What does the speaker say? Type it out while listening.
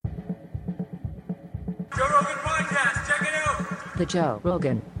Joe Rogan Podcast. Check it out. The Joe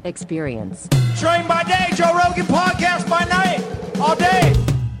Rogan Experience. Train by day, Joe Rogan Podcast by night, all day.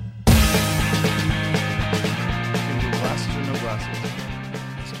 No glasses or no glasses?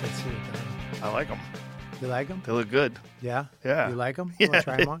 Let's see what I like them. you like them? They look good. Yeah? Yeah. You like them? Yeah,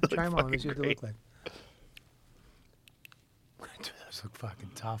 Try them on. they Try look them on. Let me see what fucking they look like. Dude, those look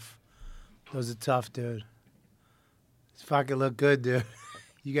fucking tough. Those are tough, dude. These fucking look good, dude.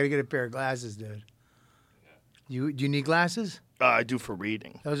 You got to get a pair of glasses, dude. Do you need glasses? I do for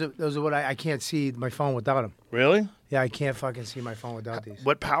reading. Those are what I can't see my phone without them. Really? Yeah, I can't fucking see my phone without these.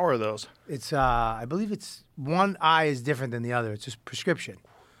 What power are those? It's I believe it's one eye is different than the other. It's just prescription.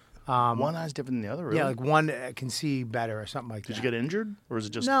 One eye's different than the other, really? Yeah, like one can see better or something like that. Did you get injured? Or is it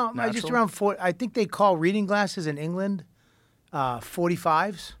just No, natural? I just around 40. I think they call reading glasses in England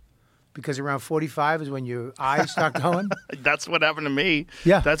 45s because around 45 is when your eyes start going. That's what happened to me.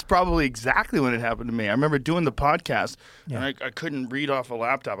 Yeah. That's probably exactly when it happened to me. I remember doing the podcast, Yeah. and I couldn't read off a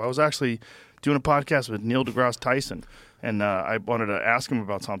laptop. I was actually doing a podcast with Neil deGrasse Tyson, and I wanted to ask him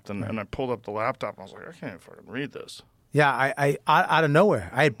about something, and I pulled up the laptop. I was like, I can't fucking read this. Yeah, I out of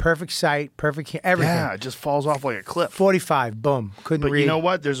nowhere. I had perfect sight, perfect everything. Yeah, it just falls off like a cliff. 45, boom, couldn't But read. you know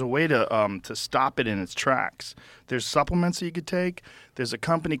what? There's a way to stop it in its tracks. There's supplements that you could take. There's a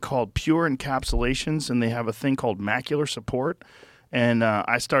company called Pure Encapsulations, and they have a thing called Macular Support. And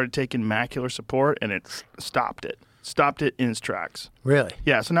I started taking Macular Support, and it stopped it. Stopped it in its tracks. Really?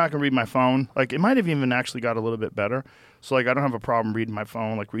 Yeah, so now I can read my phone. Like, it might have even actually got a little bit better. So, like, I don't have a problem reading my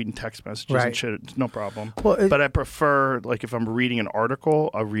phone, like reading text messages Right. and shit. It's no problem. Well, but I prefer, like, if I'm reading an article,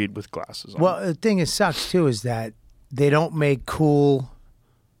 I'll read with glasses on. Well, the thing that sucks too is that they don't make cool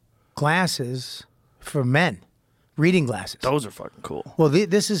glasses for men, reading glasses. Those are fucking cool. Well,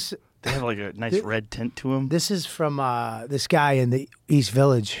 this is They have, like, a nice red tint to them. this is from this guy in the East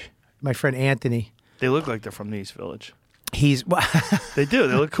Village, my friend Anthony. They look like they're from the East Village. He's They do.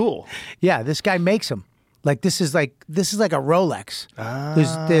 They look cool. yeah. This guy makes them. Like this is like a Rolex.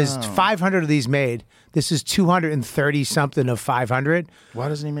 There's 500 of these made. This is 230 something of 500. Why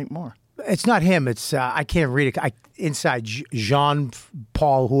doesn't he make more? It's not him. It's I can't read it. Inside Jean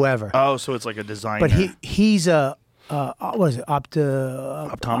Paul whoever. Oh, so it's like a designer. But he's a what is it?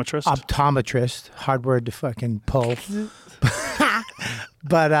 Optometrist. Optometrist. Hard word to fucking pull.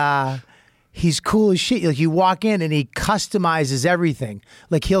 But he's cool as shit. Like you walk in and he customizes everything.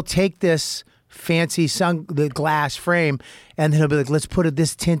 Like he'll take this fancy the glass frame and then he'll be like, let's put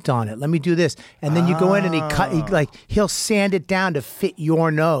this tint on it. Let me do this. And then you go in and he'll sand it down to fit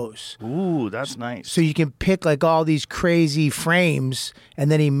your nose. Ooh, that's nice. So you can pick like all these crazy frames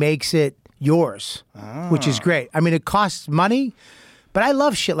and then he makes it yours, which is great. I mean, it costs money, but I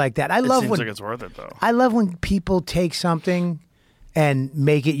love shit like that. It seems like it's worth it, though. I love when people take something and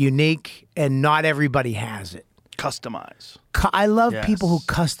make it unique and not everybody has it. Customize. I love Yes. people who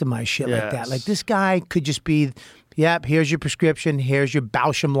customize shit like that. Yes. Like this guy could just be, yep, here's your prescription, here's your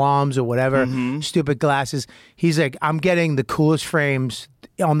Bausch and Lombs or whatever, stupid glasses. He's like, I'm getting the coolest frames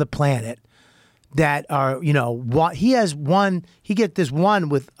on the planet that are, he get this one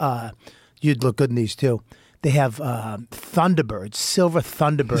with, you'd look good in these too. They have Thunderbirds, silver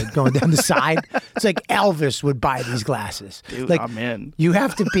Thunderbird going down the side. It's like Elvis would buy these glasses. Dude, like, I'm in. You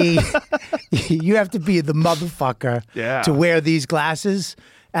have to be, the motherfucker to wear these glasses,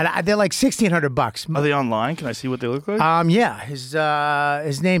 and they're like $1,600. Are they online? Can I see what they look like? Yeah,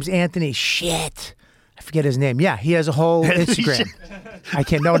 his name's Anthony. Shit, I forget his name. Yeah, he has a whole Instagram. I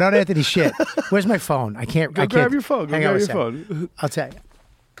can't. No, not Anthony. Shit. Where's my phone? I can't. Go I can't. grab your phone. Go Hang on grab a your sec. phone. I'll tell you.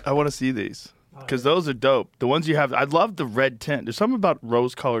 I want to see these. Because those are dope. The ones you have, I love the red tint. There's something about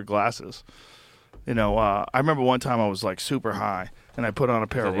rose-colored glasses. I remember one time I was like super high, and I put on a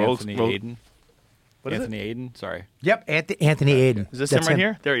pair of rose. Anthony Aiden. What is Anthony Aiden. Sorry. Yep, Anthony Aiden. Is this That's him right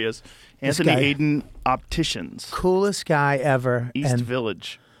here? There he is. This Anthony guy. Aiden Opticians, Coolest guy ever. East and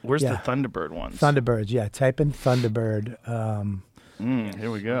Village. Where's Yeah. the Thunderbird ones? Thunderbirds. Yeah, type in Thunderbird.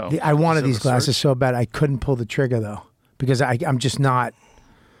 Here we go. I wanted Is it these a glasses search? so bad I couldn't pull the trigger though because I'm just not.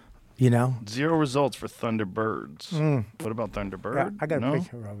 0 results for Thunderbirds. What about Thunderbird? Yeah, I got a no?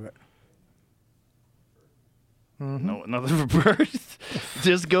 picture of it. No, nothing for birds.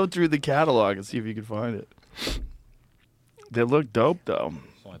 Just go through the catalog and see if you can find it. They look dope though.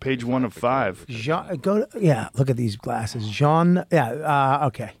 Page 1 of 5. Look at these glasses. Jean. Yeah.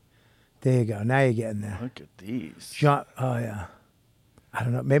 Okay. There you go. Now you're getting there. Look at these. Jean. Oh yeah. I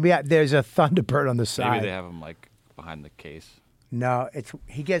don't know. Maybe there's a Thunderbird on the side. Maybe they have them like behind the case. No,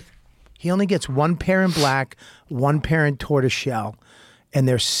 he only gets one pair in black, one pair in tortoiseshell, and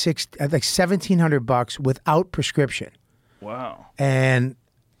they're like $1,700 without prescription. Wow. And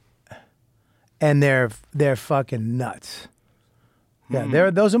and they're fucking nuts.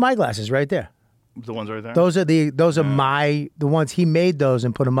 Yeah, those are my glasses right there. The ones right there? Those are the ones he made those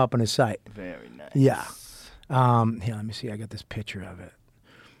and put them up on his site. Very nice. Yeah. Here, let me see. I got this picture of it.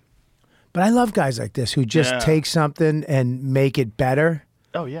 But I love guys like this who just take something and make it better.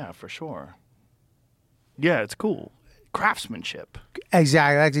 Oh, yeah, for sure. Yeah, it's cool. Craftsmanship.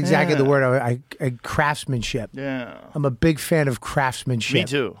 Exactly. That's exactly the word. I craftsmanship. Yeah. I'm a big fan of craftsmanship. Me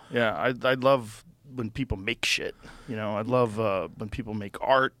too. Yeah, I love when people make shit. You know, I love when people make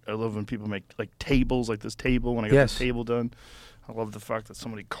art. I love when people make like tables, like this table. When I got this table done, I love the fact that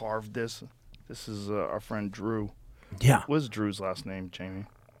somebody carved this. This is our friend Drew. Yeah. What's Drew's last name, Jamie?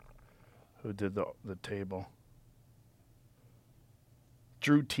 Who did the table?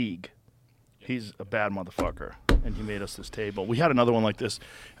 Drew Teague. He's a bad motherfucker, and he made us this table. We had another one like this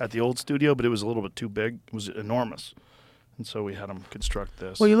at the old studio, but it was a little bit too big. It was enormous. And so we had him construct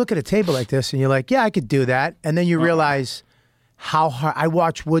this. Well, you look at a table like this and you're like, yeah, I could do that. And then you realize how hard. I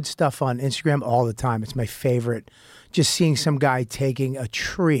watch wood stuff on Instagram all the time. It's my favorite. Just seeing some guy taking a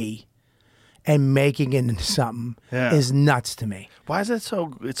tree and making it into something is nuts to me. Why is that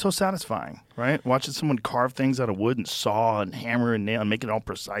so? It's so satisfying, right? Watching someone carve things out of wood and saw and hammer and nail and make it all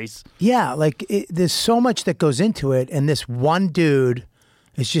precise. Yeah, like there's so much that goes into it, and this one dude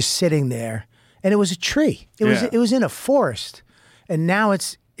is just sitting there, and it was a tree. It was in a forest, and now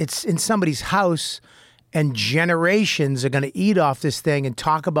it's in somebody's house, and generations are going to eat off this thing and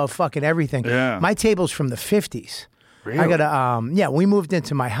talk about fucking everything. Yeah. My table's from the 50s. Really? I got we moved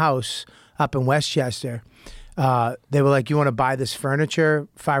into my house up in Westchester. They were like, you want to buy this furniture,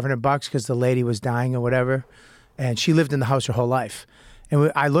 $500 because the lady was dying or whatever. And she lived in the house her whole life.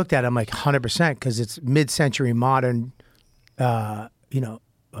 And I looked at it, I'm like 100% because it's mid-century modern,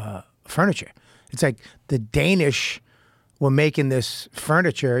 furniture. It's like the Danish were making this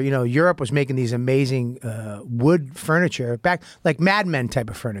furniture. You know, Europe was making these amazing wood furniture back, like Mad Men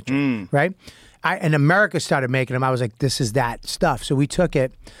type of furniture, right? And America started making them. I was like, this is that stuff. So we took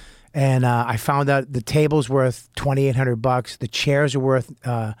it. And I found out the table's worth $2,800. The chairs are worth,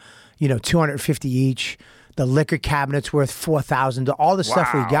 $250 each. The liquor cabinet's worth $4,000. All the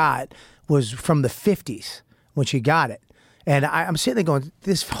stuff we got was from the 50s when she got it. And I'm sitting there going,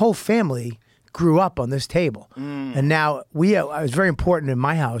 this whole family grew up on this table. And now it was very important in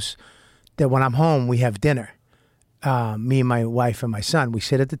my house that when I'm home, we have dinner. Me and my wife and my son, we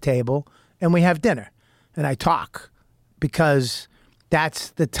sit at the table and we have dinner. And I talk because that's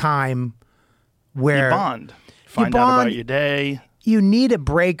the time where you bond. Find out about your day. You need a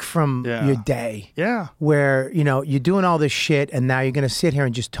break from your day. Yeah. Where, you're doing all this shit and now you're going to sit here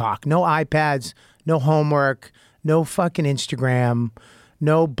and just talk. No iPads, no homework, no fucking Instagram,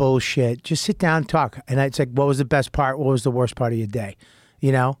 no bullshit. Just sit down and talk. And it's like, what was the best part? What was the worst part of your day?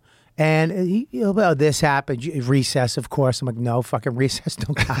 And this happened. Recess, of course. I'm like, no, fucking recess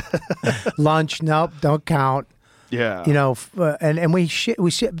don't count. Lunch, nope, don't count. Yeah. And we sit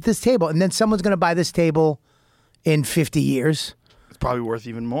at this table, and then someone's going to buy this table in 50 years. It's probably worth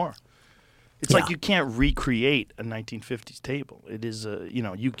even more. It's like you can't recreate a 1950s table. It is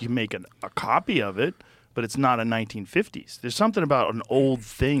you can make a copy of it, but it's not a 1950s. There's something about an old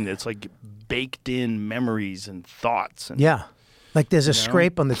thing that's like baked in memories and thoughts. And, like there's a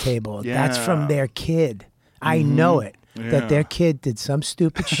scrape on the table. Yeah. That's from their kid. I know it. That their kid did some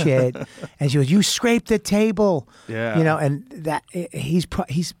stupid shit, and she goes, "You scraped the table." Yeah, and that he's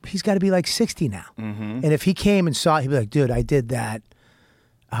got to be like 60 now. And if he came and saw it, he'd be like, "Dude, I did that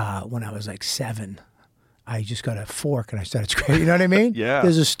when I was like 7. I just got a fork and I started scraping." You know what I mean? Yeah.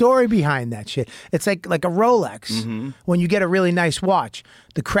 There's a story behind that shit. It's like a Rolex. When you get a really nice watch,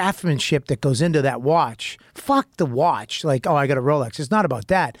 the craftsmanship that goes into that watch. Fuck the watch. Like, oh, I got a Rolex. It's not about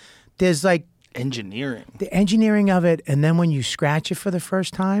that. There's like engineering. The engineering of it, and then when you scratch it for the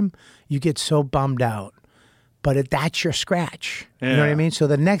first time, you get so bummed out. But that's your scratch. You know what I mean? So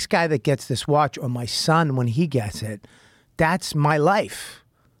the next guy that gets this watch, or my son when he gets it, that's my life.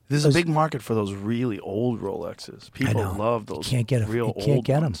 There's a big market for those really old Rolexes. People love those real old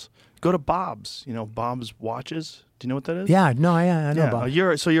ones. Go to Bob's. Bob's watches. Do you know what that is? Yeah, no, I know Bob.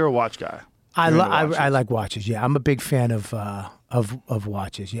 You're a watch guy. I like watches. Yeah, I'm a big fan of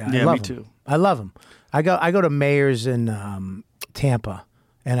watches. Yeah, me too. I love them. I go to Mayors in Tampa,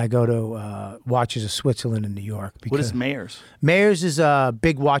 and I go to Watches of Switzerland in New York. What is Mayors? Mayors is a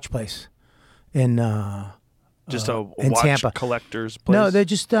big watch place in just a in watch Tampa. collector's place. No, they're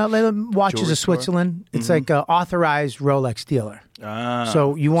just Watches Jewelry of Switzerland. It's like an authorized Rolex dealer.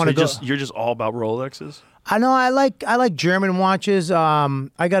 So you want to go? You're just all about Rolexes. I know. I like German watches. I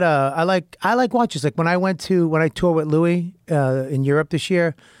like watches. Like when I toured with Louis in Europe this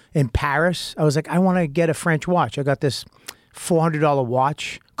year, in Paris. I was like, I want to get a French watch. I got this $400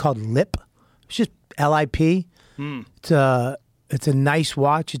 watch called Lip. It's just LIP. It's a nice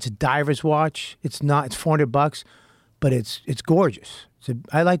watch. It's a diver's watch. It's $400, but it's gorgeous.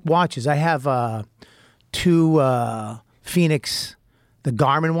 I like watches. I have 2 Phoenix, the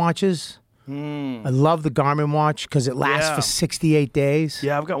Garmin watches. I love the Garmin watch because it lasts Yeah. for 68 days.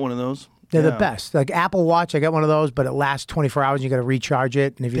 Yeah, I've got one of those. They're the Yeah. best. Like Apple Watch, I got one of those, but it lasts 24 hours. And you got to recharge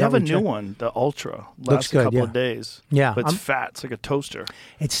it, and if you They have don't a new recharge- one, the Ultra. Looks Lasts good, a couple yeah. of days. Yeah, But it's I'm- fat. It's like a toaster.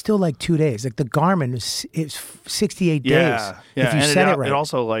 it's still like 2 days. Like the Garmin it's 68 Yeah. days. Yeah. If you and set it right. it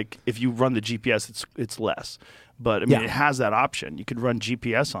also, like, if you run the GPS, it's less. But, I mean, Yeah. it has that option. You could run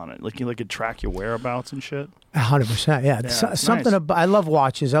GPS on it. Like, you could track your whereabouts and shit. 100%. Yeah, it's something nice. about. I love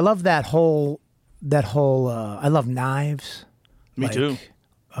watches. I love that whole. I love knives. Me Like, too.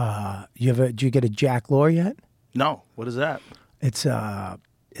 Did you get a Jack Lore yet? No. What is that? It's a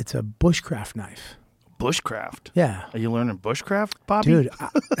bushcraft knife. Bushcraft. Yeah, Are you learning bushcraft, Bobby? dude,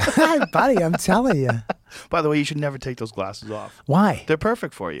 buddy, I'm telling you. By the way, you should never take those glasses off. Why? They're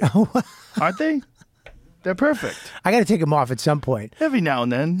perfect for you. Aren't they? They're perfect. I got to take them off at some point, Every now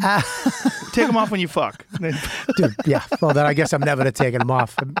and then. Take them off when you fuck. dude. Yeah. Well, then I guess I'm never taking them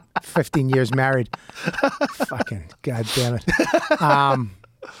off. I'm 15 years married. Fucking goddamn it.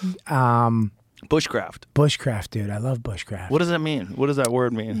 Bushcraft. Bushcraft, dude. I love bushcraft. What does that mean? What does that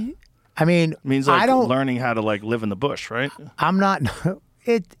word mean? I mean, It means like I don't. learning how to like live in the bush, right? I'm not.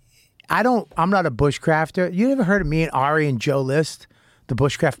 I'm not a bushcrafter. You ever heard of me and Ari and Joe List, the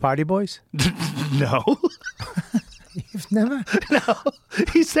Bushcraft Party Boys? No. You've never.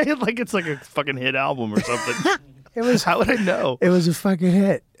 He's saying like it's like a fucking hit album or something. It was. How would I know? It was a fucking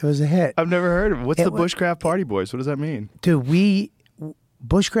hit. It was a hit, I've never heard of it. What's It the wa- Bushcraft Party Boys? What does that mean? dude.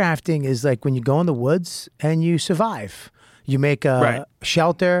 Bushcrafting is like when you go in the woods and you survive. You make a Right.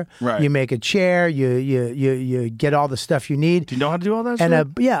 shelter. Right. You make a chair. You get all the stuff you need. Do you know how to do all that And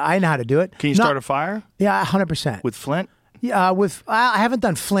shit? yeah, I know how to do it. Can you Not- start a fire 100%. with flint? Yeah, I haven't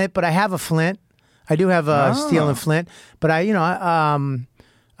done flint, but I have a flint. I do have a steel and flint, but I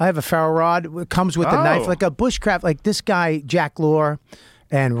have a ferro rod. It comes with the knife, Oh. like a bushcraft. Like this guy, Jack Lore,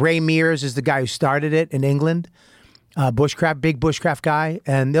 and Ray Mears is the guy who started it in England. Bushcraft, big bushcraft guy,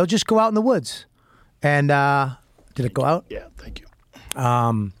 and they'll just go out in the woods. And did it go out? Yeah, thank you.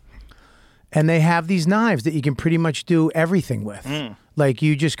 And they have these knives that you can pretty much do everything with. Like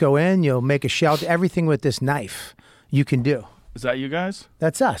you just go in, you'll make a shelter, everything with this knife you can do. Is that you guys?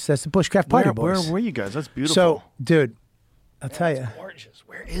 That's us. That's the Bushcraft Party Where Boys. were you guys? That's beautiful. So, dude, I'll tell you, gorgeous.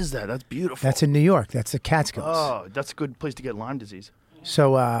 Where is that? That's beautiful. that's in New York. That's the Catskills. Oh, that's a good place to get Lyme disease.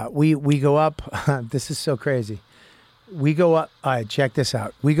 So we go up. This is so crazy. We go up. All right, check this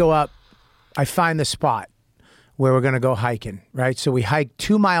out. We go up. I find the spot where we're going to go hiking, right? So we hike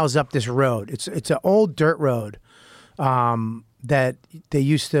 2 miles up this road. It's an old dirt road that they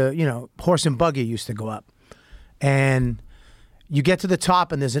used to, horse and buggy used to go up. And you get to the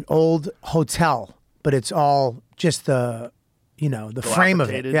top and there's an old hotel, but it's all just the frame of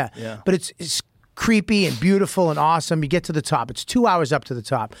it. Dilapidated, Yeah. yeah. But it's creepy and beautiful and awesome. You get to the top. It's 2 hours up to the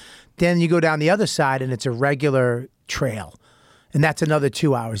top. Then you go down the other side and it's a regular trail. And that's another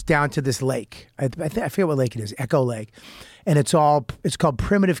 2 hours down to this lake. I forget what lake it is, Echo Lake. And it's called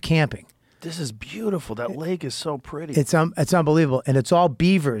primitive camping. This is beautiful. That lake is so pretty. It's unbelievable. And it's all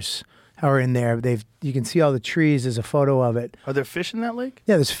beavers are in there. You can see all the trees. There's a photo of it. Are there fish in that lake?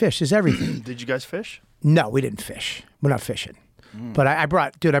 Yeah, there's fish. There's everything. Did you guys fish? No, we didn't fish. We're not fishing. But I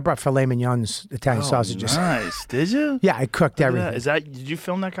brought filet mignons, Italian sausages. Nice. Did you? Yeah, I cooked Look at everything. that. Did you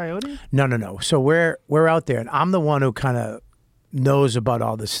film that coyote? No. So we're out there, and I'm the one who kind of knows about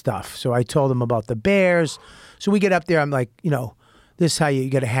all this stuff. So I told him about the bears. So we get up there. I'm like, this is how you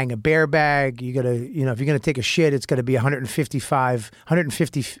got to hang a bear bag. You got to, if you're going to take a shit, it's got to be 150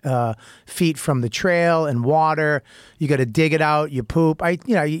 feet from the trail and water. You got to dig it out. You poop.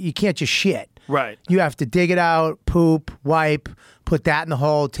 You can't just shit. Right. You have to dig it out, poop, wipe, put that in the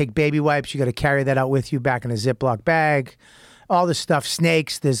hole, take baby wipes. You got to carry that out with you back in a Ziploc bag. All this stuff.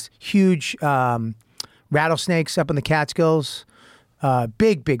 Snakes. There's huge rattlesnakes up in the Catskills.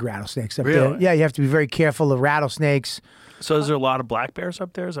 Big rattlesnakes up there. Really? Yeah, you have to be very careful of rattlesnakes. So is there a lot of black bears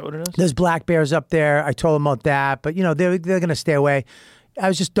up there? Is that what it is? There's black bears up there. I told them about that, but they're going to stay away. I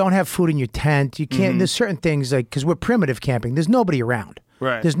was just don't have food in your tent. You can't. There's certain things like because we're primitive camping. There's nobody around.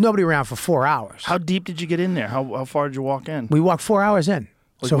 Right. There's nobody around for 4 hours. How deep did you get in there? How far did you walk in? We walked 4 hours in.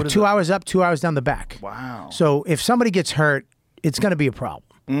 Like, So what is 2 it? hours up, 2 hours down the back. Wow. So if somebody gets hurt, it's going to be a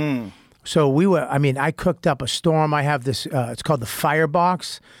problem. So I cooked up a storm. I have this, it's called the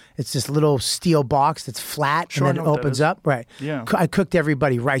Firebox. It's this little steel box that's flat Sure, I and know then it what that opens is. up. Right. Yeah. I cooked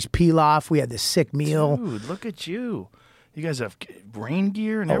everybody rice pilaf. We had this sick meal. Dude, look at you. You guys have rain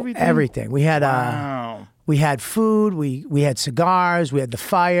gear and Oh, everything? everything. We had Wow. we had food. We had cigars. We had the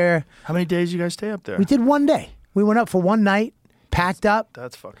fire. How many days you guys stay up there? We did one day. We went up for one night, packed up.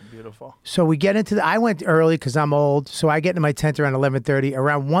 That's fucking beautiful. So we get into I went early because I'm old. So I get into my tent around 11:30.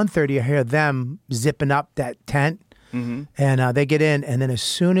 Around 1:30, I hear them zipping up that tent. Mm-hmm. And they get in. And then as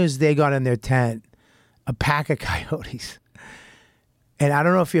soon as they got in their tent, a pack of coyotes. And I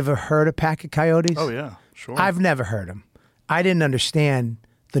don't know if you ever heard a pack of coyotes. Oh, yeah. Sure. I've never heard them. I didn't understand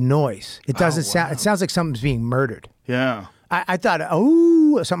the noise. It doesn't sound. It sounds like something's being murdered. Yeah. I thought,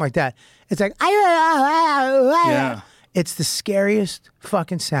 oh, something like that. It's like, Yeah. It's the scariest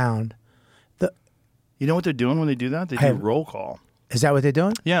fucking sound. You know what they're doing when they do that? They do roll call. Is that what they're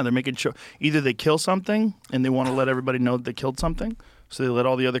doing? Yeah, they're making sure either they kill something and they want to let everybody know that they killed something, so they let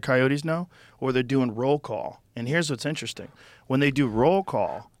all the other coyotes know, or they're doing roll call. And here's what's interesting. When they do roll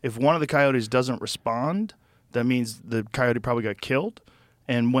call, if one of the coyotes doesn't respond, that means the coyote probably got killed.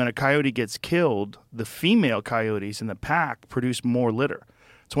 And when a coyote gets killed, the female coyotes in the pack produce more litter.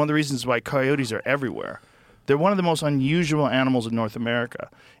 It's one of the reasons why coyotes are everywhere. They're one of the most unusual animals in North America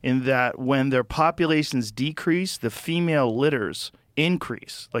in that when their populations decrease, the female litters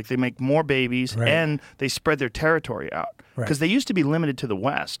increase. Like they make more babies and they spread their territory out. Because they used to be limited to the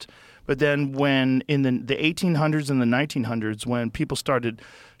West. But then when in the 1800s and the 1900s, when people started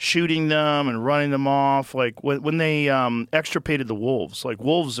shooting them and running them off, like when they extirpated the wolves, like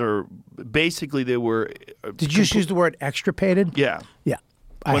wolves are basically they were. Did you just use the word extirpated? Yeah. Yeah.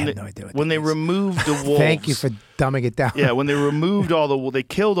 I When have they, no idea what when that they means. removed the wolves. Thank you for dumbing it down. Yeah, when they removed all the they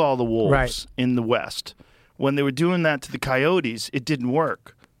killed all the wolves Right. in the West. When they were doing that to the coyotes, it didn't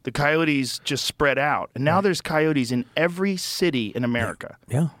work. The coyotes just spread out. And now there's coyotes in every city in America.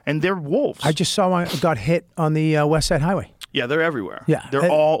 Yeah. And they're wolves. I just saw one got hit on the West Side Highway. Yeah, they're everywhere. Yeah.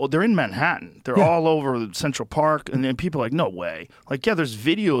 They're in Manhattan. They're Yeah. all over Central Park, and then people are like, no way. Like, yeah, there's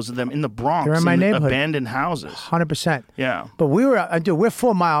videos of them in the Bronx, They're in my neighborhood. abandoned houses. 100%. Yeah. But we're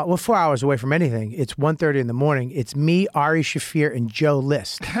 4 hours away from anything. It's 1:30 in the morning. It's me, Ari Shafir, and Joe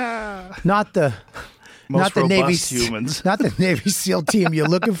List. Not the Most not the Navy robust humans. Not the Navy SEAL team you're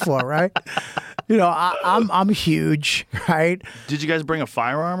looking for, right? You know, I'm huge, right? Did you guys bring a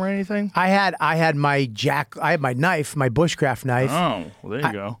firearm or anything? I had my knife, my bushcraft knife. Oh, well, there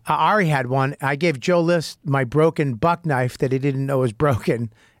you go. Ari had one. I gave Joe List my broken buck knife that he didn't know was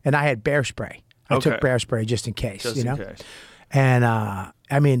broken, and I had bear spray. I Okay. took bear spray just in case, Just you know. in case. And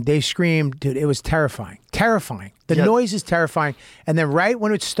I mean, they screamed, dude. It was terrifying, terrifying. The Yeah. noise is terrifying. And then right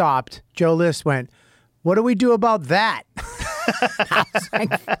when it stopped, Joe List went, "What do we do about that?"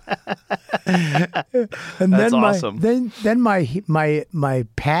 And That's then awesome. Then my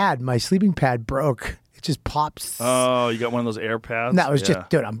pad, my sleeping pad broke. It just pops. Oh, you got one of those air pads? No, it was Yeah. just,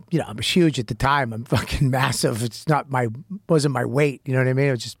 dude. I'm huge at the time. I'm fucking massive. It's not wasn't my weight. You know what I mean?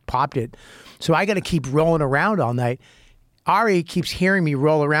 It just popped it. So I got to keep rolling around all night. Ari keeps hearing me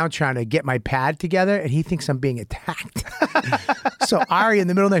roll around trying to get my pad together, and he thinks I'm being attacked. So Ari in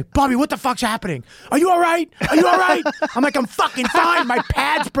the middle of the night, Bobby, what the fuck's happening? Are you all right? Are you all right? I'm like, I'm fucking fine. My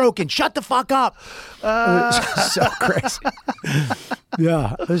pad's broken. Shut the fuck up. It was so crazy.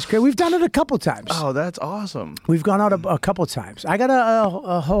 Yeah, it was great. We've done it a couple times. Oh, that's awesome. We've gone out a couple times. I got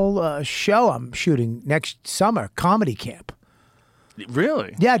a whole show I'm shooting next summer, comedy camp.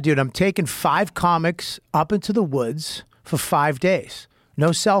 Really? Yeah, dude, I'm taking 5 comics up into the woods for 5 days.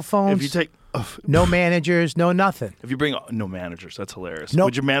 No cell phones. If you take, no managers, no nothing. if you bring no managers, that's hilarious. No.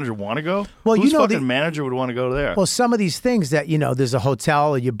 Would your manager want to go? Well, Whose you know, fucking manager would want to go there? Well, some of these things that, there's a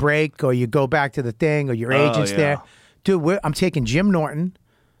hotel or you break or you go back to the thing or your agent's yeah. there. Dude, I'm taking Jim Norton.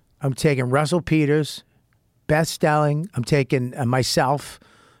 I'm taking Russell Peters, Beth Stelling. I'm taking myself.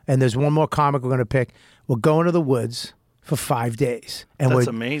 And there's one more comic we're going to pick. We're going to the woods for 5 days. And That's we're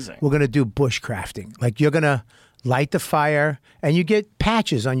amazing. We're going to do bushcrafting. Like you're going to light the fire and you get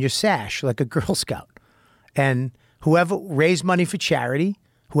patches on your sash like a Girl Scout. And whoever raise money for charity,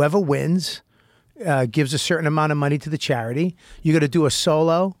 whoever wins gives a certain amount of money to the charity. You're going to do a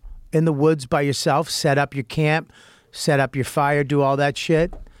solo in the woods by yourself, set up your camp, set up your fire, do all that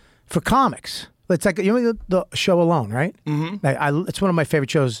shit for comics. It's like the show Alone, right? Mm-hmm. It's one of my favorite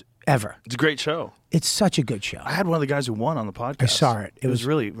shows ever. It's a great show. It's such a good show. I had one of the guys who won on the podcast. I saw it. It was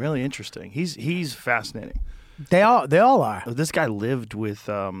really, really interesting. He's fascinating. They all are. This guy lived with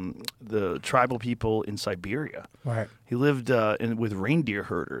the tribal people in Siberia. Right. He lived with reindeer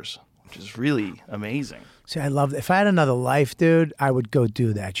herders which is really amazing. See, I love. If I had another life, dude, I would go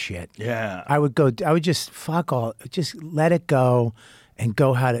do that shit. Yeah. I would go. I would just fuck all. Just let it go, and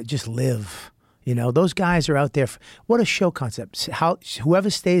go how to just live. You know, those guys are out there. What a show concept! How whoever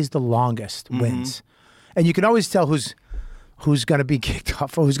stays the longest wins, and you can always tell who's going to be kicked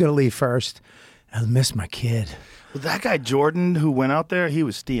off or who's going to leave first. I miss my kid. Well, that guy Jordan who went out there, he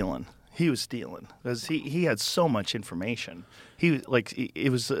was stealing. He was stealing because he had so much information. He was like it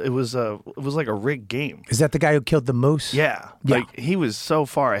was like a rigged game. Is that the guy who killed the moose? Yeah, like he was so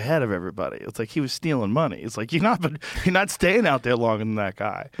far ahead of everybody. It's like he was stealing money. It's like you're not staying out there longer than that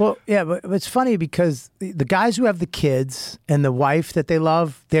guy. Well, yeah, but it's funny because the guys who have the kids and the wife that they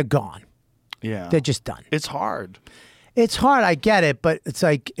love, they're gone. Yeah, They're just done. it's hard. It's hard, I get it, but it's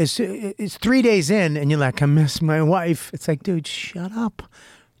like it's 3 days in, and you're like, I miss my wife. It's like, dude, shut up.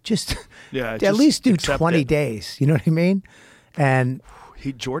 Just Yeah, at just least do accept 20 it. days. You know what I mean? And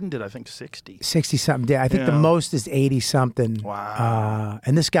Jordan did I think 60. 60 something days. I think the Yeah. most is 80 something. Wow.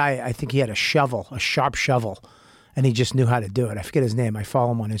 And this guy, I think he had a sharp shovel, and he just knew how to do it. I forget his name. I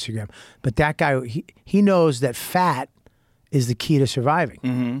follow him on Instagram. But that guy, he knows that fat is the key to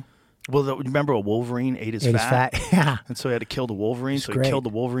surviving. Well, remember a Wolverine ate his It is fat? fat. Yeah. And so he had to kill the Wolverine. So great. he killed the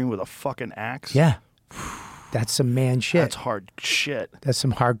Wolverine with a fucking axe. Yeah. That's some man shit. That's hard shit. That's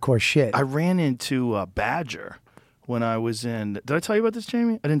some hardcore shit. I ran into a badger when I was in. Did I tell you about this,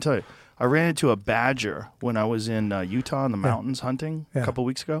 Jamie? I didn't tell you. I ran into a badger when I was in Utah in the mountains hunting Yeah. a couple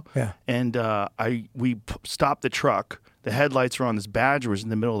weeks ago. Yeah. And we stopped the truck. The headlights were on. This badger was in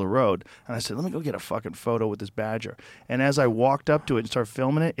the middle of the road, and I said, "Let me go get a fucking photo with this badger." And as I walked up to it and started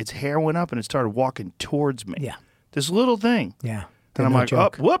filming it, its hair went up and it started walking towards me. Yeah. This little thing. Yeah. And I'm No like,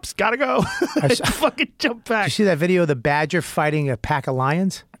 joke. "Oh, whoops, gotta go!" I fucking jumped Did back. you see that video of the badger fighting a pack of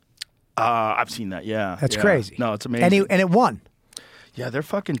lions? I've seen that. Yeah, That's yeah. crazy. No, it's amazing. And it won. Yeah, they're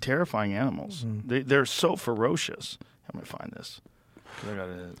fucking terrifying animals. They're so ferocious. How am I find this? 'Cause I got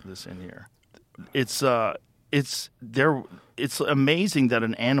this in here. It's amazing that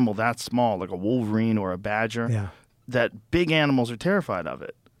an animal that small, like a wolverine or a badger, Yeah. that big animals are terrified of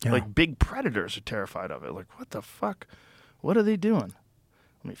it. Yeah. Like big predators are terrified of it. Like what the fuck? What are they doing?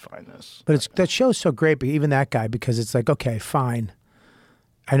 Let me find this. But that show's so great, but even that guy, because it's like, okay, fine.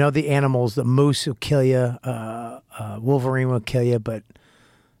 I know the animals, the moose will kill you, Wolverine will kill you, but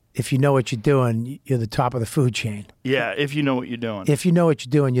if you know what you're doing, you're the top of the food chain. Yeah, if you know what you're doing. If you know what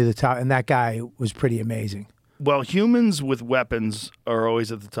you're doing, you're the top. And that guy was pretty amazing. Well, humans with weapons are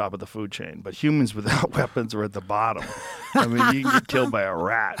always at the top of the food chain, but humans without weapons are at the bottom. I mean, you can get killed by a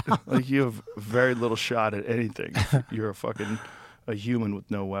rat. Like you have very little shot at anything. You're a human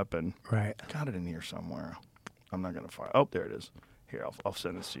with no weapon. Right. Got it in here somewhere. I'm not gonna find. Oh, there it is. Here, I'll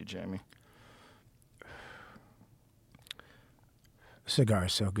send this to you, Jamie. Cigar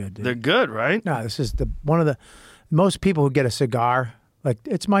is so good, dude. They're good, right? No, this is one of the most people who get a cigar. Like,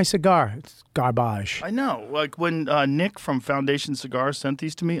 it's my cigar. It's garbage. I know. Like when Nick from Foundation Cigars sent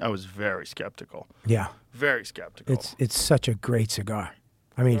these to me, I was very skeptical. Yeah. Very skeptical. It's such a great cigar.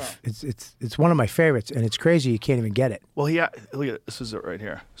 I mean, it's one of my favorites, and it's crazy you can't even get it. Well, look at it. This is it right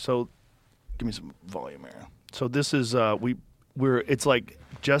here. So, give me some volume here. So this is we're it's like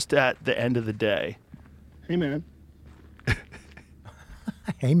just at the end of the day. Hey man.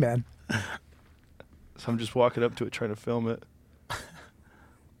 Hey, man. So I'm just walking up to it trying to film it.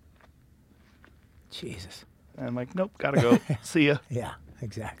 Jesus. And I'm like, nope, gotta go. See ya. Yeah,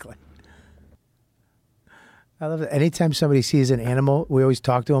 exactly. I love it. Anytime somebody sees an animal, we always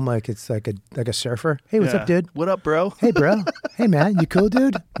talk to them like it's like a surfer. Hey, what's Yeah. up, dude? What up, bro? Hey, bro. Hey, man. You cool,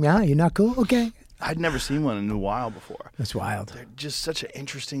 dude? Yeah, you not cool? Okay. I'd never seen one in a while before. That's wild. They're just such an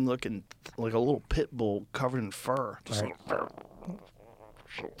interesting looking, like a little pit bull covered in fur. Just Right. like,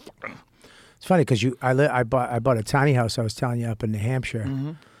 It's funny because I bought a tiny house. I was telling you up in New Hampshire,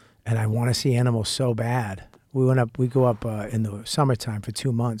 and I want to see animals so bad. We go up in the summertime for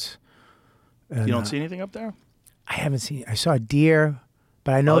 2 months. And, you don't see anything up there? I haven't seen. I saw a deer,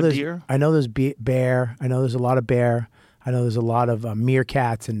 but I know A there's deer? I know there's bear. I know there's a lot of bear. I know there's a lot of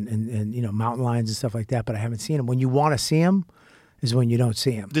meerkats and you know mountain lions and stuff like that. But I haven't seen them. When you want to see them, is when you don't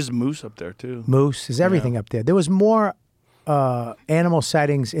see them. There's moose up there too. Moose, there's everything up there. There was more animal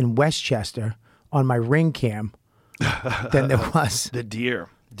sightings in Westchester on my Ring cam than there was. The deer.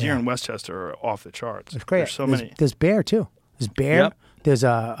 Deer in Westchester are off the charts. It's great. There's so many. There's bear too. There's bear. Yep. There's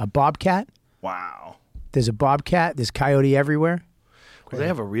a bobcat. Wow. There's a bobcat. There's coyote everywhere. Well, they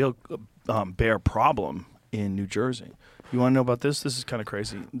have a real bear problem in New Jersey. You want to know about this? This is kind of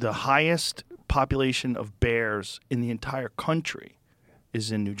crazy. The highest population of bears in the entire country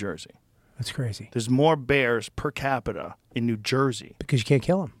is in New Jersey. That's crazy There's more bears per capita in New Jersey. because you can't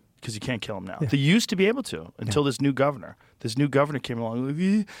kill them. because you can't kill them now. They used to be able to until this new governor. This new governor came along.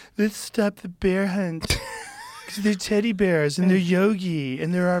 Like, let's stop the bear hunt. Because they're teddy bears and they're yogi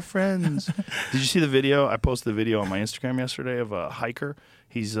and they're our friends. Did you see the video? I posted the video on my Instagram yesterday of a hiker.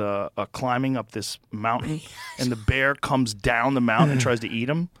 He's climbing up this mountain, and the bear comes down the mountain and tries to eat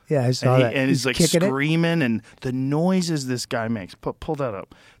him. Yeah, I saw that. And he's like kicking screaming, and the noises this guy makes. Pull that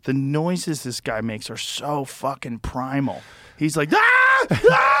up. The noises this guy makes are so fucking primal. He's like, ah,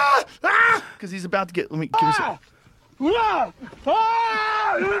 ah, ah, because he's about to get. Let me give me some. Look at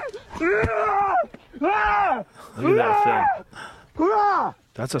that thing.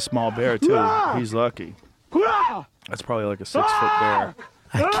 That's a small bear too. He's lucky. That's probably like a 6-foot bear.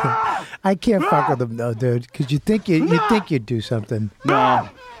 I can't fuck with him though, dude, because you think you'd do something. No,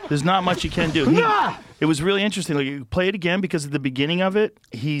 there's not much you can do. It was really interesting. Like, you play it again because at the beginning of it,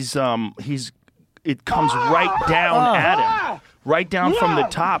 it comes right down at him, right down from the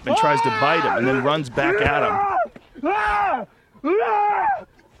top, and tries to bite him, and then runs back at him.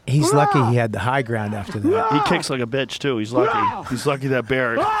 He's lucky he had the high ground after that. He kicks like a bitch too. He's lucky. He's lucky that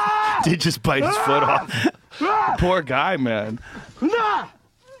bear did just bite his foot off. Poor guy, man.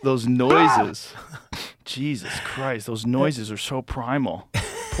 Those noises. Jesus Christ, those noises are so primal.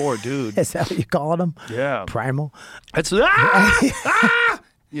 Poor dude. Is that what you calling him? Yeah. Primal? That's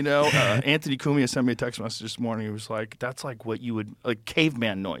You know, Anthony Cumia sent me a text message this morning. He was like, that's like what you would, like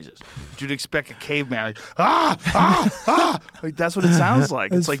caveman noises. You'd expect a caveman, like, like that's what it sounds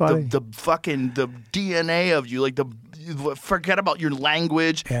like. It's like the fucking, the DNA of you, like forget about your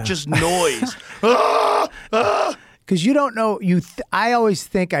language, just noise. Because you don't know, I always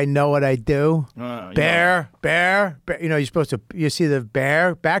think I know what I do. Bear. You know, you're supposed to, you see the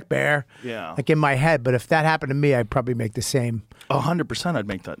back bear. Yeah. Like in my head, but if that happened to me, I'd probably make the same. 100% I'd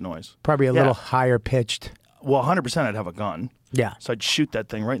make that noise. Probably a little higher pitched. Well, 100% I'd have a gun. Yeah. So I'd shoot that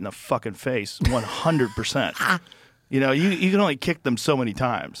thing right in the fucking face, 100%. You know, you can only kick them so many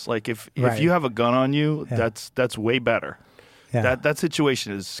times. Like if you have a gun on you, that's way better. Yeah. That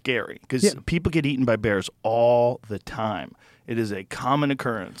situation is scary because people get eaten by bears all the time. It is a common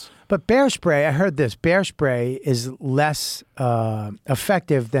occurrence. But bear spray, I heard this, bear spray is less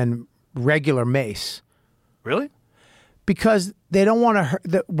effective than regular mace. Really? Because they don't want to hurt,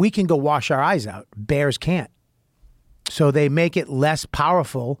 we can go wash our eyes out. Bears can't. So they make it less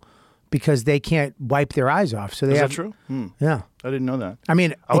powerful because they can't wipe their eyes off. So they is that true? Yeah. I didn't know that. I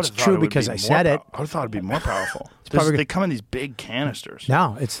mean, it's true because I said it. I would have thought it'd be more powerful. They come in these big canisters.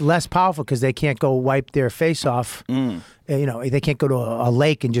 No, it's less powerful because they can't go wipe their face off. You know, they can't go to a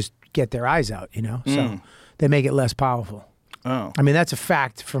lake and just get their eyes out, you know? So they make it less powerful. Oh. I mean, that's a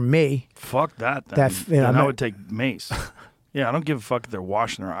fact from me. Fuck that. Then. Then I would take mace. Yeah, I don't give a fuck if they're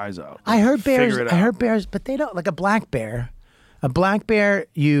washing their eyes out. I heard bears, but they don't, like a black bear. A black bear,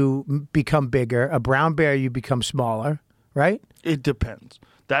 you become bigger. A brown bear, you become smaller, right? It depends.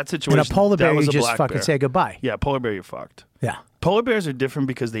 That situation. And a polar bear, you just fucking say goodbye. Yeah, polar bear, you're fucked. Yeah. Polar bears are different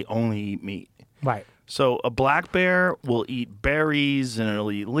because they only eat meat. Right. So a black bear will eat berries and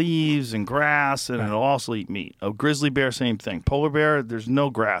it'll eat leaves and grass and it'll also eat meat. A grizzly bear, same thing. Polar bear, there's no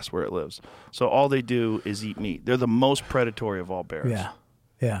grass where it lives. So all they do is eat meat. They're the most predatory of all bears. Yeah.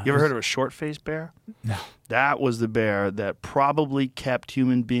 Yeah. You ever heard of a short-faced bear? No. That was the bear that probably kept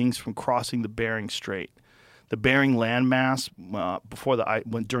human beings from crossing the Bering Strait. The Bering landmass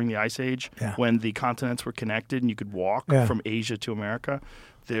during the Ice Age, when the continents were connected and you could walk from Asia to America,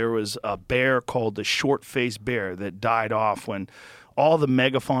 there was a bear called the short-faced bear that died off when all the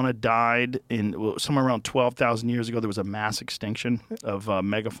megafauna died somewhere around 12,000 years ago. There was a mass extinction of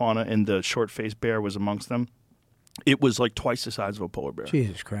megafauna, and the short-faced bear was amongst them. It was like twice the size of a polar bear.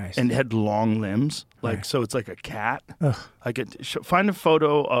 Jesus Christ. And it had long limbs. So it's like a cat. Find a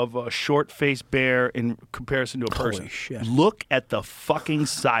photo of a short-faced bear in comparison to a person. Holy shit. Look at the fucking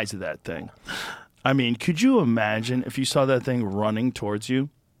size of that thing. I mean, could you imagine if you saw that thing running towards you?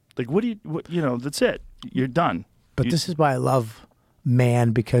 Like, that's it. You're done. But this is why I love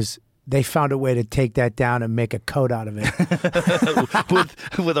man, because they found a way to take that down and make a coat out of it.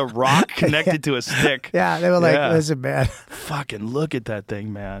 with a rock connected to a stick. Yeah, they were like, listen, man. Fucking look at that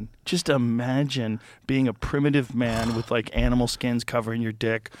thing, man. Just imagine being a primitive man with like animal skins covering your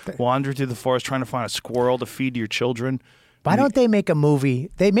dick, wandering through the forest trying to find a squirrel to feed to your children. Why don't they make a movie?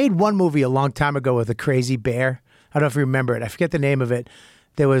 They made one movie a long time ago with a crazy bear. I don't know if you remember it. I forget the name of it.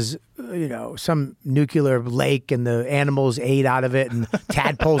 There was, some nuclear lake and the animals ate out of it and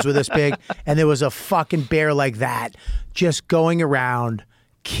tadpoles were this big. And there was a fucking bear like that just going around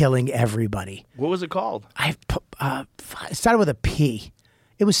killing everybody. What was it called? It started with a P.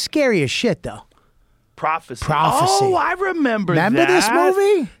 It was scary as shit, though. Prophecy. Prophecy. Oh, I remember Remember this that.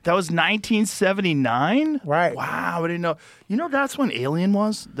 movie? That was 1979? Right. Wow, I didn't know. You know that's when Alien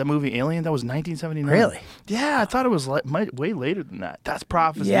was? The movie Alien? That was 1979. Really? Yeah, I thought it was way later than that. That's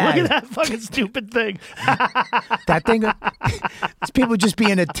Prophecy. Yeah. Look at that fucking stupid thing. That thing, it's people just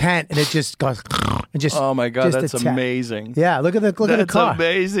be in a tent and it just goes, and just. Oh my God, just that's a tent. amazing. Yeah, look at the car. That's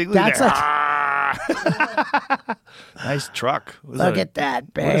amazing. Look That's at like, that. Nice truck. look at that What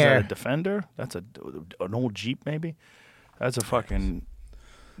is that, bear. a Defender? That's an old Jeep, maybe? That's a fucking...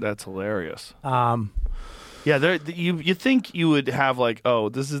 That's hilarious. Yeah, you think you would have like, oh,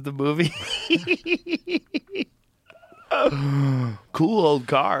 this is the movie? Cool old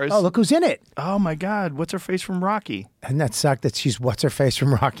cars. Oh, look who's in it. Oh, my God. What's her face from Rocky? And that sucked that she's what's her face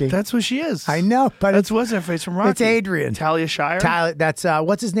from Rocky. That's what she is. I know, but That's what's her face from Rocky. it's Adrian. Talia Shire? Tyler, that's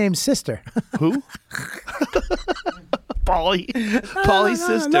what's his name's sister. Who? Polly's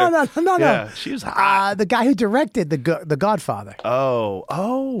sister. No. Yeah, she was hot. The guy who directed the Godfather.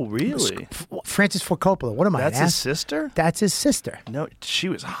 Oh, really? Francis Ford Coppola. What am I? That's an his ass? sister? That's his sister. No, she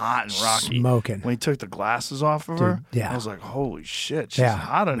was hot in Rocky. Smoking. When he took the glasses off of her, yeah. I was like, holy shit, she's Yeah.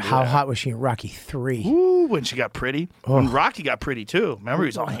 hot under How there. hot was she in Rocky 3? Ooh, when she got pretty. When Rocky got pretty, too. Remember, he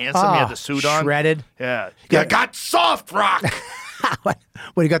was all handsome. He had the suit on. Shredded. Yeah. Yeah, got soft, Rock.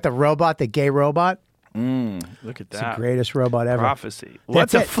 When he got the robot, the gay robot. Look at It's the that. greatest robot ever. Prophecy. What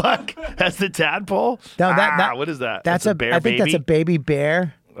That's the it. fuck? That's the tadpole? No, that what is that? That's a bear I think baby? that's a baby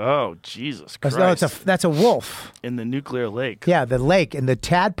bear. Oh, Jesus No, Christ. that's a wolf. In the nuclear lake. Yeah, the lake and the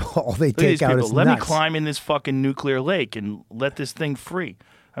tadpole they Look at these take out people. is Let nuts. me climb in this fucking nuclear lake and let this thing free.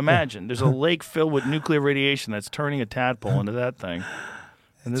 Imagine there's a lake filled with nuclear radiation that's turning a tadpole into that thing.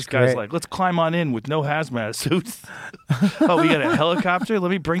 And this guy's great. like, let's climb on in with no hazmat suits. Oh, we got a helicopter? Let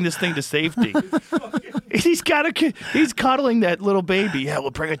me bring this thing to safety. He's cuddling that little baby. Yeah,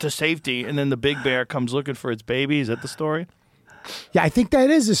 we'll bring it to safety. And then the big bear comes looking for its baby. Is that the story? Yeah, I think that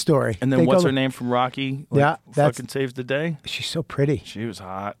is the story. And then They what's go- her name from Rocky? Yeah, that's- fucking saves the day. She's so pretty. She was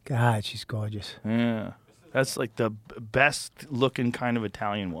hot. God, she's gorgeous. Yeah. That's like the best looking kind of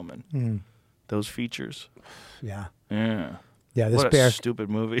Italian woman. Hmm. Those features. Yeah. Yeah. Yeah, this What a bear. stupid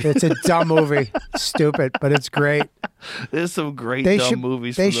movie. It's a dumb movie. Stupid, but it's great. There's some great They dumb should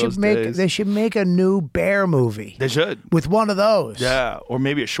movies they from should those make days. they should make a new bear movie They should. with one of those. Yeah. Or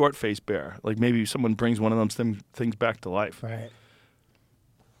maybe a short-faced bear. Like maybe someone brings one of those things back to life. Right.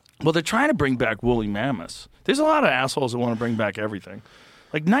 Well, they're trying to bring back woolly mammoths. There's a lot of assholes that want to bring back everything.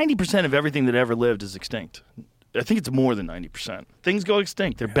 Like 90% of everything that ever lived is extinct. I think it's more than 90%. Things go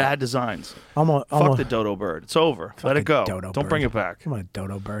extinct. They're bad designs. Fuck the dodo bird. It's over. Let it go. dodo Don't bird. bring it back. I want a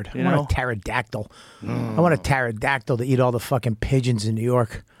dodo bird. You I know? want a pterodactyl. I want a pterodactyl to eat all the fucking pigeons in New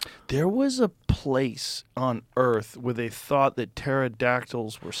York. There was a place on Earth where they thought that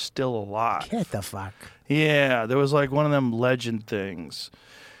pterodactyls were still alive. Get the fuck. Yeah, there was like one of them legend things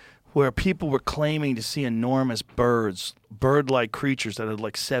where people were claiming to see enormous bird-like creatures that had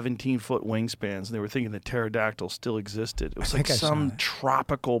like 17-foot wingspans, and they were thinking that pterodactyls still existed. It was like think I saw some that.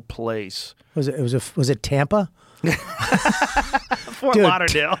 tropical place. Was it Tampa? Fort Dude,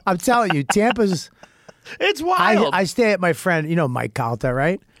 Lauderdale. I'm telling you, Tampa's. It's wild. I stay at my friend, Mike Calta,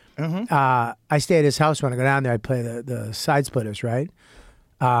 right? Mm-hmm. I stay at his house when I go down there. I play the side splitters, right?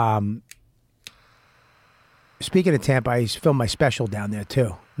 Speaking of Tampa, I filmed my special down there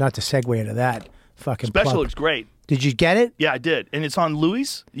too. Not to segue into that fucking Special plug. looks great. Did you get it? Yeah, I did. And it's on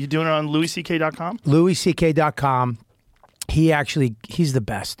Louis? You doing it on louisck.com? LouisCK.com. He's the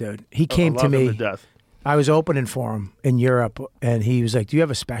best, dude. He came I to love him me. to death. I was opening for him in Europe, and he was like, "Do you have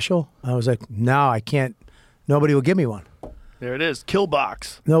a special?" I was like, "No, I can't. Nobody will give me one. There it is.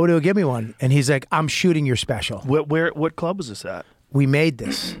 Killbox. Nobody will give me one." And he's like, "I'm shooting your special." What club was this at? We made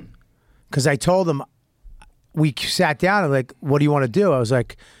this because I told him. We sat down and like, "What do you want to do?" I was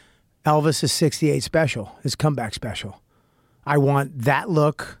like, "Elvis's '68 special, his comeback special. I want that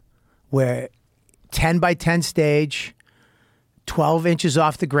look where 10 by 10 stage." 12 inches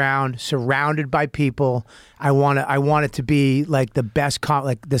off the ground, surrounded by people. I want it to be like the best,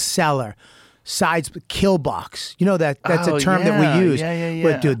 like the cellar, sides, kill box. You know that's Oh, a term that yeah. we use. Yeah.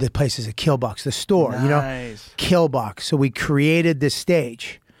 But dude, the place is a kill box, the store. You know, Nice. kill box. So we created this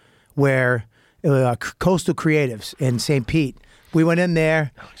stage where Coastal Creatives in St. Pete. We went in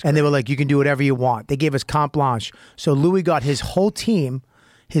there and they were like, "You can do whatever you want." They gave us carte blanche. So Louis got his whole team,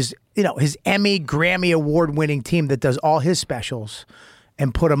 his Emmy, Grammy award-winning team that does all his specials,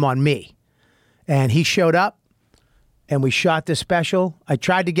 and put them on me. And he showed up, and we shot this special. I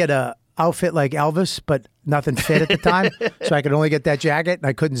tried to get a outfit like Elvis, but nothing fit at the time, so I could only get that jacket, and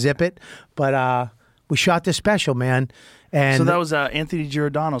I couldn't zip it. But we shot this special, man. And So that was Anthony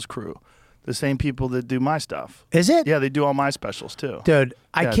Giordano's crew. The same people that do my stuff. Is it? Yeah, they do all my specials too. Dude,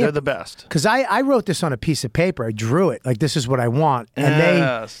 I Yeah, can't. they're the best. Because I wrote this on a piece of paper. I drew it. Like, this is what I want. And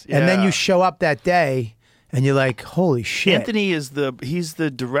Yes, and then yeah. you show up that day and you're like, holy shit. Anthony is he's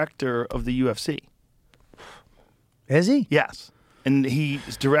the director of the UFC. Is he? Yes. And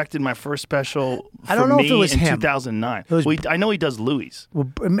he's directed my first special for I don't know me if it was in him. 2009. It was- I know he does Louis.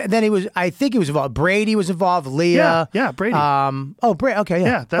 Well, then I think he was involved. Brady was involved. Leah. Yeah, Brady. Brady. Okay, yeah.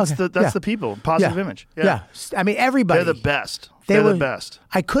 Yeah, that's Okay, that's yeah. the people. Positive Yeah. image. Yeah. I mean, everybody. They're the best. They They're were the best.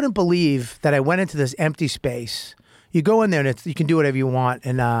 I couldn't believe that I went into this empty space. You go in there and you can do whatever you want.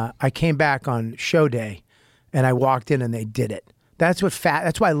 And I came back on show day, and I walked in and they did it. That's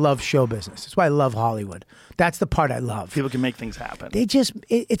why I love show business. That's why I love Hollywood. That's the part I love. People can make things happen. They just,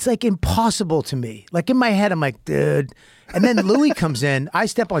 it's like impossible to me. Like in my head, I'm like, dude. And then Louis comes in. I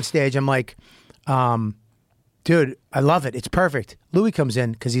step on stage. I'm like, dude, I love it. It's perfect. Louis comes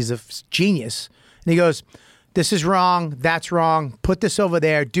in because he's a genius. And he goes, this is wrong. That's wrong. Put this over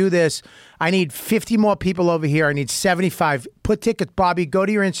there. Do this. I need 50 more people over here. I need 75. Put tickets, Bobby. Go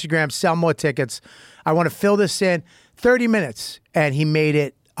to your Instagram. Sell more tickets. I want to fill this in. 30 minutes. And he made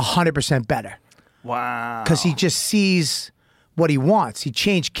it 100% better. Wow. Because he just sees what he wants. He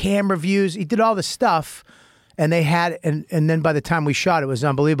changed camera views. He did all the stuff. And they had, and then by the time we shot, it was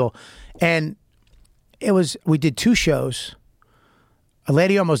unbelievable. And we did 2 shows. A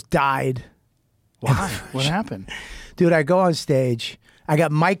lady almost died. Why? What happened? Dude, I go on stage. I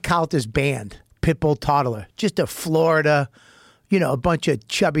got Mike Calta's band, Pitbull Toddler, just a Florida, a bunch of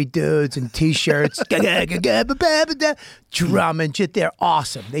chubby dudes in T-shirts, drumming. Just, they're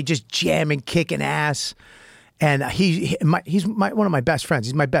awesome. They just jamming, kicking ass. And he's one of my best friends.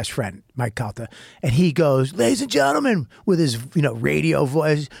 He's my best friend, Mike Calta. And he goes, ladies and gentlemen, with his radio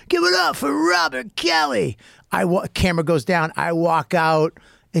voice, give it up for Robert Kelly. Camera goes down. I walk out.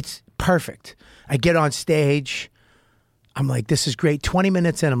 It's perfect. I get on stage. I'm like, this is great. 20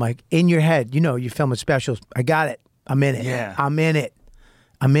 minutes in, I'm like, in your head, you're filming specials. I got it. I'm in it. Yeah. I'm in it.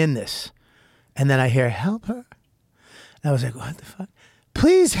 I'm in this. And then I hear, help her. And I was like, what the fuck?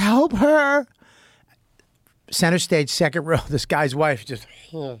 Please help her. Center stage, second row, this guy's wife just,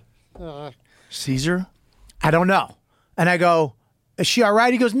 Caesar? I don't know. And I go, is she all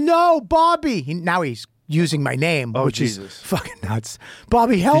right? He goes, no, Bobby. Now he's using my name, Oh, which Jesus. is fucking nuts.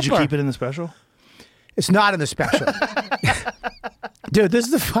 Bobby, help Did you her. keep it in the special? It's not in the special. Dude, this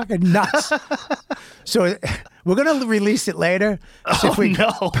is the fucking nuts. So we're going to release it later. See if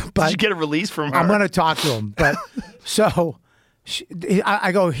No. but- Did you get a release from her? I'm going to talk to him. But so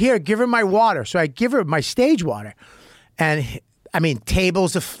I go, here, give her my water. So I give her my stage water. And I mean,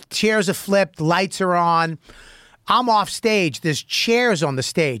 chairs are flipped, lights are on. I'm off stage. There's chairs on the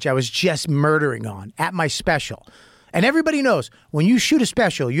stage I was just murdering on at my special. And everybody knows when you shoot a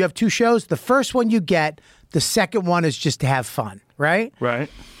special, you have 2 shows. The first one you get, the second one is just to have fun, right? Right.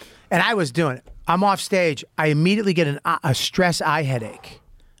 And I was doing it. I'm off stage. I immediately get a stress eye headache.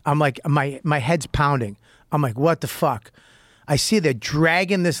 I'm like, my head's pounding. I'm like, what the fuck? I see they're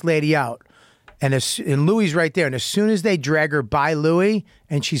dragging this lady out. And Louis right there. And as soon as they drag her by Louis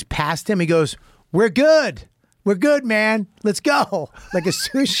and she's past him, he goes, we're good. We're good, man. Let's go. Like as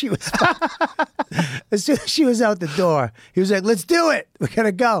soon as she was out the door, he was like, let's do it. We got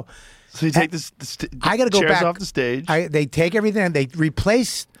to go. So you take I got to go chairs back off the stage. They take everything. They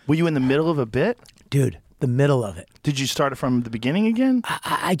replace, Were you in the middle of a bit? dude, the middle of it. Did you start it from the beginning again?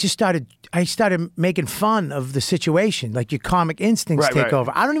 I started making fun of the situation. Like your comic instincts Right, take right.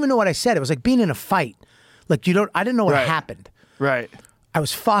 over. I don't even know what I said. It was like being in a fight. Like I didn't know what Right. happened. Right. I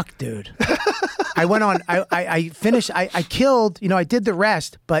was fucked, dude. I went on, I finished, I killed, I did the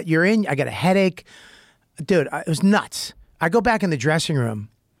rest, but I got a headache. Dude, it was nuts. I go back in the dressing room.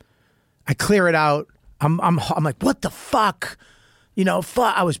 I clear it out. I'm like, what the fuck?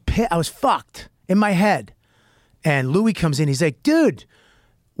 I was fucked in my head. And Louis comes in. He's like, dude,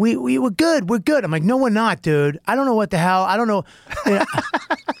 we were good. We're good. I'm like, no, we're not, dude. I don't know what the hell. I don't know.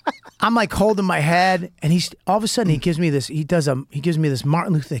 I'm like holding my head, and he's all of a sudden he gives me this. He gives me this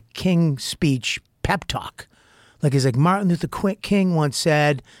Martin Luther King speech pep talk. Like he's like, Martin Luther King once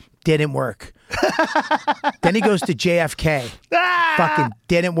said, didn't work. Then he goes to JFK. Fucking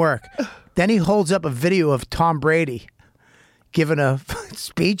didn't work. Then he holds up a video of Tom Brady giving a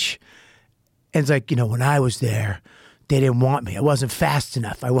speech. And it's like, when I was there, they didn't want me. I wasn't fast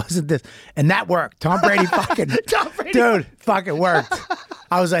enough. I wasn't this. And that worked. Tom Brady fucking, dude, fucking worked.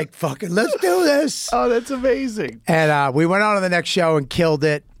 I was like, fucking, let's do this. Oh, that's amazing. And we went on to the next show and killed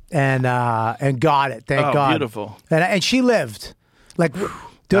it and got it. Thank God. Beautiful. And she lived. Like, dude,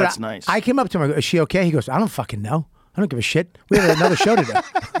 That's nice. I came up to him. I go, is she okay? He goes, I don't fucking know. I don't give a shit. We have another show today.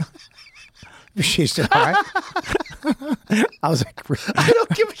 She said, all right. I was like, I don't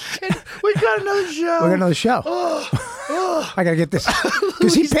give a shit. We got another show. we're got another show. I gotta get this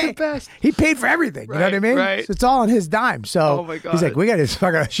because he Louis the paid. best. He paid for everything. You know what I Right, mean? right. So it's all on his dime. So Oh, my God. he's like, we got this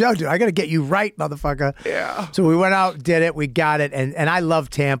fucking show, dude. I gotta get you right, motherfucker. Yeah. So we went out, did it, we got it, and I love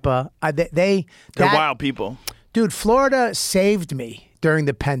Tampa. They're wild people. Dude, Florida saved me during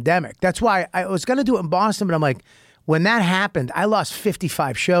the pandemic. That's why I was gonna do it in Boston, but I'm like, when that happened, I lost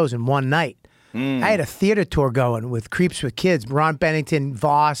 55 shows in one night. I had a theater tour going with Creeps with Kids. Ron Bennington,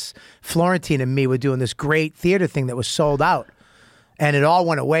 Voss, Florentine, and me were doing this great theater thing that was sold out. And it all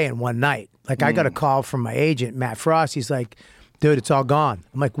went away in one night. Like, I got a call from my agent, Matt Frost. He's like, dude, it's all gone.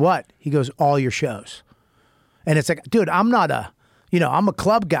 I'm like, what? He goes, all your shows. And it's like, dude, I'm not I'm a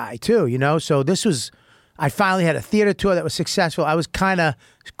club guy too, So I finally had a theater tour that was successful. I was kind of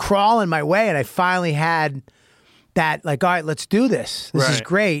crawling my way, and I finally had that, like, all right, let's do this. This is Right.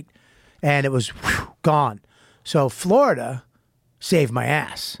 great. And it was gone. So Florida saved my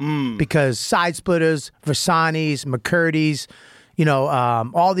ass because Side Splitters, Versanis, McCurdy's,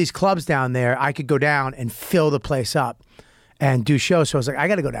 all these clubs down there, I could go down and fill the place up and do shows. So I was like, I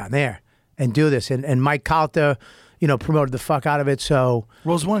got to go down there and do this. And Mike Calta, promoted the fuck out of it. So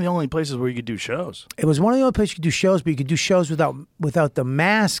Well, it's one of the only places where you could do shows. it was one of the only places you could do shows, but you could do shows without the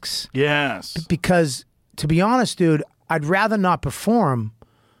masks. Yes. Because to be honest, dude, I'd rather not perform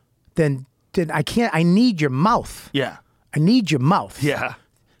than I can't. I need your mouth. Yeah. I need your mouth. Yeah.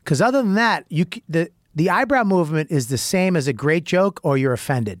 Because other than that, the eyebrow movement is the same as a great joke, or you're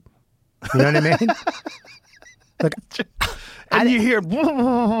offended. You know what I mean? Like, And you hear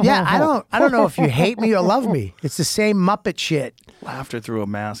yeah, I don't know if you hate me or love me. It's the same Muppet shit. laughter through a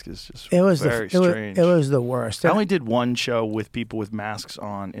mask is just It was very it was, strange. it was the worst. I only did one show with people with masks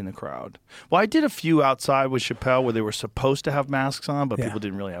on in the crowd. Well, I did a few outside with Chappelle where they were supposed to have masks on, but Yeah. people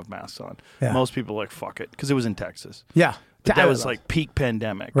didn't really have masks on. Yeah. Most people were like, fuck it, because it was in Texas. Yeah, But I that was love- like peak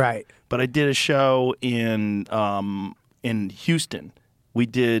pandemic. right. But I did a show in Houston. We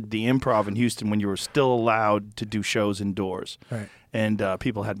did the Improv in Houston when you were still allowed to do shows indoors. Right. And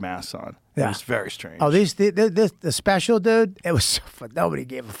people had masks on. It Yeah. was very strange. Oh, the special, dude. It was so fun. Nobody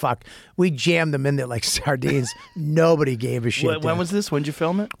gave a fuck. We jammed them in there like sardines. Nobody gave a shit. When dude. was this? When did you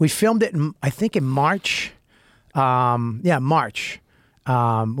film it? We filmed it, I think, in March. March.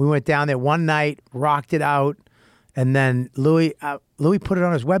 We went down there one night, rocked it out, and then Louis put it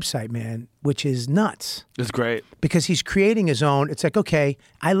on his website, man, which is nuts It's great. because he's creating his own. It's like, okay,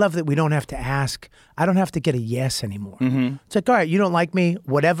 I love that we don't have to ask. I don't have to get a yes anymore. It's like, all right, you don't like me,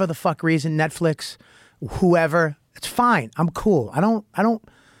 whatever the fuck reason, Netflix, whoever, it's fine. I'm cool. I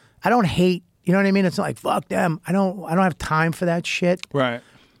don't hate. You know what I mean? It's not like fuck them. I don't have time for that shit. Right.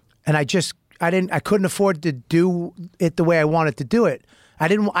 And I couldn't afford to do it the way I wanted to do it.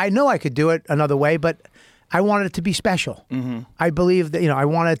 I know I could do it another way, but I wanted it to be special. I believe that, I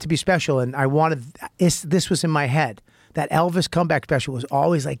wanted it to be special, and this was in my head. That Elvis comeback special was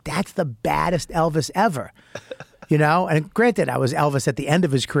always like, that's the baddest Elvis ever. And granted, I was Elvis at the end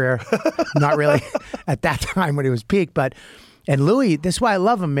of his career, not really at that time when he was peak, and Louis, this is why I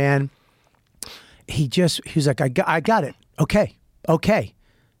love him, man. He was like, I got it. Okay.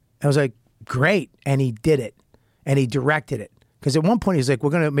 I was like, great. And he did it. And he directed it. Because at one point he's like, we're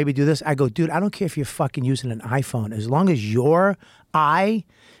going to maybe do this. I go, dude, I don't care if you're fucking using an iPhone. As long as your eye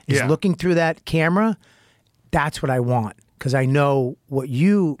is Yeah. looking through that camera, that's what I want. Because I know what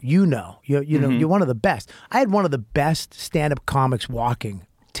you know. You're one of the best. I had one of the best stand-up comics walking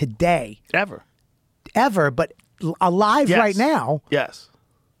today, Ever. but alive Yes. right now, Yes.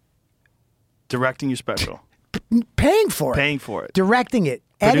 Directing your special. paying for it. Paying for it. Directing it.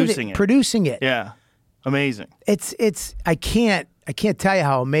 Producing it. Yeah. Amazing. It's I can't tell you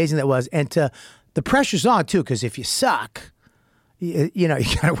how amazing that was, and the pressure's on too, because if you suck, you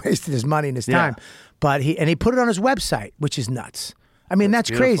kind of wasted his money and his time. But he put it on his website, which is nuts. I mean, that's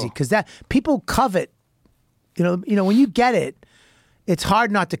crazy because that people covet. When you get it, it's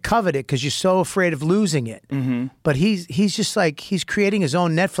hard not to covet it because you're so afraid of losing it. Mm-hmm. But he's just like he's creating his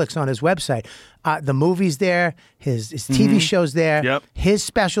own Netflix on his website. The movie's there, his TV show's there, Yep. his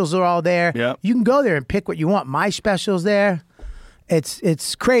specials are all there. Yep. You can go there and pick what you want. My special's there.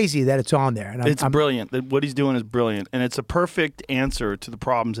 It's crazy that it's on there. And It's brilliant. What he's doing is brilliant. And it's a perfect answer to the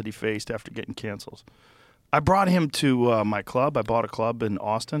problems that he faced after getting canceled. I brought him to my club. I bought a club in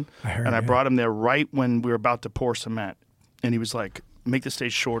Austin. I brought him there right when we were about to pour cement. And he was like, make the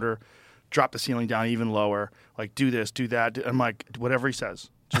stage shorter, drop the ceiling down even lower, like do this, do that. I'm like, whatever he says.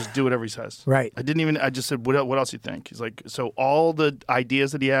 Just do whatever he says. Right. I just said, what else do you think? He's like, so all the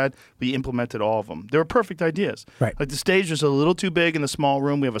ideas that he had, we implemented all of them. They were perfect ideas. Right. Like the stage was a little too big in the small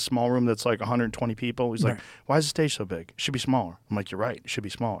room. We have a small room that's like 120 people. He's like, why is the stage so big? It should be smaller. I'm like, you're right. It should be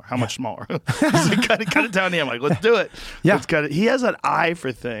smaller. How much smaller? He's like, cut it down here. I'm like, let's do it. Yeah. Let's cut it. He has an eye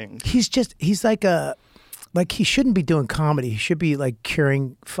for things. He's like he shouldn't be doing comedy. He should be like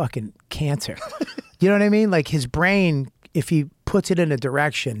curing fucking cancer. You know what I mean? Like his brain, if he puts it in a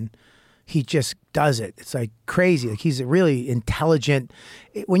direction, he just does it. It's like crazy. Like he's a really intelligent.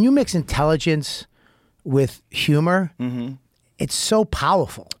 When you mix intelligence with humor, it's so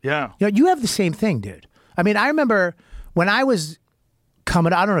powerful. Yeah. You know, you have the same thing, dude. I mean, I remember when I was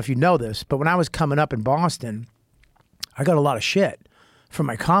coming, I don't know if you know this, but when I was coming up in Boston, I got a lot of shit for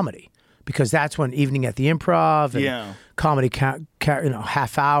my comedy because that's when Evening at the Improv and comedy,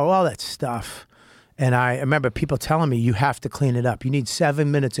 half hour, all that stuff. And I remember people telling me, you have to clean it up. You need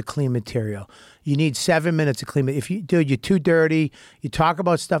 7 minutes of clean material. You need 7 minutes of clean material. Dude, you're too dirty. You talk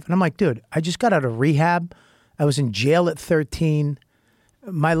about stuff. And I'm like, dude, I just got out of rehab. I was in jail at 13.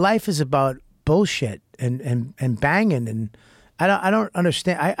 My life is about bullshit and banging. And I don't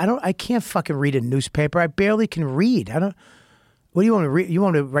understand. I can't fucking read a newspaper. I barely can read. What do you want to read? You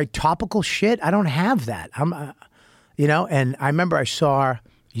want to write topical shit? I don't have that. And I remember I saw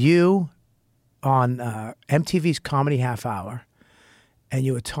you on MTV's Comedy Half Hour, and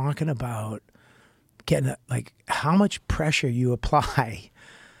you were talking about getting how much pressure you apply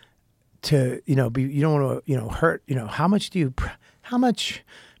to you don't want to hurt how much to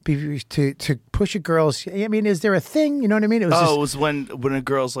push a girl's. I mean, is there a thing? You know what I mean? It was when a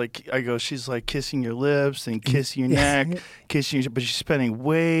girl's like, she's like kissing your lips and kissing your neck, kissing your, but she's spending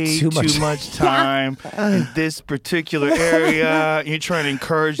way too much time in this particular area. You're trying to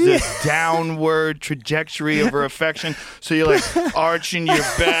encourage the downward trajectory of her affection. So you're like arching your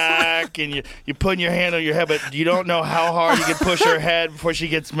back and you're putting your hand on your head, but you don't know how hard you can push her head before she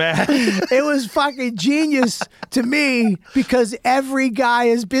gets mad. It was fucking genius to me because every guy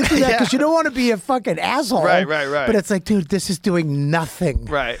has been through that because you don't want to be a fucking asshole. Right. But it's like, dude, this is doing nothing.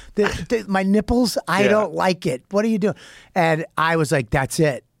 Right. My nipples, I don't like it. What are you doing? And I was like, that's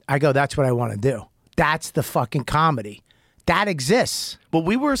it. I go, that's what I want to do. That's the fucking comedy. That exists. Well,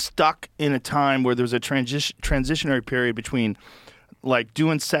 we were stuck in a time where there was a transitionary period between like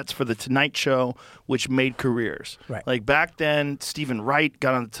doing sets for the Tonight Show, which made careers. Right. Like back then, Stephen Wright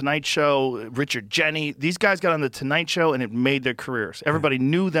got on the Tonight Show, Richard Jeni, these guys got on the Tonight Show and it made their careers. Everybody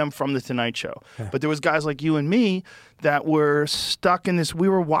knew them from the Tonight Show. Yeah. But there was guys like you and me that were stuck in this, we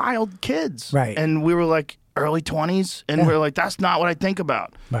were wild kids. Right. And we were like early 20s and we were like, that's not what I think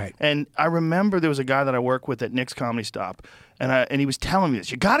about. Right. And I remember there was a guy that I work with at Nick's Comedy Stop and he was telling me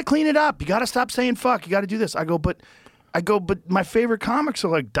this, you got to clean it up. You got to stop saying fuck. You got to do this. I go, but my favorite comics are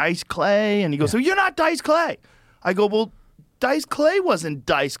like Dice Clay. And he goes, so you're not Dice Clay. I go, well, Dice Clay wasn't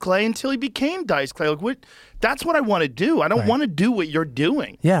Dice Clay until he became Dice Clay. Like, what? That's what I want to do. I don't want to do what you're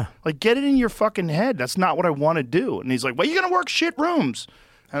doing. Yeah. Like, get it in your fucking head. That's not what I want to do. And he's like, well, you're going to work shit rooms.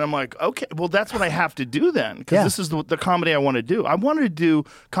 And I'm like, okay, well, that's what I have to do then, because this is the comedy I want to do. I wanted to do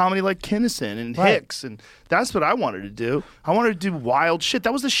comedy like Kinison and Hicks, and that's what I wanted to do. I wanted to do wild shit.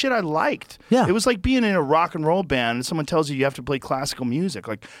 That was the shit I liked. Yeah. It was like being in a rock and roll band and someone tells you have to play classical music.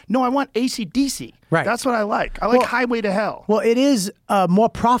 Like, no, I want AC/DC. Right. That's what I like. I like Highway to Hell. Well, it is more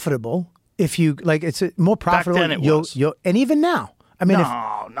profitable if you, like, it's more profitable. Back then it was. And even now. I mean,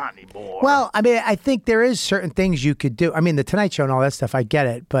 not anymore. Well, I mean, I think there is certain things you could do. I mean, the Tonight Show and all that stuff, I get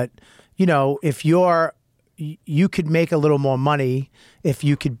it. But, if you could make a little more money if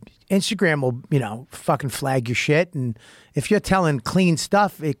you could, Instagram will, fucking flag your shit. And if you're telling clean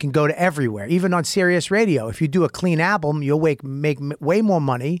stuff, it can go to everywhere. Even on Sirius Radio, if you do a clean album, you'll make way more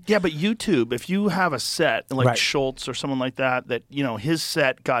money. Yeah, but YouTube, if you have a set like Schultz or someone like that, his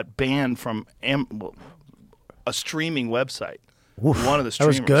set got banned from a streaming website. Oof, one of the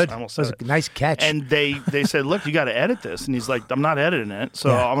streamers. That was good. I almost that was said a nice catch. And they said, look, you got to edit this. And he's like, I'm not editing it. So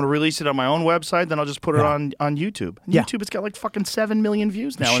I'm going to release it on my own website. Then I'll just put it on YouTube. And YouTube, it's got like fucking 7 million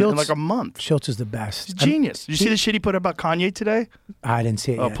views now in like a month. Schultz is the best. He's genius. Did you see the shit he put about Kanye today? I didn't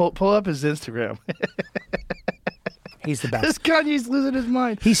see it yet. Pull up his Instagram. He's the best. This Kanye's losing his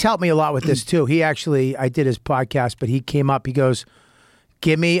mind. He's helped me a lot with this too. I did his podcast, but he came up, he goes,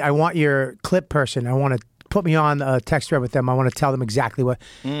 I want your clip person. I want to put me on a text thread with them. I want to tell them exactly what.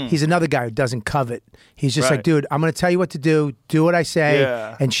 He's another guy who doesn't covet. He's just like, dude, I'm going to tell you what to do. Do what I say,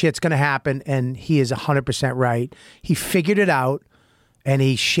 and shit's going to happen. And he is 100% right. He figured it out, and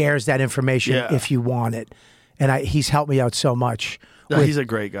he shares that information if you want it. And he's helped me out so much. He's a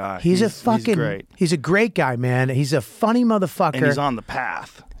great guy. He's great. He's a great guy, man. He's a funny motherfucker. And he's on the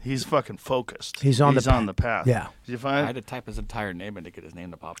path. He's fucking focused. He's on the path. Yeah. Did you I find? had to type his entire name in to get his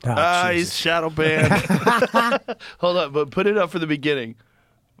name to pop Oh, up. Jesus. He's shadow banned. Hold up, but put it up for the beginning.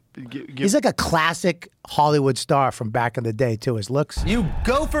 He's like a classic Hollywood star from back in the day, too. His looks. You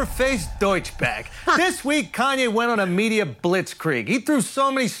gopher-faced Deutschbag. This week, Kanye went on a media blitzkrieg. He threw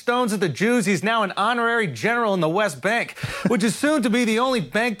so many stones at the Jews, he's now an honorary general in the West Bank, which is soon to be the only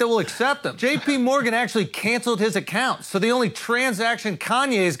bank that will accept him. JP Morgan actually canceled his account, so the only transaction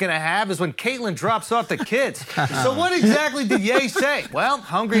Kanye is going to have is when Caitlyn drops off the kids. So what exactly did Ye say? Well,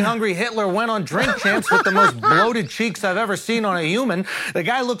 Hungry Hitler went on Drink Champs with the most bloated cheeks I've ever seen on a human. The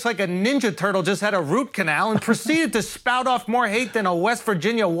guy looks like a Ninja Turtle just had a root canal and proceeded to spout off more hate than a West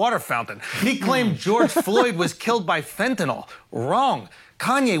Virginia water fountain. He claimed George Floyd was killed by fentanyl. Wrong.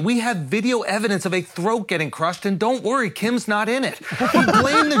 Kanye, we have video evidence of a throat getting crushed, and don't worry, Kim's not in it. He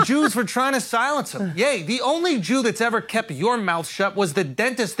blamed the Jews for trying to silence him. Yay, the only Jew that's ever kept your mouth shut was the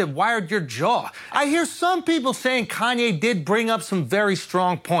dentist that wired your jaw. I hear some people saying Kanye did bring up some very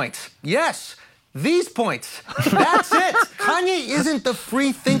strong points. Yes. These points. That's it. Kanye isn't the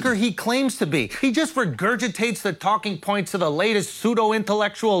free thinker he claims to be. He just regurgitates the talking points of the latest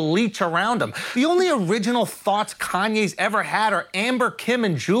pseudo-intellectual leech around him. The only original thoughts Kanye's ever had are Amber, Kim,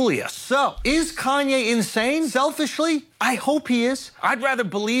 and Julia. So, is Kanye insane? Selfishly, I hope he is. I'd rather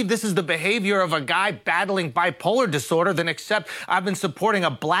believe this is the behavior of a guy battling bipolar disorder than accept I've been supporting a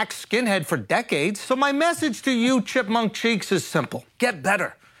black skinhead for decades. So my message to you, Chipmunk Cheeks, is simple. Get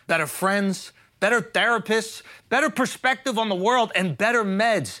better. Better friends, better therapists, better perspective on the world, and better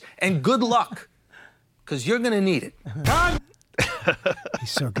meds. And good luck, because you're going to need it. He's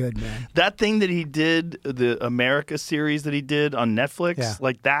so good, man. That thing that he did, the America series that he did on Netflix, Yeah.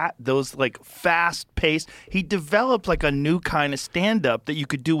 like that, those like fast paced, he developed like a new kind of stand up that you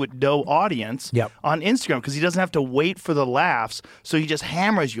could do with no audience Yep. on Instagram because he doesn't have to wait for the laughs. So he just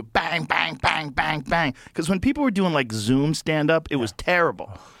hammers you bang, bang, bang, bang, bang. Because when people were doing like Zoom stand up, it was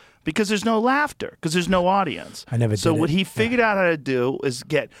terrible. Because there's no laughter, because there's no audience. I never So did what it. he figured out how to do is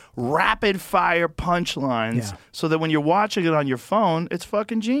get rapid fire punchlines Yeah. so that when you're watching it on your phone, it's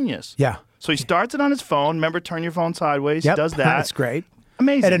fucking genius. Yeah. So he starts it on his phone. Remember, turn your phone sideways. Yep. He does that. That's great.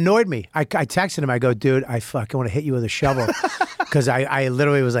 Amazing. It annoyed me. I texted him. I go, dude, I fucking want to hit you with a shovel. Because I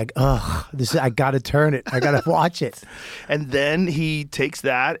literally was like, ugh, I got to turn it. I got to watch it. And then he takes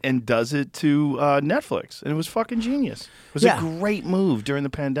that and does it to Netflix. And it was fucking genius. It was Yeah. a great move during the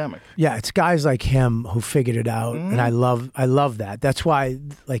pandemic. Yeah, it's guys like him who figured it out, and I love that. That's why,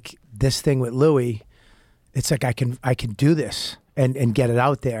 like this thing with Louis, it's like I can do this and get it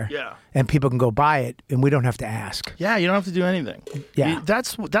out there. Yeah. And people can go buy it, and we don't have to ask. Yeah, you don't have to do anything. Yeah.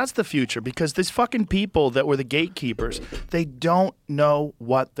 That's the future because these fucking people that were the gatekeepers, they don't know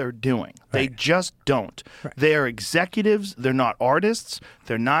what they're doing. They just don't. They are executives. They're not artists.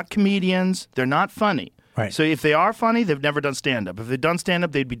 They're not comedians. They're not funny. Right. So if they are funny, they've never done stand-up. If they've done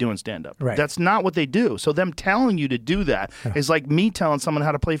stand-up, they'd be doing stand-up. Right. That's not what they do. So them telling you to do that is like me telling someone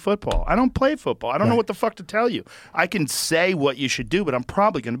how to play football. I don't play football. I don't know what the fuck to tell you. I can say what you should do, but I'm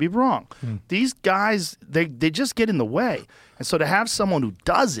probably going to be wrong. These guys, they just get in the way. And so to have someone who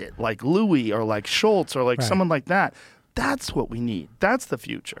does it, like Louis or like Schultz or like someone like that, that's what we need. That's the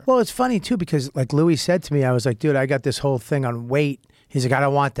future. Well, it's funny too because like Louis said to me, I was like, dude, I got this whole thing on weight. He's like, I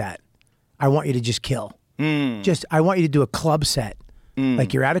don't want that. I want you to just kill. I want you to do a club set.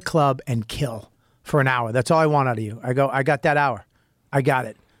 Like you're at a club and kill for an hour. That's all I want out of you. I go, I got that hour. I got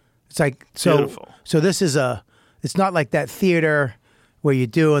it. It's like, Beautiful. so this is it's not like that theater where you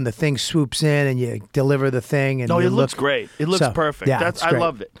do and the thing swoops in and you deliver the thing. And No, you it looks look- great. It looks So, perfect. yeah, it's I great.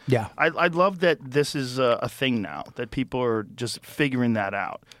 loved it. Yeah. I love that this is a thing now, that people are just figuring that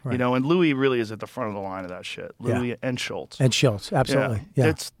out. You know, and Louis really is at the front of the line of that shit. Louis and Schultz. And Schultz, absolutely.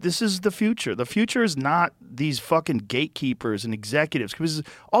 Yeah. This is the future. The future is not these fucking gatekeepers and executives. Because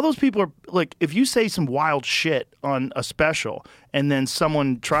all those people are, like, if you say some wild shit on a special and then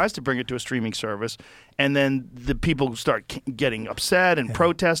someone tries to bring it to a streaming service and then the people start getting upset and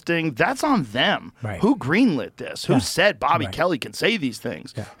protesting, that's on them. Right. Who greenlit this? Who Yeah. said Bobby Right. Kelly can say these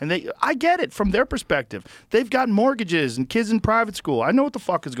things? Yeah. And I get it from their perspective. They've got mortgages and kids in private school. I know what the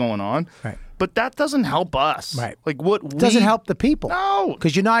fuck is going on. Right. But that doesn't help us. Right. Like what It doesn't help the people. No.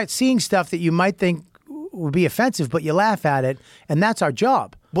 Because you're not seeing stuff that you might think would be offensive, but you laugh at it, and that's our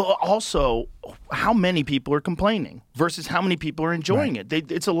job. Well, also, how many people are complaining versus how many people are enjoying it?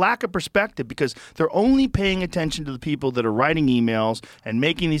 It's a lack of perspective because they're only paying attention to the people that are writing emails and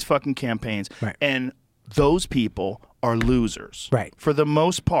making these fucking campaigns. Right. And those people are losers. Right. For the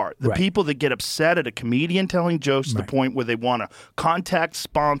most part. The Right. people that get upset at a comedian telling jokes to the point where they want to contact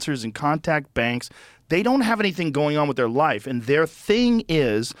sponsors and contact banks, they don't have anything going on with their life. And their thing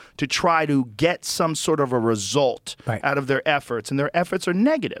is to try to get some sort of a result out of their efforts. And their efforts are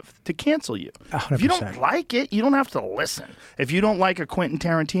negative to cancel you. 100%. If you don't like it, you don't have to listen. If you don't like a Quentin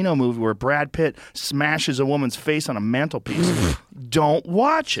Tarantino movie where Brad Pitt smashes a woman's face on a mantelpiece, don't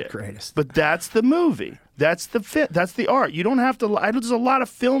watch it. Greatest. But that's the movie. That's the fit. That's the art. You don't have to. There's a lot of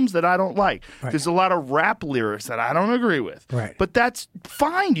films that I don't like. Right. There's a lot of rap lyrics that I don't agree with. Right. But that's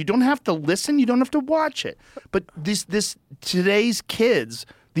fine. You don't have to listen. You don't have to watch it. But this today's kids,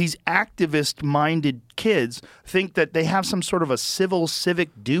 these activist-minded kids, think that they have some sort of a civic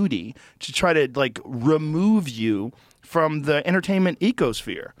duty to try to like remove you from the entertainment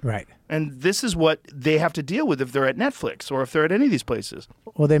ecosphere. Right. And this is what they have to deal with if they're at Netflix or if they're at any of these places.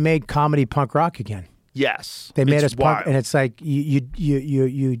 Well, they made comedy punk rock again. Yes. They made It's us punk, wild. and it's like you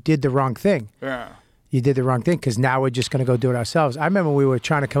did the wrong thing. Yeah. You did the wrong thing because now we're just going to go do it ourselves. I remember we were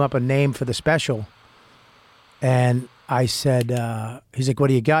trying to come up with a name for the special, and I said, he's like, what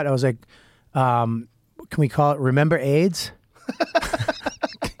do you got? I was like, can we call it Remember AIDS?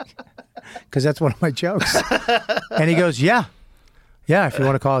 Because that's one of my jokes. And he goes, yeah, if you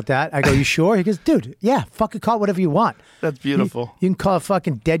want to call it that. I go, you sure? He goes, dude, yeah, fucking call it whatever you want. That's beautiful. You can call it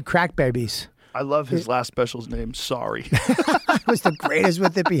fucking Dead Crack Babies. I love his last special's name, Sorry. It was the greatest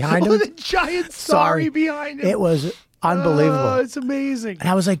with it behind him. With a giant sorry behind him. It was unbelievable. Oh, it's amazing. And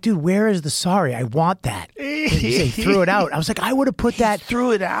I was like, dude, where is the sorry? I want that. He threw it out. I was like, I would have put that.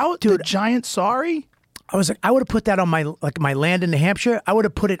 Threw it out? Dude. The giant sorry? I was like, I would have put that on my land in New Hampshire. I would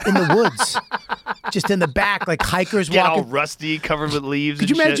have put it in the woods, just in the back, like hikers Get all walking. rusty, covered with leaves. Could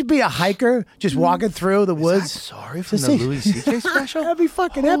you and imagine shit. being a hiker just walking through the woods? Sorry from Just the say- Louis C.K. special? That'd be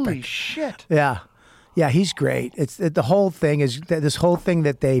fucking Holy epic. shit. Yeah. Yeah, he's great. It's the whole thing is this whole thing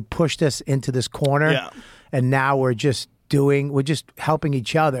that they pushed us into this corner, Yeah. and now we're just helping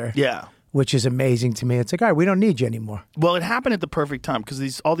each other. Yeah. Which is amazing to me. It's like, all right, we don't need you anymore. Well, it happened at the perfect time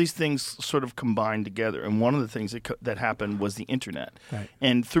because all these things sort of combined together. And one of the things that happened was the internet. Right.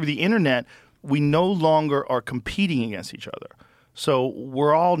 And through the internet, we no longer are competing against each other. So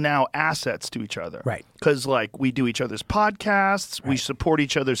we're all now assets to each other. Right. Because, like, we do each other's podcasts. We support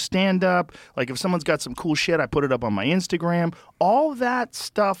each other's stand-up. Like, if someone's got some cool shit, I put it up on my Instagram. All that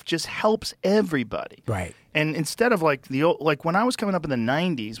stuff just helps everybody. Right. And instead of, like, when I was coming up in the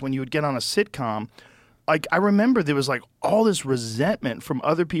 90s, when you would get on a sitcom, like, I remember there was, like, all this resentment from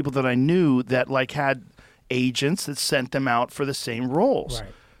other people that I knew that, like, had agents that sent them out for the same roles.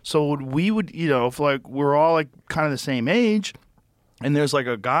 Right. So we would, if, like, we're all, like, kind of the same age, and there's like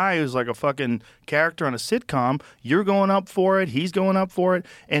a guy who's like a fucking character on a sitcom. You're going up for it. He's going up for it.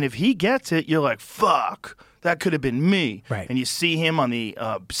 And if he gets it, you're like, fuck, that could have been me. Right. And you see him on the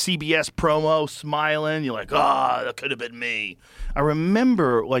CBS promo smiling. You're like, that could have been me. I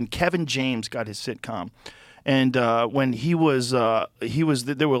remember when Kevin James got his sitcom. And when he was,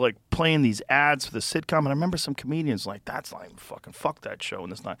 they were like playing these ads for the sitcom. And I remember some comedians like, that's not even fucking, fuck that show.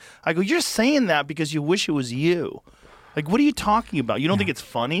 And it's not. I go, you're saying that because you wish it was you. Like, what are you talking about? You don't think it's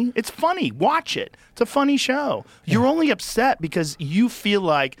funny? It's funny. Watch it. It's a funny show. You're only upset because you feel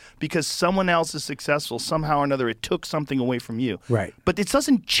like because someone else is successful, somehow or another, it took something away from you. Right. But it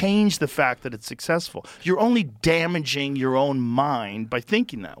doesn't change the fact that it's successful. You're only damaging your own mind by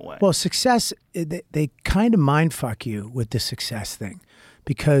thinking that way. Well, success, they kind of mind fuck you with the success thing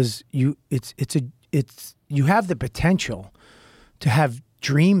because you have the potential to have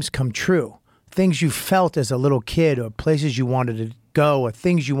dreams come true. Things you felt as a little kid or places you wanted to go or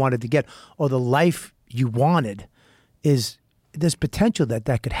things you wanted to get or the life you wanted is there's potential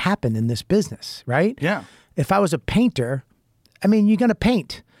that could happen in this business, right? Yeah. If I was a painter, I mean, you're going to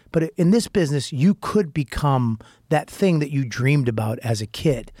paint. But in this business, you could become that thing that you dreamed about as a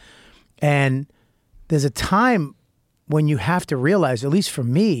kid. And there's a time when you have to realize, at least for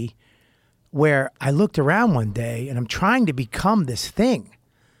me, where I looked around one day and I'm trying to become this thing.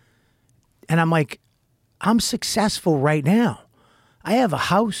 And I'm like, I'm successful right now. I have a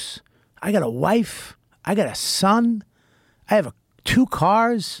house. I got a wife. I got a son. I have 2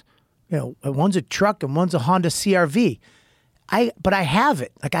 cars. One's a truck and one's a Honda CRV. But I have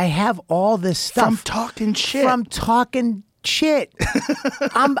it. Like I have all this stuff. From talking shit. From talking shit.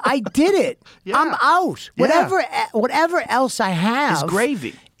 I did it. Yeah. I'm out. Yeah. Whatever else I have It's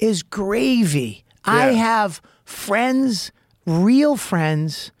gravy. is gravy. I have friends, real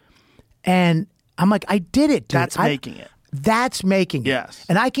friends, and I'm like, I did it, dude. That's making it. That's making it. Yes.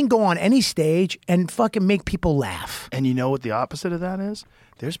 And I can go on any stage and fucking make people laugh. And you know what the opposite of that is?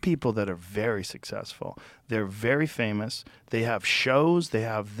 There's people that are very successful. They're very famous. They have shows. They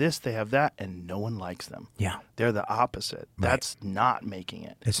have this. They have that. And no one likes them. Yeah. They're the opposite. That's not making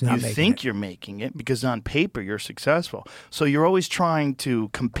it. It's not you making think it. you're making it because on paper you're successful. So you're always trying to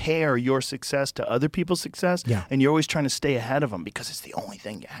compare your success to other people's success. Yeah. And you're always trying to stay ahead of them because it's the only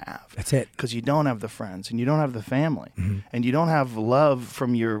thing you have. That's it. Because you don't have the friends and you don't have the family Mm-hmm. and you don't have love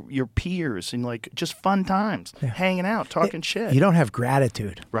from your peers and like just fun times, hanging out, talking shit. You don't have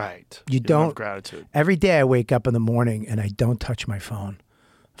gratitude. Right. You have don't. gratitude. Every day I wake up in the morning and I don't touch my phone.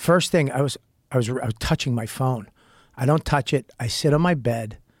 First thing I was touching my phone. I don't touch it. I sit on my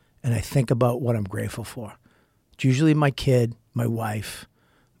bed and I think about what I'm grateful for. It's usually my kid, my wife,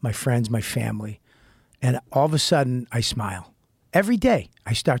 my friends, my family. And all of a sudden I smile. Every day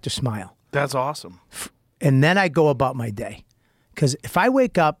I start to smile. That's awesome. And then I go about my day. Because if I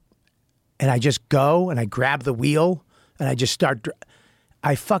wake up and I just go and I grab the wheel and I just start,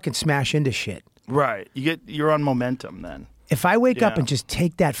 I fucking smash into shit. Right. You're on momentum then. If I wake up Yeah. and just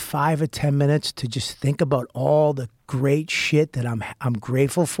take that 5 or 10 minutes to just think about all the great shit that I'm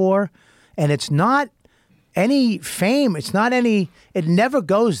grateful for, and it's not any fame, it's not any, it never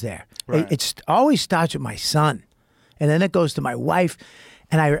goes there. Right. It's always starts with my son, and then it goes to my wife,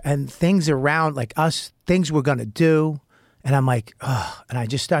 and things around like us, things we're gonna do, and I'm like, oh, and I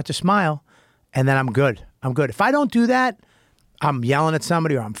just start to smile, and then I'm good. I'm good. If I don't do that, I'm yelling at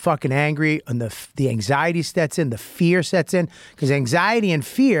somebody or I'm fucking angry and the anxiety sets in, the fear sets in, because anxiety and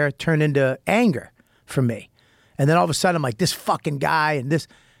fear turn into anger for me. And then all of a sudden I'm like, this fucking guy and this,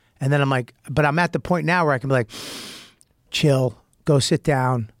 and then I'm like, but I'm at the point now where I can be like, chill, go sit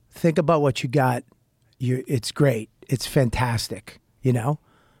down, think about what you got. It's great. It's fantastic, you know?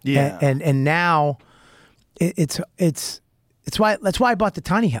 Yeah. And now it's why, that's why I bought the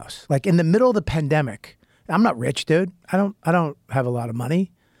tiny house. Like in the middle of the pandemic, I'm not rich, dude. I don't have a lot of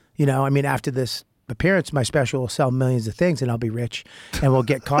money. You know, I mean, after this appearance, my special will sell millions of things and I'll be rich and we'll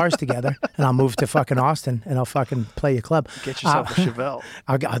get cars together and I'll move to fucking Austin and I'll fucking play your club. Get yourself a Chevelle.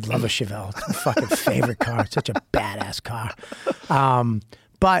 I'd love a Chevelle. It's my fucking favorite car. It's such a badass car.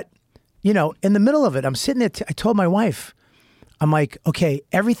 But, you know, in the middle of it, I'm sitting there. I told my wife, I'm like, okay,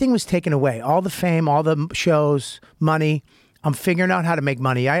 everything was taken away. All the fame, all the shows, money. I'm figuring out how to make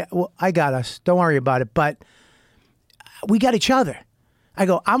money. I got us. Don't worry about it. But we got each other. I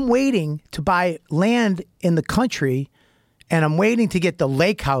go, I'm waiting to buy land in the country and I'm waiting to get the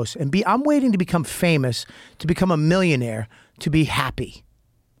lake house I'm waiting to become famous, to become a millionaire, to be happy.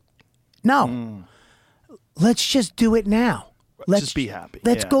 No. Let's just do it now. Let's just be happy.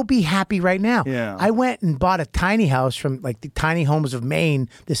 Let's Yeah. go be happy right now. Yeah. I went and bought a tiny house from like the Tiny Homes of Maine,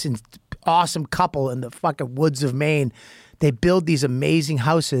 this awesome couple in the fucking woods of Maine. They build these amazing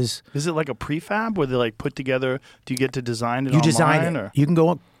houses. Is it like a prefab where they like put together? Do you get to design it? You online, design it. Or? You can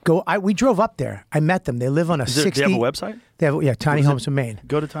go. We drove up there. I met them. They live on a 60. Do they have a website? They have Tiny What is Homes it? of Maine.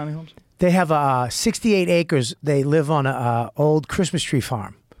 Go to Tiny Homes. They have 68 acres. They live on a old Christmas tree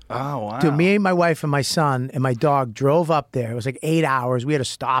farm. Oh wow. Dude, me and my wife and my son and my dog drove up there. It was like 8 hours. We had to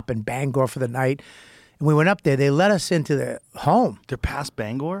stop in Bangor for the night, and we went up there. They let us into the home. They're past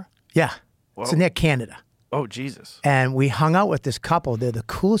Bangor. Yeah, it's near Canada. Oh Jesus. And we hung out with this couple. They're the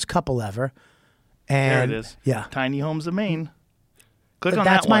coolest couple ever. There And it is. Yeah. Tiny Homes of Maine. Click on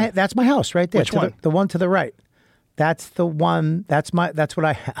That's that my one. that's my house right there. Which one? The one to the right. That's the one. That's what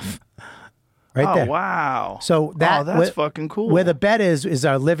I have. Right Oh there. wow. So that's fucking cool. Where the bed is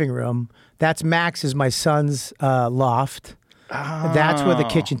our living room. That's Max is my son's loft. That's where the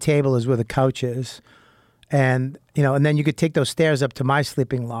kitchen table is, where the couch is, and and then you could take those stairs up to my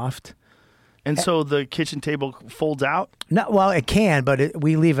sleeping loft. And so the kitchen table folds out. No, well, it can, but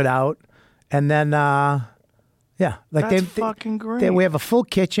we leave it out, and then yeah, like That's fucking great. we have a full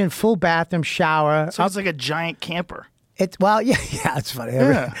kitchen, full bathroom, shower. So it's like a giant camper. It's yeah, it's funny.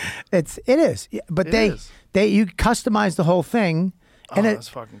 Yeah. It is. Yeah, but It is. you customize the whole thing, and That's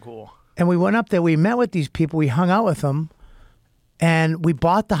fucking cool. and we went up there. We met with these people. We hung out with them, and we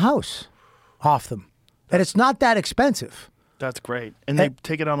bought the house off them. And it's not that expensive. That's great. And they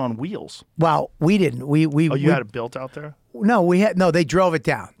take it out on wheels. Well, we didn't. We Oh, you had it built out there? no. They drove it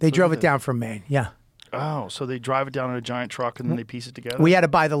down. They drove it down from Maine. Yeah. Oh, so they drive it down in a giant truck and then they piece it together? We had to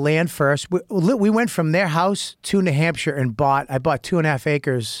buy the land first. We went from their house to New Hampshire and I bought 2.5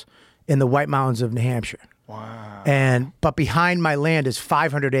 acres in the White Mountains of New Hampshire. Wow. But behind my land is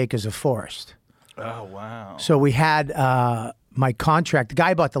 500 acres of forest. Oh, wow. So we had my contract. The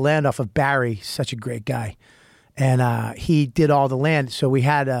guy bought the land off of Barry, such a great guy. and he did all the land. So we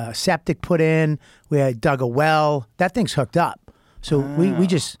had a septic put in. We had dug a well. That thing's hooked up. So we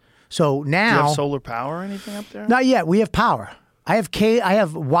just so now. Do you have solar power or anything up there? Not yet. We have power. I have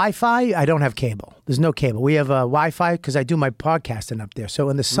Wi-Fi. I don't have cable. There's no cable. We have Wi-Fi because I do my podcasting up there. So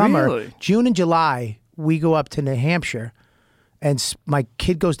in the summer, Really? June and July, we go up to New Hampshire, and my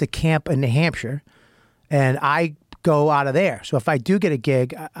kid goes to camp in New Hampshire, and I go out of there. So if I do get a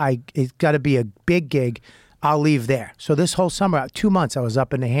gig, it's got to be a big gig. I'll leave there. So this whole summer, 2 months, I was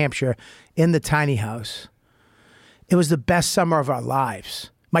up in New Hampshire in the tiny house. It was the best summer of our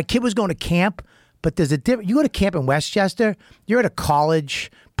lives. My kid was going to camp. But there's a difference. You go to camp in Westchester, you're at a college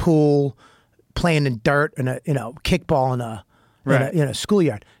pool playing in dirt and kickball in a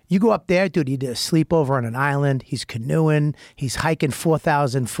schoolyard. You go up there, dude, he did a sleepover on an island. He's canoeing. He's hiking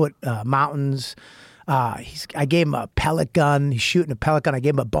 4,000-foot mountains. I gave him a pellet gun. He's shooting a pellet gun. I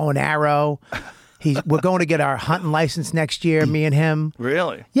gave him a bow and arrow. We're going to get our hunting license next year, me and him.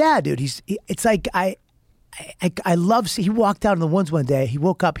 Really? Yeah, dude. It's like I love. He walked out in the woods one day. He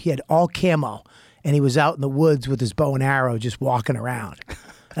woke up. He had all camo. And he was out in the woods with his bow and arrow just walking around.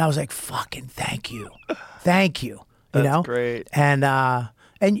 And I was like, fucking thank you. Thank you. You know? That's great.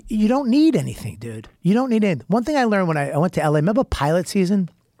 And you don't need anything, dude. You don't need anything. One thing I learned when I went to LA, remember pilot season?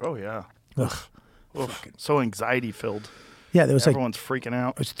 Oh, yeah. Ugh. So anxiety filled. Yeah, there was Everyone's freaking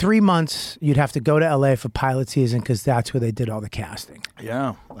out. it was 3 months you'd have to go to LA for pilot season because that's where they did all the casting.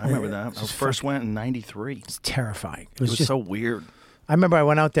 Yeah, I remember that. I first went in 93. It's terrifying. It It was just so weird. I remember I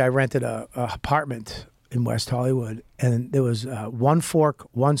went out there. I rented a apartment in West Hollywood, and there was one fork,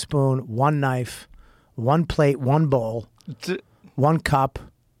 one spoon, one knife, one plate, one bowl, one cup.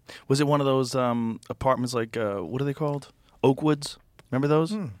 Was it one of those apartments like, what are they called? Oakwoods? Remember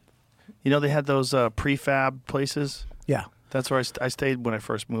those? You know, they had those prefab places. Yeah. That's where I stayed when I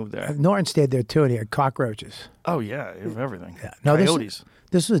first moved there. Norton stayed there too, and he had cockroaches. Oh, yeah, you have everything. Yeah. No, Coyotes.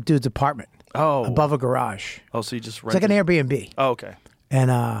 This was a dude's apartment Oh. above a garage. Oh, so you just It's rented. like an Airbnb. Oh, okay.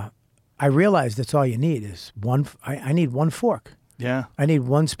 And I realized that's all you need is one. I need one fork. Yeah. I need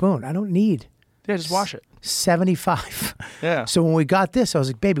one spoon. I don't need Yeah, just wash it. 75. Yeah. So when we got this, I was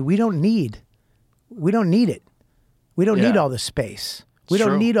like, baby, we don't need it. We don't need Yeah. all the space. We It's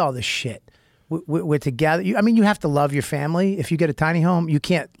don't true. need all this shit. We're together. I mean, you have to love your family. If you get a tiny home, you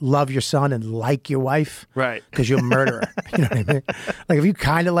can't love your son and like your wife. Right. Because you'll murder her. You know what I mean? Like if you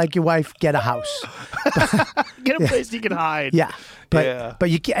kind of like your wife, get a house. Get a place you can hide. Yeah. But Yeah. but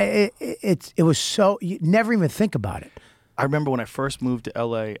you can't. It was so you never even think about it. I remember when I first moved to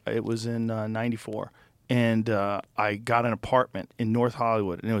LA, it was in 94. And I got an apartment in North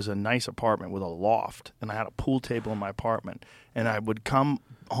Hollywood, and it was a nice apartment with a loft. And I had a pool table in my apartment. And I would come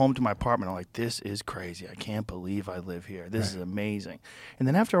home to my apartment, I'm like, this is crazy. I can't believe I live here. This is amazing. And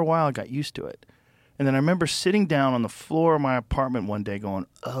then after a while, I got used to it. And then I remember sitting down on the floor of my apartment one day going,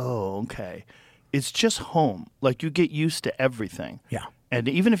 oh, okay. It's just home. Like, you get used to everything. Yeah. And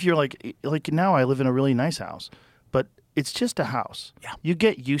even if you're like now I live in a really nice house, but it's just a house. Yeah. You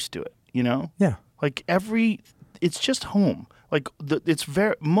get used to it, you know? Yeah. Like it's just home. Like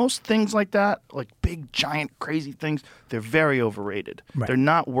most things like that, like big, giant, crazy things, they're very overrated. Right. They're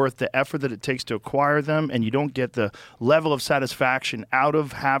not worth the effort that it takes to acquire them, and you don't get the level of satisfaction out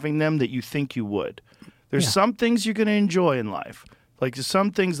of having them that you think you would. There's some things you're going to enjoy in life. Like there's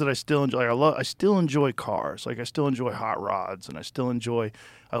some things that I still enjoy. I still enjoy cars. Like I still enjoy hot rods, and I still enjoy.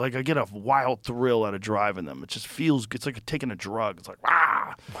 I get a wild thrill out of driving them. It just feels good. It's like taking a drug. It's like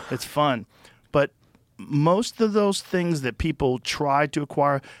it's fun. But most of those things that people try to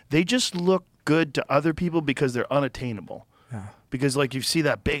acquire, they just look good to other people because they're unattainable. Yeah. Because like you see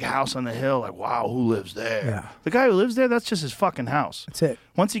that big house on the hill, like wow, who lives there? Yeah. The guy who lives there, that's just his fucking house. That's it.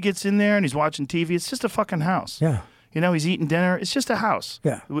 Once he gets in there and he's watching TV, it's just a fucking house. Yeah. You know, he's eating dinner. It's just a house.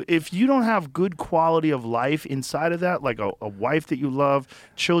 Yeah. If you don't have good quality of life inside of that, like a wife that you love,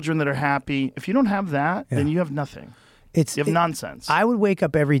 children that are happy, if you don't have that, then you have nothing. You have nonsense. I would wake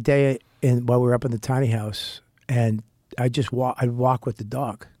up every day while we were up in the tiny house, and I'd walk with the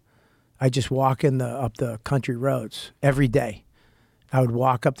dog. I'd just walk up the country roads every day. I would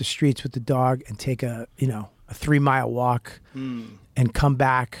walk up the streets with the dog and take a 3-mile walk and come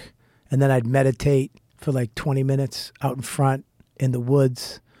back, and then I'd meditate for like 20 minutes out in front in the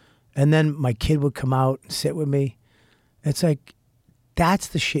woods, and then my kid would come out and sit with me. It's like, that's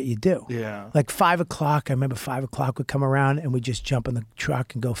the shit you do. Yeah. Like 5 o'clock, I remember 5 o'clock would come around and we'd just jump in the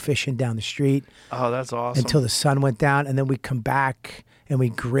truck and go fishing down the street Oh, that's awesome. until the sun went down, and then we'd come back and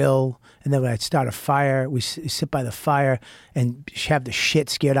we'd grill, and then I'd start a fire. We sit by the fire and have the shit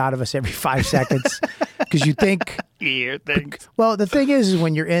scared out of us every 5 seconds because you think. Here, thanks. Well, the thing is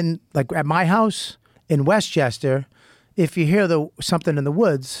when you're in, like at my house, in Westchester, if you hear something in the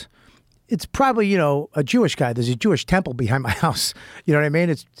woods, it's probably, a Jewish guy. There's a Jewish temple behind my house. You know what I mean?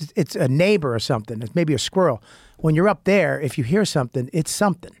 It's a neighbor or something. It's maybe a squirrel. When you're up there, if you hear something, it's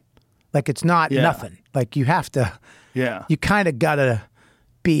something. Like it's not nothing. Like you have to, you kind of got to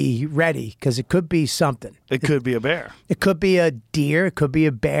be ready because it could be something. It could be a bear. It could be a deer. It could be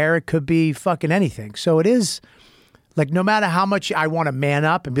a bear. It could be fucking anything. So it is like no matter how much I want to man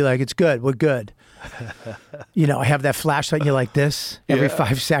up and be like, it's good. We're good. I have that flashlight and you're like this every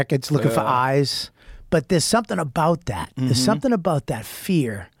 5 seconds looking for eyes. But there's something about that. There's something about that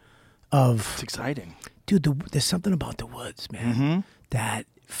fear of. It's exciting. Dude, there's something about the woods, man, that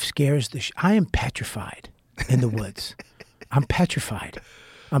scares I am petrified in the woods. I'm petrified.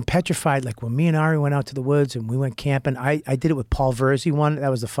 Like when me and Ari went out to the woods and we went camping, I did it with Paul Verzi one. That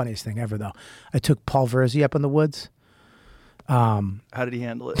was the funniest thing ever, though. I took Paul Verzi up in the woods. How did he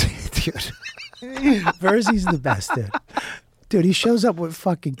handle it? Dude, Verzi's the best, dude. Dude, he shows up with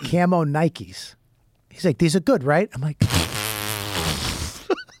fucking camo Nikes. He's like, these are good, right? I'm like,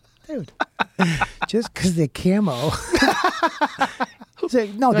 dude, just because they're camo. He's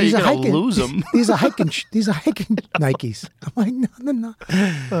like, no, these are hiking. Lose them. These are hiking Nikes. I'm like, no.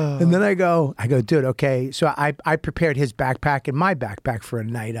 And then I go, dude, okay. So I prepared his backpack and my backpack for a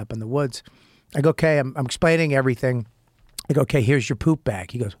night up in the woods. I go, okay, I'm explaining everything. I go, okay, here's your poop bag.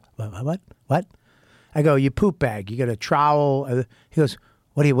 He goes, what? I go, your poop bag. You got a trowel. He goes,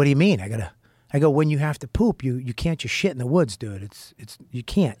 what do you mean? I go, when you have to poop, you can't just shit in the woods, dude. It's you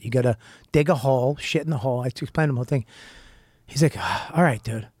can't. You got to dig a hole, shit in the hole. I explained him the whole thing. He's like, all right,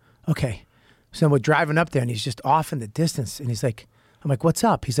 dude. Okay. So we're driving up there and he's just off in the distance. And he's like, I'm like, what's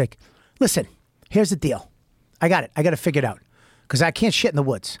up? He's like, listen, here's the deal. I got it. I got to figure it out because I can't shit in the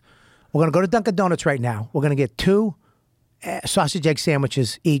woods. We're going to go to Dunkin' Donuts right now. We're going to get 2 sausage egg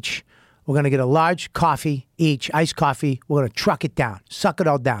sandwiches each. We're going to get a large coffee each, iced coffee. We're going to truck it down, suck it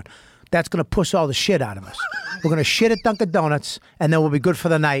all down. That's going to push all the shit out of us. We're going to shit at Dunkin' Donuts, and then we'll be good for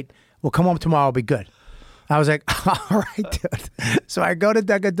the night. We'll come home tomorrow, we'll be good. I was like, all right, dude. So I go to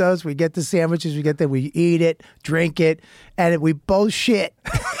Dunkin' Donuts, we get the sandwiches, we eat it, drink it, and we both shit.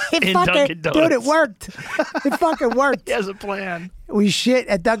 Dunkin' Donuts. Dude, it worked. It fucking worked. He has a plan. We shit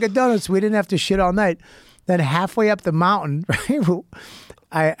at Dunkin' Donuts. We didn't have to shit all night. Then halfway up the mountain, right,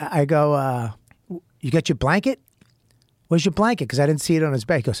 I go, you got your blanket? Where's your blanket? Because I didn't see it on his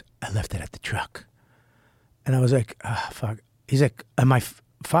bed. He goes, I left it at the truck. And I was like, fuck. He's like, am I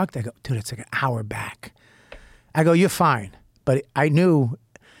fucked? I go, dude, it's like an hour back. I go, you're fine. But I knew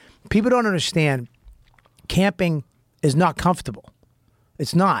people don't understand camping is not comfortable.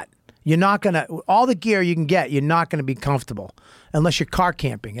 It's not. You're not going to, all the gear you can get, you're not going to be comfortable unless you're car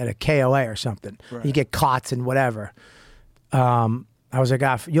camping at a KOA or something. Right. You get cots and whatever. I was like,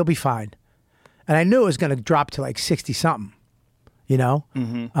 you'll be fine. And I knew it was going to drop to like 60 something,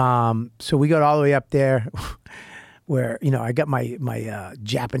 So we got all the way up there where, I got my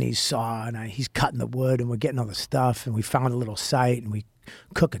Japanese saw and he's cutting the wood and we're getting all the stuff and we found a little site and we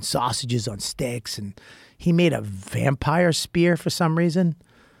cooking sausages on sticks and he made a vampire spear for some reason.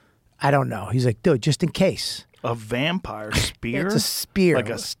 I don't know. He's like, dude, just in case. A vampire spear? It's a spear.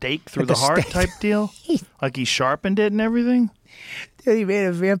 Like a stake through the heart type deal? Like he sharpened it and everything? Dude, he made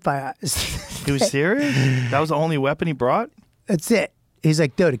a vampire. He was serious? That was the only weapon he brought? That's it. He's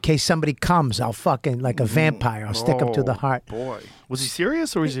like, dude, in case somebody comes, I'll fucking, like a vampire, I'll stick him through the heart. Boy. Was he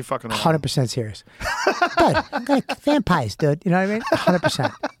serious or was he fucking around? 100% serious. Dude, I'm going to vampires, dude. You know what I mean?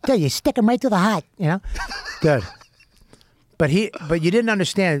 100%. Dude, you stick him right through the heart, Good. But you didn't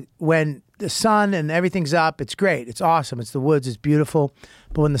understand when the sun and everything's up, it's great. It's awesome. It's the woods. It's beautiful.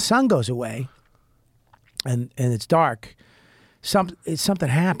 But when the sun goes away and it's dark, something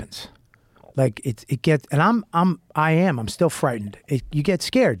happens. Like it gets, and I'm still frightened. You get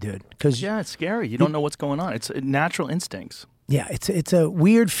scared, dude. Yeah, it's scary. You don't know what's going on. It's natural instincts. Yeah, it's a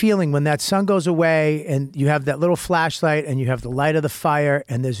weird feeling when that sun goes away and you have that little flashlight and you have the light of the fire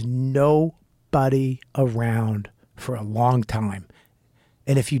and there's nobody around for a long time.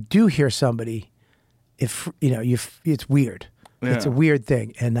 And if you do hear somebody, it's weird. Yeah. It's a weird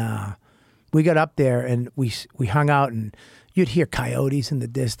thing. And we got up there and we hung out and you'd hear coyotes in the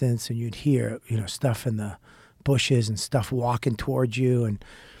distance and you'd hear, stuff in the bushes and stuff walking towards you. And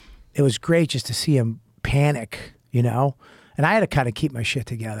it was great just to see him panic, And I had to kind of keep my shit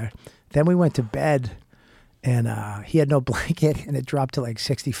together. Then we went to bed and he had no blanket and it dropped to like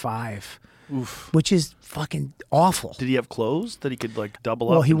 65. Oof. Which is fucking awful. Did he have clothes that he could like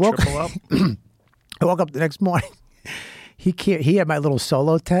double up and triple up? I woke up the next morning. He had my little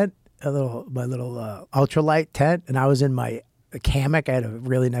solo tent, my little ultralight tent, and I was in my hammock. I had a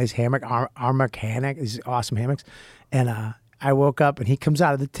really nice hammock, Armac hammock. These awesome hammocks. And I woke up and he comes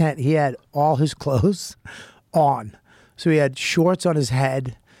out of the tent. He had all his clothes on. So he had shorts on his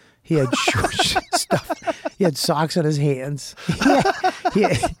head. He had short stuff. He had socks on his hands. He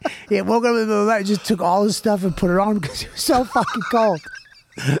had woke up in the middle of the night, just took all his stuff and put it on because it was so fucking cold.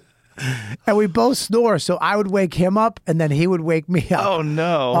 And we both snore, so I would wake him up, and then he would wake me up. Oh,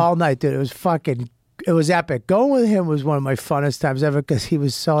 no. All night, dude. It was epic. Going with him was one of my funnest times ever because he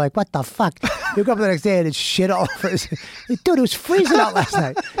was so like, what the fuck? You wake up the next day and it's shit all over his... Dude, it was freezing out last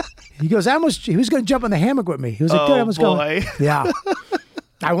night. He goes, he was going to jump on the hammock with me. He was like, dude, I was going... Yeah.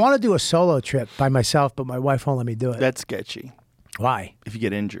 I want to do a solo trip by myself, but my wife won't let me do it. That's sketchy. Why? If you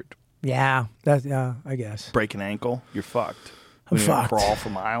get injured, Yeah, I guess. break an ankle, you're fucked. I'm When you fucked. Crawl for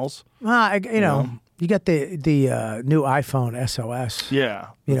miles. Well, you got the new iPhone SOS. Yeah.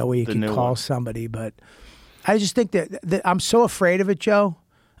 Where you The can new call one. somebody. But I just think that I'm so afraid of it, Joe.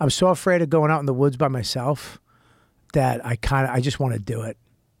 I'm so afraid of going out in the woods by myself that I just want to do it.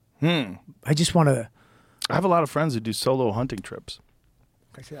 I just want to. I have a lot of friends who do solo hunting trips.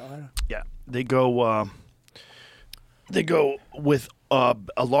 Yeah, they go with a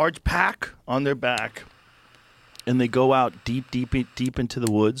large pack on their back, and they go out deep into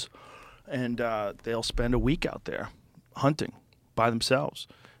the woods, and they'll spend a week out there hunting by themselves.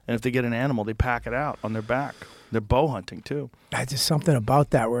 And if they get an animal, they pack it out on their back. They're bow hunting too. There's just something about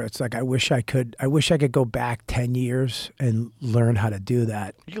that where it's like I wish I could go back 10 years and learn how to do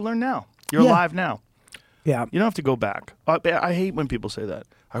that. You can learn now. You're Yeah. alive now. Yeah. You don't have to go back. I hate when people say that.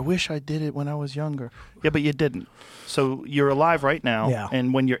 I wish I did it when I was younger. Yeah, but you didn't. So you're alive right now. Yeah.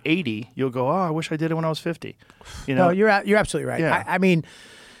 And when you're 80, you'll go, oh, I wish I did it when I was 50. You know? No, you're absolutely right. Yeah. I mean,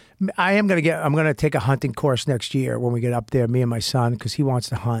 I'm gonna take a hunting course next year when we get up there, me and my son, because he wants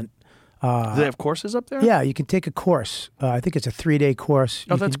to hunt. Do they have courses up there? Yeah, you can take a course. I think it's a 3-day course.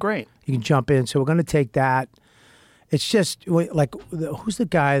 Oh, that's great. You can jump in. So we're going to take that. It's just like, who's the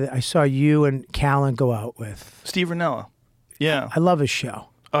guy that I saw you and Callan go out with? Steve Ranella. Yeah. I love his show.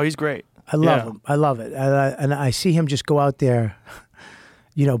 Oh, he's great. I love him. I love it. And I see him just go out there,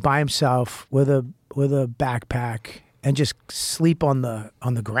 by himself with a backpack and just sleep on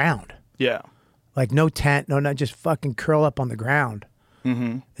the ground. Yeah. Like no tent, not just fucking curl up on the ground.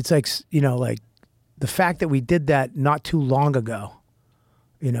 Mm-hmm. It's like, like the fact that we did that not too long ago,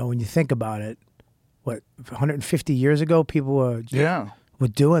 when you think about it, 150 years ago, people were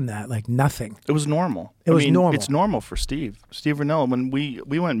doing that like nothing. It was normal. It was normal. It's normal for Steve Ranella. When we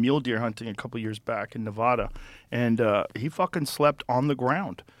went mule deer hunting a couple years back in Nevada, and he fucking slept on the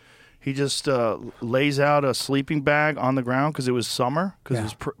ground. He just lays out a sleeping bag on the ground because it was summer, because it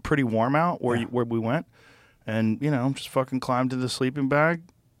was pretty warm out where we went. And, just fucking climbed to the sleeping bag,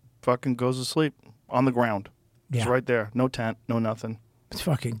 fucking goes to sleep on the ground. Just right there. No tent, no nothing. It's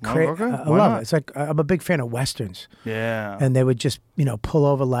fucking No, crazy. okay. I Why love not? it. It's like I'm a big fan of Westerns. Yeah. And they would just, pull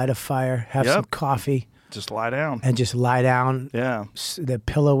over, light a fire, have some coffee, Just lie down. and just lie down. Yeah. The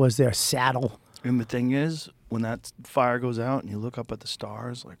pillow was their saddle. And the thing is, when that fire goes out and you look up at the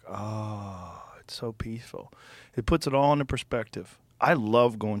stars, like, oh, it's so peaceful. It puts it all into perspective. I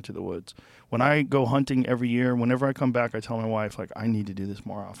love going to the woods. When I go hunting every year, whenever I come back, I tell my wife, like, I need to do this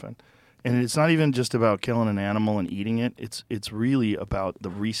more often. And it's not even just about killing an animal and eating it. It's really about the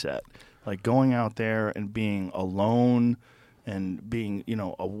reset. Like going out there and being alone and being,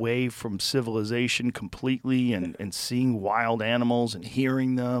 away from civilization completely and seeing wild animals and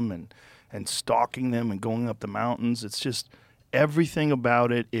hearing them and stalking them and going up the mountains. It's just everything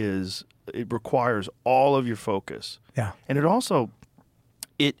about it requires all of your focus. Yeah. And it also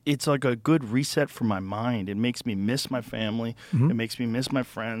it's like a good reset for my mind. It makes me miss my family. Mm-hmm. It makes me miss my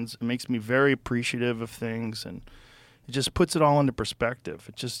friends. It makes me very appreciative of things, and it just puts it all into perspective.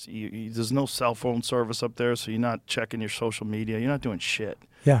 It just there's no cell phone service up there, so you're not checking your social media. You're not doing shit.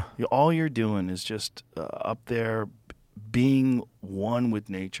 Yeah. All you're doing is just up there being one with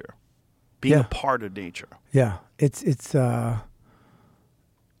nature, being a part of nature. Yeah.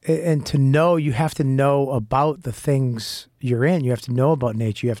 And to know, you have to know about the things you're in. You have to know about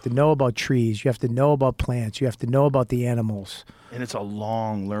nature. You have to know about trees. You have to know about plants. You have to know about the animals. And it's a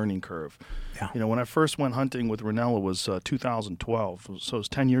long learning curve. Yeah. When I first went hunting with Ranella was 2012. So it was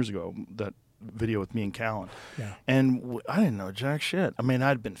 10 years ago, that video with me and Callan. Yeah. And I didn't know jack shit. I mean,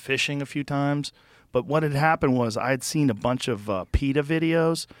 I'd been fishing a few times, but what had happened was I had seen a bunch of PETA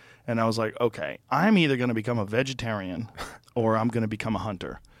videos, and I was like, okay, I'm either going to become a vegetarian or I'm going to become a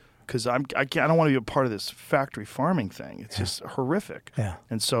hunter. Because I don't want to be a part of this factory farming thing. It's just horrific. Yeah.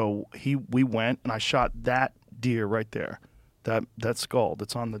 And so we went, and I shot that deer right there. That skull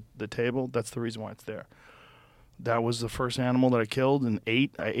that's on the table, that's the reason why it's there. that was the first animal that I killed and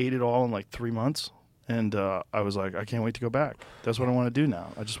ate. I ate it all in like 3 months. And I was like, I can't wait to go back. That's what I want to do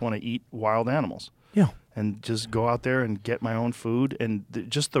now. I just want to eat wild animals. Yeah. And just go out there and get my own food. And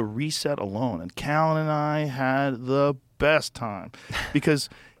just the reset alone. And Callan and I had the best time because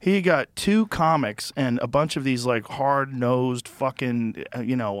he got 2 comics and a bunch of these like hard-nosed fucking,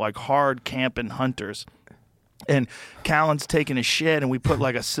 like hard camping hunters. And Callan's taking a shit, and we put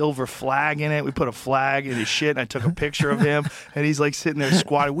like a silver flag in it. We put a flag in his shit, and I took a picture of him, and he's like sitting there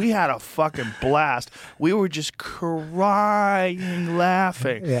squatting. We had a fucking blast. We were just crying,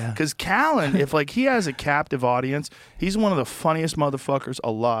 laughing. Yeah. Because Callan, if like he has a captive audience, he's one of the funniest motherfuckers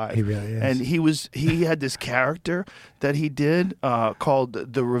alive. He really is. And he had this character that he did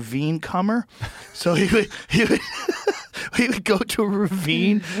called the Ravine Comer. So he would he would go to a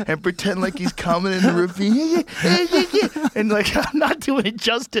ravine and pretend like he's coming in the ravine. And like, I'm not doing it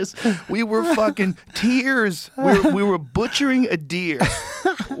justice. We were fucking tears. We were butchering a deer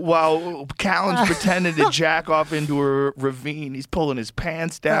while Callan's pretending to jack off into a ravine. He's pulling his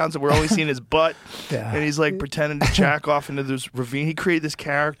pants down, so we're only seeing his butt. Yeah. And he's like pretending to jack off into this ravine. He created this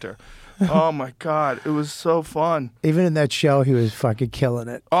character. Oh my God, it was so fun. Even in that show, he was fucking killing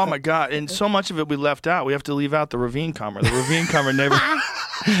it. Oh my God, and so much of it we left out. We have to leave out the Ravine Comer. The Ravine Comer never.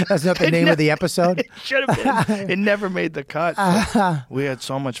 That's not the name of the episode? It should have been. It never made the cut. We had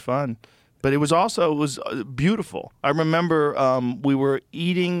so much fun. But it was beautiful. I remember we were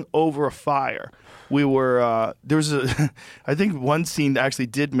eating over a fire. We were there was I think one scene actually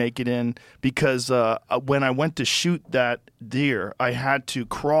did make it in because when I went to shoot that deer, I had to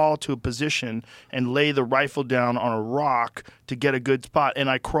crawl to a position and lay the rifle down on a rock to get a good spot, and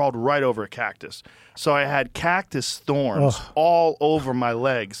I crawled right over a cactus. So I had cactus thorns all over my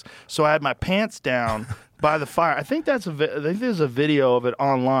legs. So I had my pants down by the fire. I think there's a video of it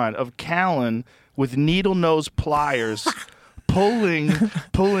online of Callan with needle nose pliers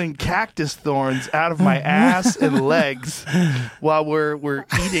pulling cactus thorns out of my ass and legs while we're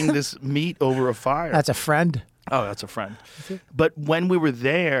eating this meat over a fire. That's a friend. Oh, that's a friend. But when we were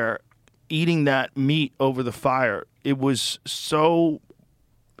there eating that meat over the fire, it was so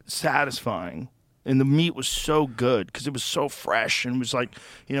satisfying. And the meat was so good because it was so fresh and it was like,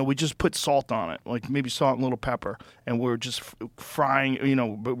 we just put salt on it, like maybe salt and a little pepper. And we're just frying,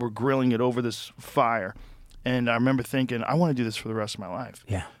 but we're grilling it over this fire. And I remember thinking, I want to do this for the rest of my life.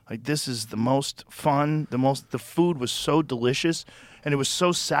 Yeah. Like, this is the most fun, the food was so delicious and it was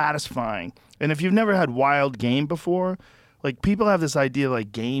so satisfying. And if you've never had wild game before, like, people have this idea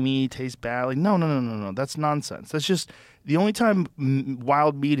like gamey tastes bad. Like, no. That's nonsense. That's just the only time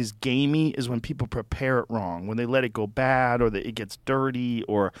wild meat is gamey is when people prepare it wrong, when they let it go bad, or it gets dirty,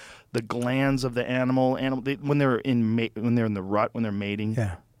 or the glands of the animal when they're in the rut, when they're mating.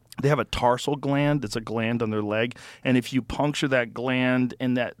 Yeah. They have a tarsal gland. That's a gland on their leg, and if you puncture that gland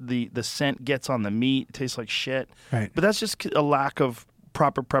and that the scent gets on the meat, it tastes like shit. Right. But that's just a lack of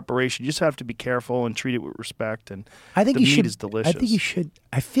proper preparation. You just have to be careful and treat it with respect. And I think the you meat should. is delicious. I think you should.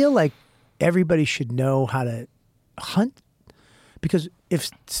 I feel like everybody should know how to hunt, because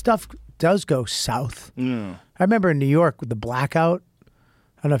if stuff does go south, I remember in New York with the blackout.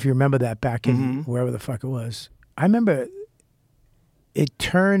 I don't know if you remember that back in wherever the fuck it was. I remember it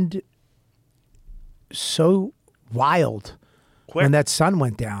turned so wild when that sun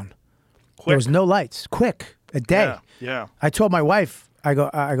went down. There was no lights. Quick, a day. Yeah. I told my wife, I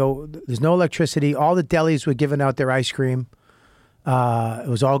go. There's no electricity. All the delis were giving out their ice cream. It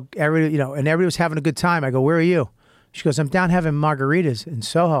was all everybody, and everybody was having a good time. I go, where are you? She goes, I'm down having margaritas in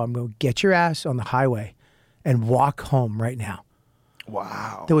Soho. I'm going, get your ass on the highway and walk home right now.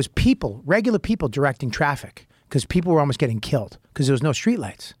 Wow. There was regular people directing traffic because people were almost getting killed because there was no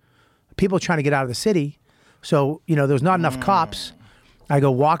streetlights. People trying to get out of the city. So, there was not enough cops. I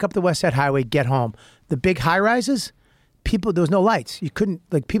go, walk up the West Side Highway, get home. The big high rises, there was no lights. You couldn't,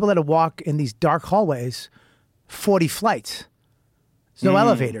 people had to walk in these dark hallways, 40 flights. There's no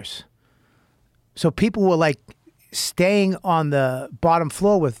elevators. So people were staying on the bottom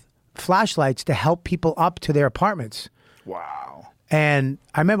floor with flashlights to help people up to their apartments. Wow. And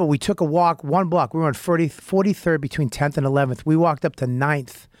I remember we took a walk, 1 block. We were on 43rd between 10th and 11th. We walked up to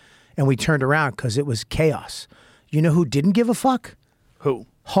 9th and we turned around because it was chaos. You know who didn't give a fuck? Who?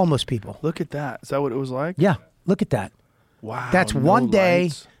 Homeless people. Look at that. Is that what it was like? Yeah, look at that. Wow. That's no one day,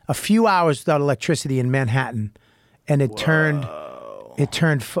 lights. a few hours without electricity in Manhattan, and it turned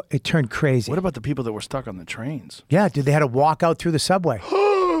crazy. What about the people that were stuck on the trains? Yeah, dude, they had to walk out through the subway.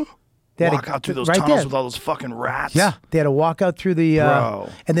 They had Walk to, out through those right tunnels there. with all those fucking rats. Yeah, they had to walk out through the. Bro.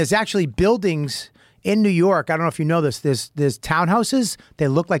 And there's actually buildings in New York. I don't know if you know this. There's townhouses. They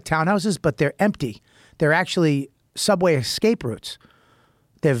look like townhouses, but they're empty. they're actually subway escape routes.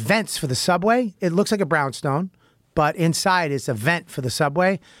 They're vents for the subway. It looks like a brownstone, but inside is a vent for the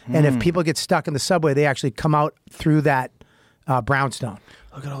subway. And if people get stuck in the subway, they actually come out through that brownstone.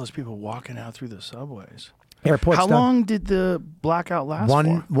 Look at all those people walking out through the subways. Airport How stuff. long did the blackout last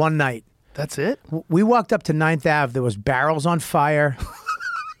for? One night. That's it? We walked up to 9th Ave. There was barrels on fire.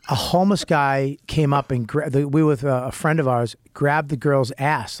 A homeless guy came up and we were with a friend of ours, grabbed the girl's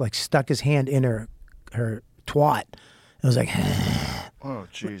ass, like stuck his hand in her twat. It was like, Oh,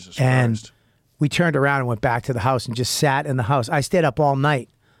 Jesus and Christ. we turned around and went back to the house and just sat in the house. I stayed up all night.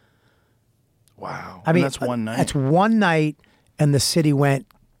 Wow. I mean, that's one night. That's one night, and the city went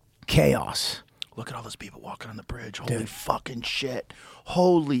chaos. Look at all those people walking on the bridge. Holy fucking shit.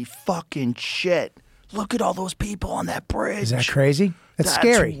 Holy fucking shit. Look at all those people on that bridge. Is that crazy? That's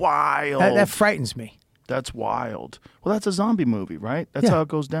scary. Wild. That frightens me. That's wild. Well, that's a zombie movie, right? That's how it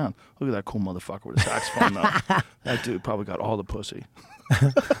goes down. Look at that cool motherfucker with a saxophone, though. That dude probably got all the pussy.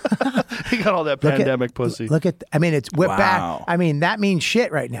 He got all that pandemic pussy. Look at, I mean, we're back. Wow. I mean, that means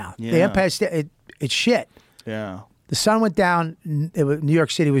shit right now. The Yeah. Empire State, it's shit. Yeah. The sun went down. New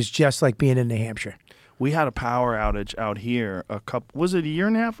York City was just like being in New Hampshire. We had a power outage out here was it a year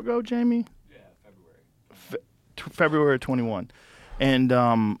and a half ago, Jamie? Yeah, February 21.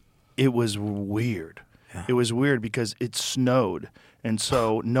 And it was weird. Yeah. It was weird because it snowed. And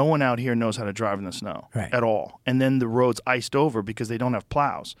so no one out here knows how to drive in the snow at all. And then the roads iced over because they don't have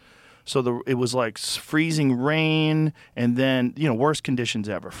plows. So it was like freezing rain and then, worst conditions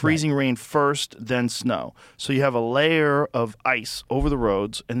ever. Freezing rain first, then snow. So you have a layer of ice over the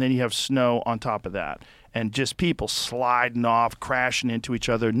roads and then you have snow on top of that. And just people sliding off, crashing into each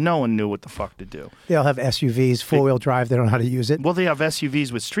other. No one knew what the fuck to do. They all have SUVs, four-wheel drive. They don't know how to use it. Well, they have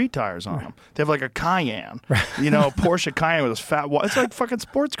SUVs with street tires on them. They have like a Cayenne, a Porsche Cayenne with those fat it's like fucking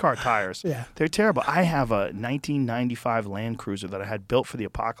sports car tires. Yeah. They're terrible. I have a 1995 Land Cruiser that I had built for the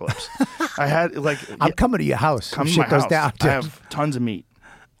apocalypse. I had I'm coming to your house. Come if to my shit goes house. down. I have tons of meat,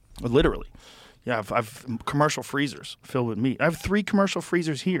 literally. Yeah, I've commercial freezers filled with meat. I have 3 commercial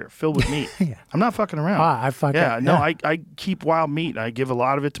freezers here filled with meat. I'm not fucking around. I fucking I keep wild meat. I give a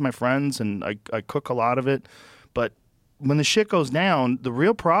lot of it to my friends, and I cook a lot of it. But when the shit goes down, the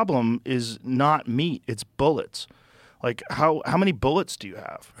real problem is not meat; it's bullets. Like how many bullets do you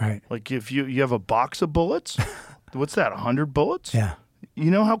have? Right. Like if you have a box of bullets, what's that? 100 bullets? Yeah.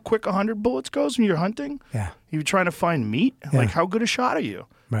 You know how quick 100 bullets goes when you're hunting? Yeah. You're trying to find meat? Yeah. Like, how good a shot are you?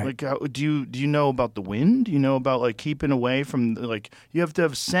 Right. Like, do you know about the wind? Do you know about, like, keeping away from, you have to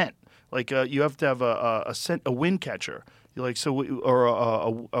have scent. Like, you have to have a scent, a wind catcher. Or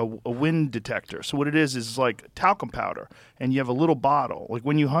a wind detector. So what it is like talcum powder. And you have a little bottle. Like,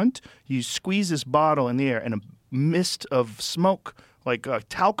 when you hunt, you squeeze this bottle in the air, and a mist of smoke, like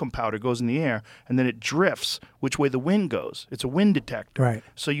talcum powder, goes in the air, and then it drifts which way the wind goes. It's a wind detector. Right.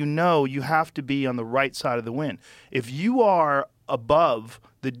 So you have to be on the right side of the wind. If you are above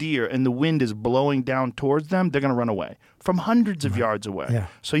the deer and the wind is blowing down towards them, they're going to run away from hundreds of yards away. Yeah.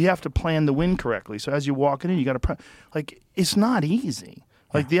 So you have to plan the wind correctly. So as you're walking in, you got to it's not easy.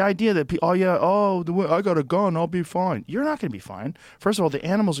 Like the idea that I got a gun, I'll be fine. You're not going to be fine. First of all, the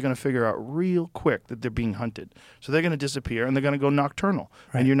animals are going to figure out real quick that they're being hunted. So they're going to disappear and they're going to go nocturnal,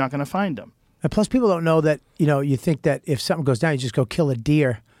 and you're not going to find them. And plus, people don't know that, you think that if something goes down, you just go kill a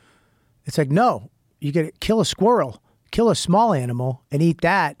deer. It's like, no, you got to kill a squirrel, kill a small animal, and eat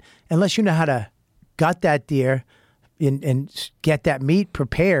that, unless you know how to gut that deer and get that meat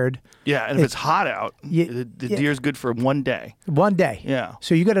prepared. Yeah, and if it's hot out, the deer's good for 1 day. 1 day. Yeah.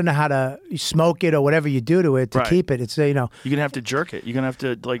 So you got to know how to smoke it or whatever you do to it to keep it. It's You're gonna have to jerk it. You're gonna have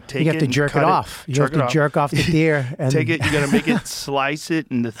to take it. You have to jerk it off. You have to jerk off the deer and take it. You got to make it, slice it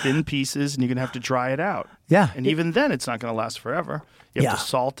into thin pieces, and you're gonna have to dry it out. Yeah. And even then, it's not gonna last forever. You have to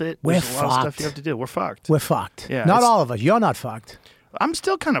salt it. We're There's a lot of stuff fucked. you have to do. We're fucked. We're fucked. Yeah, Not all of us. You're not fucked. I'm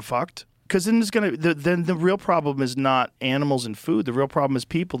still kind of fucked. Because then then the real problem is not animals and food. The real problem is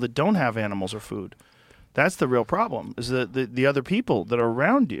people that don't have animals or food. That's the real problem, is the other people that are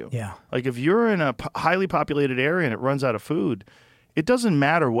around you. Yeah. Like if you're in a highly populated area and it runs out of food, it doesn't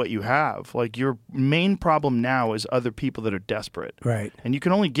matter what you have. Like your main problem now is other people that are desperate. Right. And you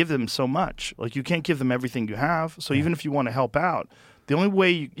can only give them so much. Like you can't give them everything you have. So even if you want to help out, the only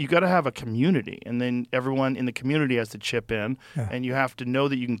way you got to have a community, and then everyone in the community has to chip in, and you have to know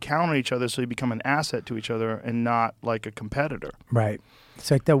that you can count on each other so you become an asset to each other and not like a competitor. Right.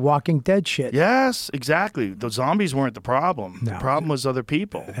 It's like the Walking Dead shit. Yes, exactly. The zombies weren't the problem. No. The problem was other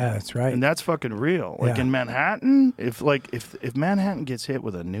people. Yeah, that's right. And that's fucking real. Like Yeah. in Manhattan, if Manhattan gets hit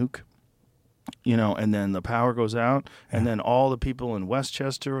with a nuke, You know, and then the power goes out, and then all the people in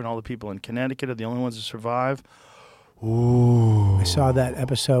Westchester and all the people in Connecticut are the only ones that survive. I saw that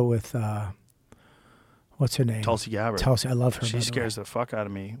episode with what's her name? Tulsi Gabbard. Tulsi, I love her. She scares the fuck out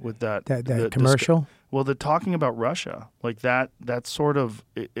of me with that that commercial. Well, they're talking about Russia, like that sort of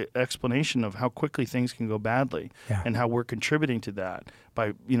explanation of how quickly things can go badly, and how we're contributing to that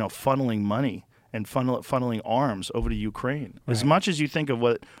by funneling money and funneling arms over to Ukraine. Right. As much as you think of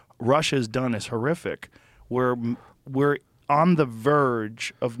what Russia has done is horrific, we're on the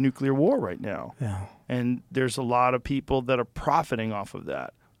verge of nuclear war right now. Yeah. And there's a lot of people that are profiting off of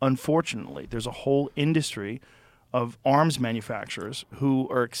that. Unfortunately, there's a whole industry of arms manufacturers who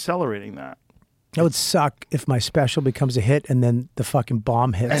are accelerating that. That would suck if my special becomes a hit and then the fucking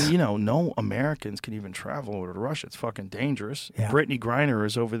bomb hits. And, no Americans can even travel over to Russia. It's fucking dangerous. Yeah. Brittany Griner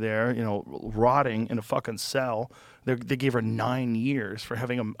is over there, rotting in a fucking cell. They gave her 9 years for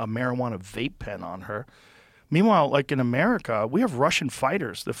having a marijuana vape pen on her. Meanwhile, like in America, we have Russian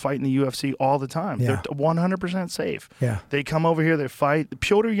fighters that fight in the UFC all the time. Yeah. They're 100% safe. Yeah. They come over here, they fight.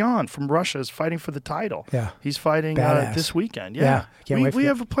 Pyotr Yan from Russia is fighting for the title. Yeah. He's fighting this weekend. Yeah. Can't wait for we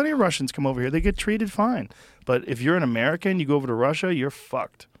that. have plenty of Russians come over here. They get treated fine. But if you're an American, you go over to Russia, you're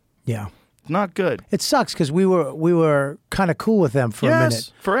fucked. Yeah. Not good. It sucks because we were kind of cool with them for a minute.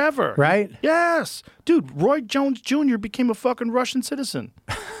 Yes, forever. Right? Yes. Dude, Roy Jones Jr. became a fucking Russian citizen.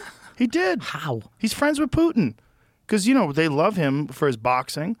 He did. How? He's friends with Putin. Because, they love him for his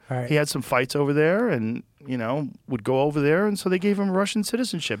boxing. Right. He had some fights over there and, would go over there. And so they gave him Russian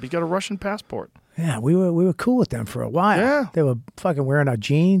citizenship. He's got a Russian passport. Yeah, we were cool with them for a while. Yeah. They were fucking wearing our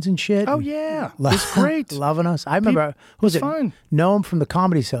jeans and shit. Oh, and yeah. It's great. Loving us. I remember, who was it? fine. Noam from the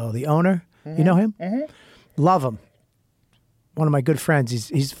Comedy Cell, the owner. You know him? Mm-hmm. Love him. One of my good friends.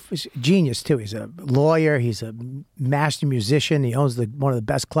 He's a genius, too. He's a lawyer. He's a master musician. He owns one of the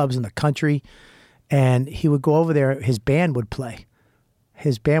best clubs in the country. And he would go over there. His band would play.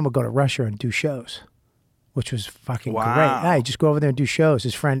 His band would go to Russia and do shows, which was fucking great. Yeah, he'd just go over there and do shows.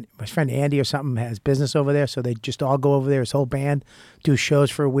 My friend Andy or something has business over there, so they'd just all go over there, his whole band, do shows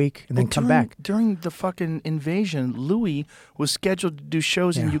for a week, and then come back. During the fucking invasion, Louis was scheduled to do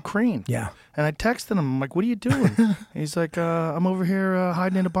shows in Ukraine. Yeah. And I texted him, I'm like, what are you doing? He's like, I'm over here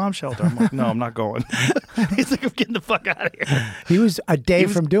hiding in a bomb shelter. I'm like, no, I'm not going. He's like, I'm getting the fuck out of here. He was a day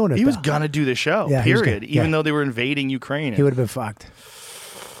from doing it, He was though. going to do the show, Yeah, he was period, gonna- even though they were invading Ukraine. He would have been fucked.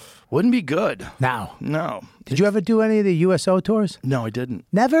 Wouldn't be good. Now, No. did you ever do any of the USO tours? No, I didn't.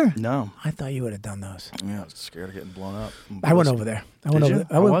 Never? No. I thought you would have done those. Yeah, I was scared of getting blown up. I went over there. I went Did over you? there.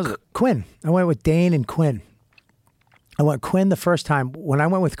 I How went was with it? Quinn. I went with Dane and Quinn. I went Quinn the first time. When I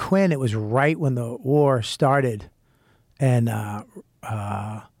went with Quinn, it was right when the war started. And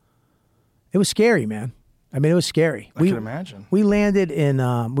it was scary, man. I mean, it was scary. I can imagine. We landed in,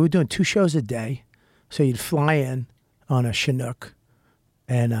 we were doing 2 shows a day. So you'd fly in on a Chinook.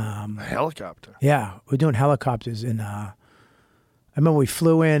 And A helicopter. yeah, we're doing helicopters. And I remember we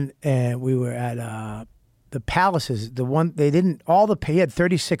flew in and we were at the palaces. The one, they didn't, he had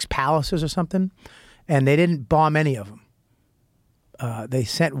 36 palaces or something. And they didn't bomb any of them. They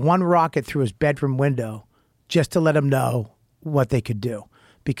sent one rocket through his bedroom window just to let him know what they could do,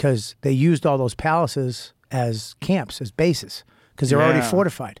 because they used all those palaces as camps, as bases, because they're already Yeah.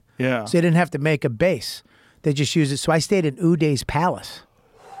 fortified. Yeah. So they didn't have to make a base. They just used it. So I stayed in Uday's palace.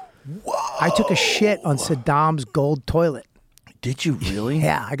 Whoa. I took a shit on Saddam's gold toilet. Did you really?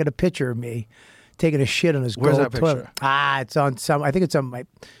 Yeah, I got a picture of me taking a shit on his Where's gold that toilet. picture? It's on I think it's on my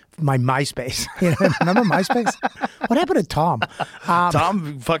MySpace. Remember MySpace? What happened to Tom?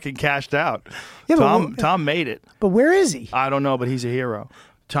 Tom fucking cashed out. Yeah, but Tom made it. But where is he? I don't know, but he's a hero.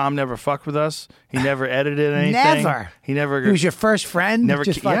 Tom never fucked with us. He never edited anything. Never. He never. He was your first friend? never.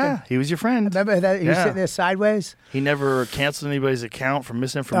 Just fucking, Yeah, he was your friend. Remember that he was Yeah. sitting there sideways? He never canceled anybody's account for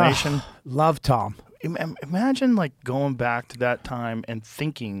misinformation. Love Tom. Imagine like going back to that time and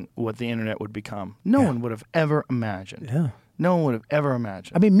thinking what the internet would become. No one would have ever imagined. Yeah. No one would have ever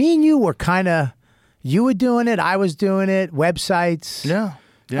imagined. I mean, me and you were kind of, you were doing it, I was doing it, websites, Yeah.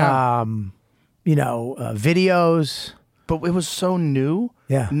 Yeah. videos. But it was so new.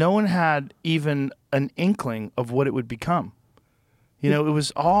 Yeah. No one had even an inkling of what it would become. It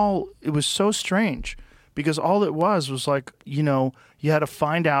was so strange, because all it was like, you had to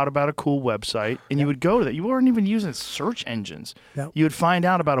find out about a cool website and you would go to that. You weren't even using search engines. Yep. You would find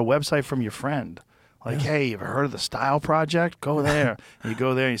out about a website from your friend. Like, hey, you ever heard of the Style Project? Go there. And you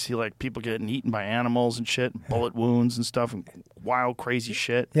go there and you see like people getting eaten by animals and shit, and bullet wounds and stuff, and wild, crazy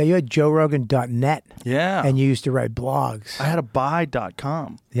shit. Yeah, you had JoeRogan.net. Yeah. And you used to write blogs. I had a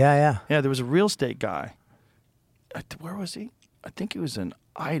buy.com. Yeah. Yeah, there was a real estate guy. Where was he? I think he was in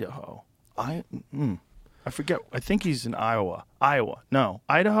Idaho. I forget. I think he's in Iowa. No,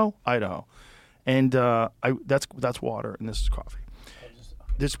 Idaho. And that's water, and this is coffee.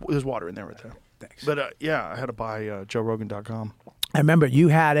 There's water in there right there. Thanks. But yeah, I had to buy JoeRogan.com. I remember you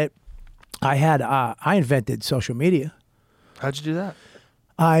had it. I invented social media. How'd you do that?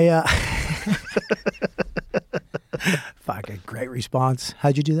 Fucking great response.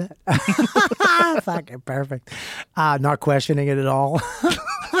 How'd you do that? Fucking perfect. Not questioning it at all.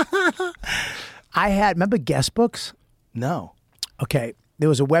 Remember guest books? No. Okay, there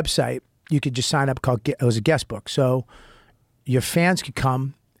was a website you could just sign up called, it was a guest book. So your fans could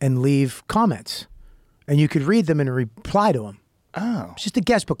come and leave comments and you could read them and reply to them. Oh. It's just a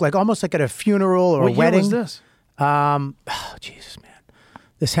guest book, like almost like at a funeral or What a wedding. year was this? Oh, Jesus, man.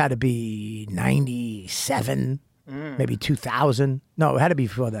 This had to be 97, maybe 2000. No, it had to be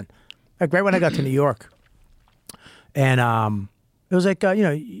before then. Like right when I got to New York. And it was like,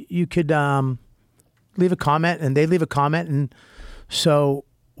 you could leave a comment and they'd leave a comment. And so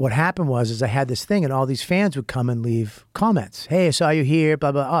what happened was I had this thing and all these fans would come and leave comments. Hey, I saw you here,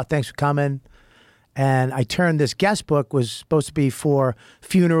 blah, blah. Oh, thanks for coming. And I turned this guest book was supposed to be for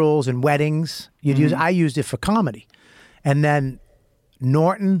funerals and weddings. I used it for comedy. And then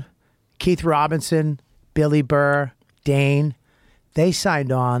Norton, Keith Robinson, Billy Burr, Dane, they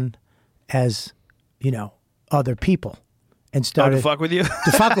signed on as, other people and started to fuck with you?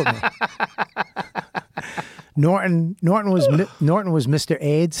 To fuck with me. Norton was Mr.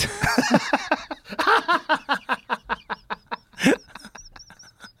 AIDS.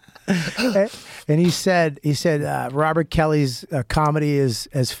 And he said, Robert Kelly's comedy is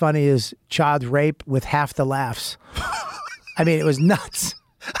as funny as child rape with half the laughs. I mean, it was nuts.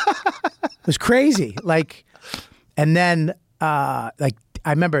 It was crazy. And then, I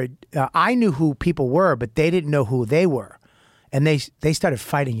remember I knew who people were, but they didn't know who they were. And they started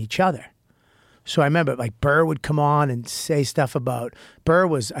fighting each other. So I remember Burr would come on and say stuff about, Burr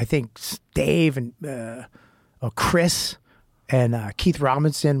was, I think, Dave and or Chris. And Keith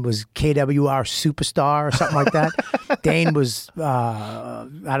Robinson was KWR Superstar or something like that. Dane was, I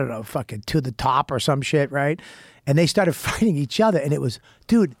don't know, fucking To the Top or some shit, right? And they started fighting each other. And it was,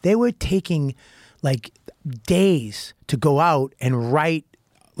 dude, they were taking days to go out and write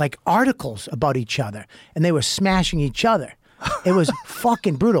articles about each other. And they were smashing each other. It was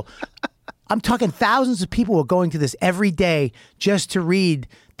fucking brutal. I'm talking thousands of people were going to this every day just to read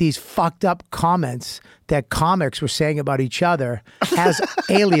these fucked up comments that comics were saying about each other as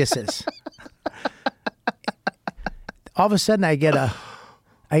aliases. All of a sudden I get a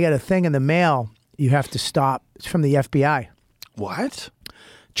thing in the mail. You have to stop. It's from the FBI. What?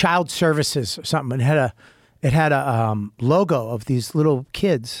 Child Services or something. It had a logo of these little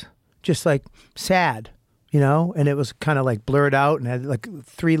kids, just sad. And it was kind of blurred out and had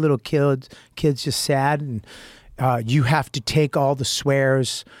 3 little kids just sad. And you have to take all the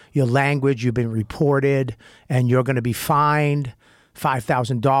swears, your language, you've been reported, and you're going to be fined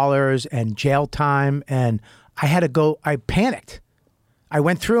 $5,000 and jail time. And I panicked. I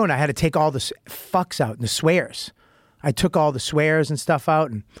went through and I had to take all the fucks out and the swears. I took all the swears and stuff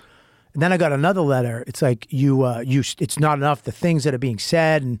out. And then I got another letter. It's it's not enough, the things that are being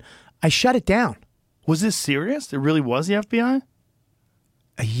said. And I shut it down. Was this serious? It really was the FBI?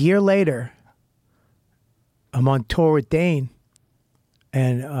 A year later, I'm on tour with Dane,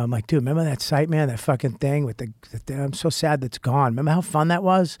 and I'm like, dude, remember that site, man? That fucking thing with I'm so sad that's gone. Remember how fun that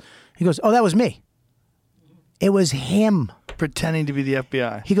was? He goes, oh, that was me. It was him. Pretending to be the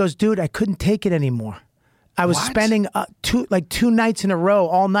FBI. He goes, dude, I couldn't take it anymore. I was spending 2 nights in a row,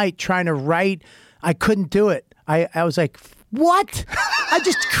 all night, trying to write. I couldn't do it. I was like, what? I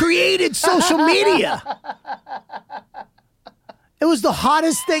just created social media. It was the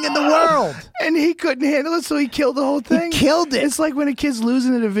hottest thing in the world. And he couldn't handle it, so he killed the whole thing? He killed it. It's like when a kid's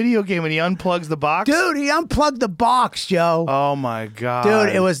losing at a video game and he unplugs the box. Dude, he unplugged the box, Joe. Oh, my God.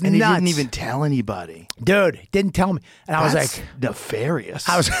 Dude, it was and nuts. He didn't even tell anybody. Dude, he didn't tell me. And I was like... nefarious.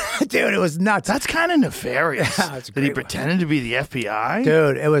 Dude, it was nuts. That's kind of nefarious. Yeah, it's a that he great one. pretended to be the FBI?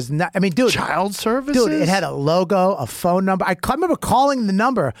 Dude, it was not... I mean, dude... Child services? Dude, it had a logo, a phone number. I remember calling the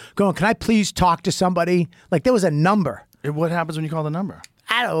number, going, can I please talk to somebody? There was a number. What happens when you call the number?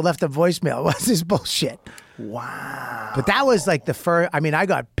 I don't know, left a voicemail. What's this bullshit? Wow. But that was the first... I mean, I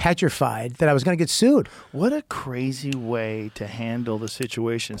got petrified that I was going to get sued. What a crazy way to handle the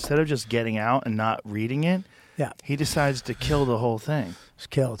situation. Instead of just getting out and not reading it, Yeah. he decides to kill the whole thing. Was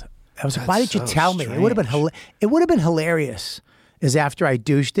killed. I was like, That's why did you so tell me? It would have been it would have been hilarious. Is after I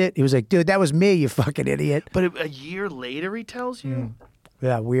douched it, he was like, dude, that was me, you fucking idiot. But a year later he tells you?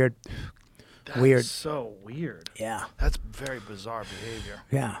 Yeah, weird. That's Weird. so weird. Yeah. That's very bizarre behavior.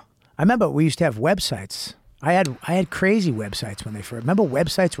 Yeah. I remember we used to have websites. I had crazy websites when they first. Remember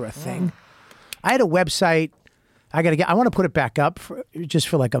websites were a thing. I had a website. I want to put it back up just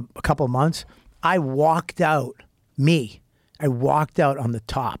for like a couple of months. I walked out on the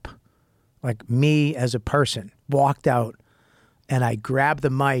top, like me as a person walked out, and I grabbed the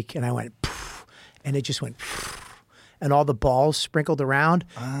mic and I went, poof, and it just went, poof, and all the balls sprinkled around,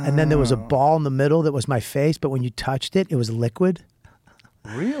 and then there was a ball in the middle that was my face, but when you touched it, it was liquid.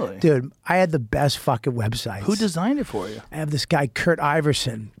 Really? Dude, I had the best fucking websites. Who designed it for you? I have this guy, Kurt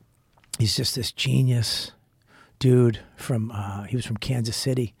Iverson. He's just this genius dude he was from Kansas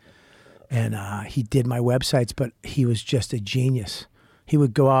City. And he did my websites, but he was just a genius. He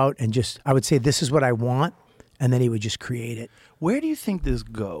would go out and I would say, this is what I want, and then he would just create it. Where do you think this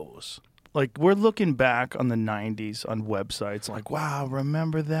goes? Like, we're looking back on the 90s on websites, like, wow,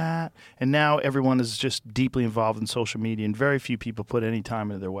 remember that? And now everyone is just deeply involved in social media, and very few people put any time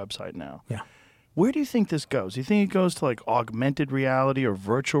into their website now. Yeah. Where do you think this goes? Do you think it goes to, like, augmented reality or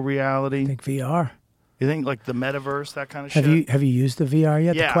virtual reality? I think VR. You think, like, the metaverse, that kind of shit? Have you used the VR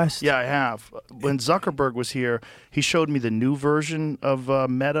yet, the Quest? Yeah, I have. When Zuckerberg was here, he showed me the new version of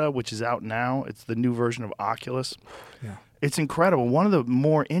Meta, which is out now. It's the new version of Oculus. Yeah. It's incredible. One of the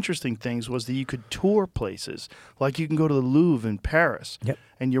more interesting things was that you could tour places. Like you can go to the Louvre in Paris,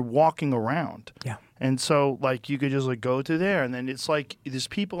 and you're walking around. Yeah. And so, like, you could just, like, go to there, and then it's like there's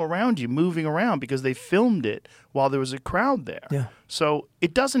people around you moving around because they filmed it while there was a crowd there. Yeah. So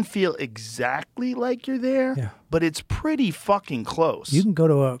it doesn't feel exactly like you're there, but it's pretty fucking close. You can go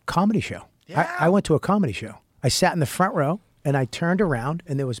to a comedy show. Yeah. I went to a comedy show. I sat in the front row, and I turned around,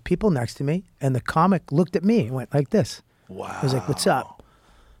 and there was people next to me, and the comic looked at me and went like this. Wow. I was like, what's up?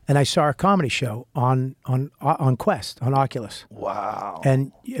 And I saw a comedy show on Quest, on Oculus. Wow.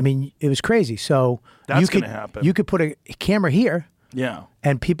 And, I mean, it was crazy. So That's going to happen. You could put a camera here, Yeah.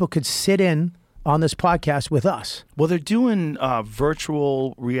 and people could sit in on this podcast with us. Well, they're doing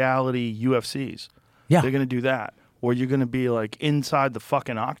virtual reality UFCs. Yeah. They're going to do that. Or you're going to be, like, inside the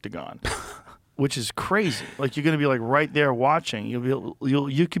fucking octagon, which is crazy. Like, you're going to be, like, right there watching.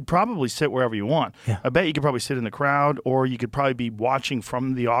 You could probably sit wherever you want. Yeah. I bet you could probably sit in the crowd, or you could probably be watching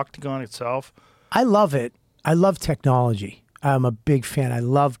from the octagon itself. I love it. I love technology. I'm a big fan. I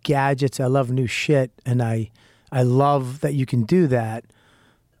love gadgets. I love new shit. And I love that you can do that.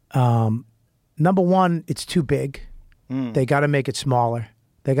 Number one, it's too big. They got to make it smaller.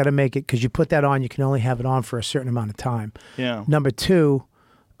 They got to make it, because you put that on, you can only have it on for a certain amount of time. Yeah. Number two,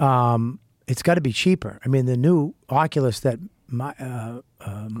 it's got to be cheaper. I mean, the new Oculus that my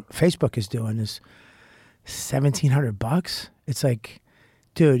Facebook is doing is $1,700. It's like,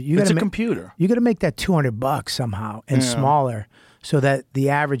 dude, It's a computer. You got to make that $200 somehow and smaller, so that the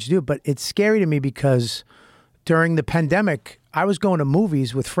average dude. But it's scary to me because during the pandemic, I was going to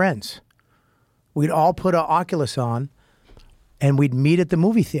movies with friends. We'd all put an Oculus on, and we'd meet at the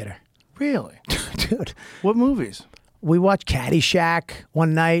movie theater. Really? Dude, What movies? we watched Caddyshack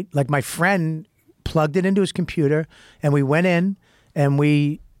one night. Like, my friend plugged it into his computer, and we went in, and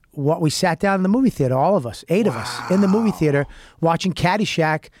we sat down in the movie theater, all of us, 8 of us in the movie theater watching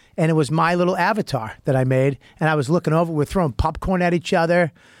Caddyshack, and it was my little avatar that I made, and I was looking over. We're throwing popcorn at each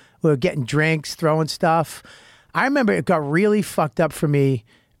other. We were getting drinks, throwing stuff. I remember it got really fucked up for me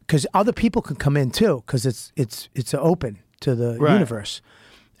because other people can come in too, because it's open to the universe.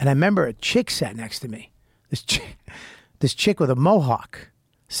 And I remember a chick sat next to me. This chick with a mohawk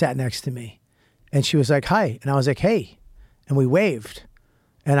sat next to me, and she was like, "Hi," and I was like, "Hey," and we waved,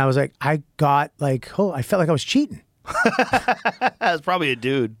 and I was like, I felt like I was cheating. That's probably a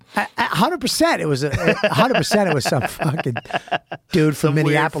dude. 100%. It was 100%. It was some fucking dude from Some weird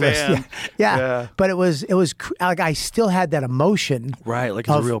Minneapolis. fan. Yeah. But it was like I still had that emotion. Right, like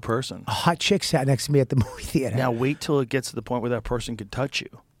it's a of real person. A hot chick sat next to me at the movie theater. Now wait till it gets to the point where that person could touch you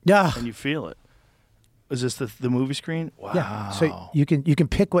Yeah. and you feel it. Is this the movie screen? Wow. Yeah. So you can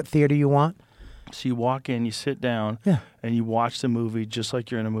pick what theater you want. So you walk in, you sit down, and you watch the movie just like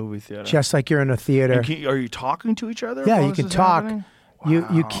you're in a movie theater. Just like you're in a theater. And are you talking to each other? Yeah, while you this can is talk. happening?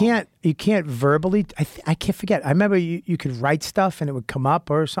 You can't verbally. I can't forget. I remember you could write stuff and it would come up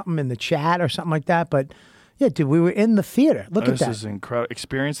or something in the chat or something like that. But yeah, dude, we were in the theater. Look at that. This is incredible.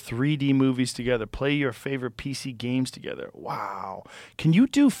 Experience 3D movies together. Play your favorite PC games together. Wow. Can you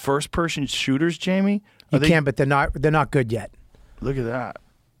do first-person shooters, Jamie? You can, but they're not good yet. Look at that.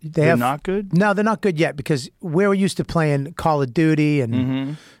 They're not good? No, they're not good yet because we're used to playing Call of Duty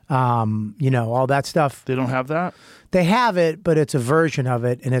and all that stuff. They don't have that? They have it, but it's a version of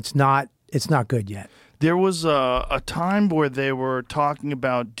it, and it's not good yet. There was a time where they were talking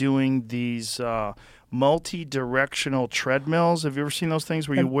about doing these multi-directional treadmills. Have you ever seen those things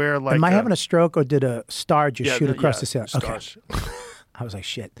where you wear like? Am I having a stroke or did a star just shoot across the ceiling? Stars. Okay. I was like,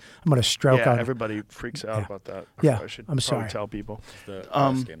 shit, I'm going to stroke Yeah, on everybody freaks out about that. Yeah, I should I'm probably sorry. tell people. The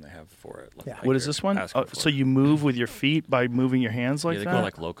last game they have for it. Yeah. What is this one? So you move with your feet by moving your hands like they that? call it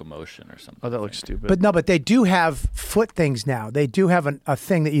like locomotion or something. Oh, that looks stupid. But they do have foot things now. They do have a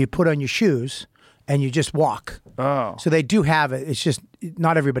thing that you put on your shoes and you just walk. Oh. So they do have it. It's just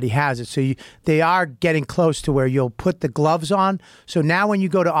not everybody has it. So they are getting close to where you'll put the gloves on. So now when you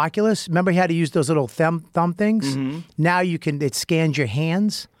go to Oculus, remember you had to use those little thumb things? Mm-hmm. Now it scans your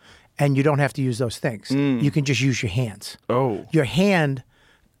hands and you don't have to use those things. You can just use your hands. Oh. Your hand,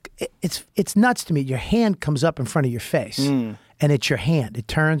 it's nuts to me. Your hand comes up in front of your face and it's your hand. It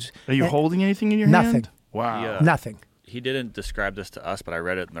turns. Are you holding anything in your Nothing. hand? Wow. Yeah. Nothing. He didn't describe this to us, but I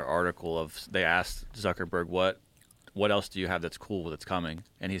read it in their article of they asked Zuckerberg what else do you have that's cool that's coming,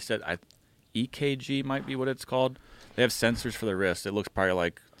 and he said EKG might be what it's called. They have sensors for the wrist. It looks probably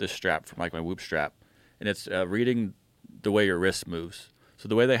like this strap from like my Whoop strap, and it's reading the way your wrist moves. So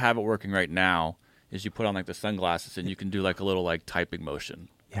the way they have it working right now is you put on like the sunglasses and you can do like a little like typing motion.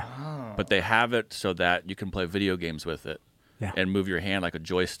 Yeah. But they have it so that you can play video games with it Yeah. and move your hand like a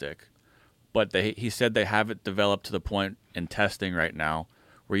joystick. But he said they have it developed to the point in testing right now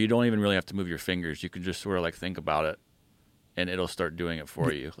where you don't even really have to move your fingers. You can just sort of like think about it, and it'll start doing it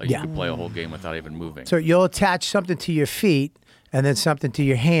for you. Like Yeah. you can play a whole game without even moving. So you'll attach something to your feet and then something to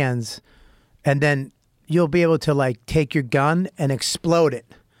your hands, and then you'll be able to like take your gun and explode it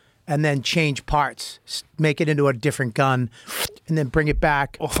and then change parts, make it into a different gun, and then bring it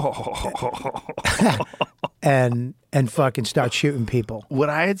back and fucking start shooting people. What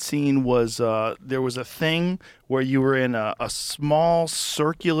I had seen was there was a thing where you were in a small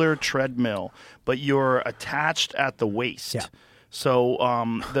circular treadmill, but you're attached at the waist. Yeah. So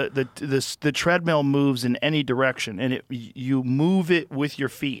the treadmill moves in any direction, and you move it with your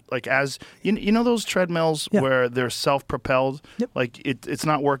feet. Like as you know those treadmills Yeah. where they're self-propelled. Yep. Like it's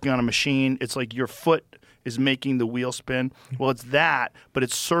not working on a machine. It's like your foot is making the wheel spin. Well, it's that, but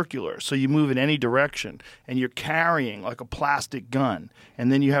it's circular. So you move in any direction, and you're carrying like a plastic gun.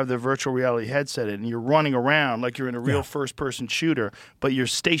 And then you have the virtual reality headset in, and you're running around like you're in a real first-person shooter, but you're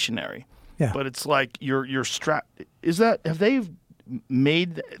stationary. Yeah. But it's like you're strapped. Is that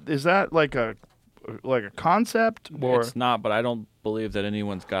like a concept or It's not, but I don't believe that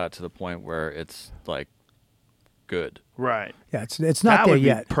anyone's got it to the point where it's like good. right? Yeah, it's not That there would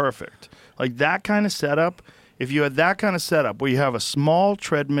yet. be perfect. Like that kind of setup. If you had that kind of setup where you have a small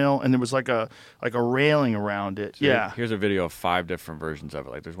treadmill and there was like a railing around it, So yeah. Here's a video of 5 different versions of it.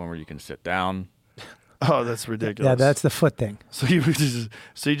 Like there's one where you can sit down. Oh, that's ridiculous. Yeah, that's the foot thing. So you're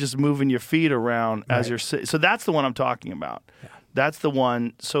just moving your feet around as you're sitting. So that's the one I'm talking about. Yeah. That's the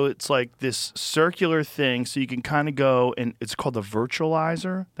one. So it's like this circular thing. So you can kind of go, and it's called the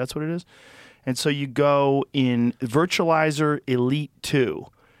Virtualizer. That's what it is. And so you go in Virtualizer Elite 2.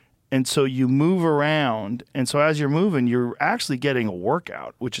 And so you move around. And so as you're moving, you're actually getting a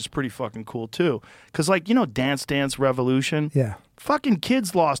workout, which is pretty fucking cool too. Because like, Dance Dance Revolution? Yeah. Fucking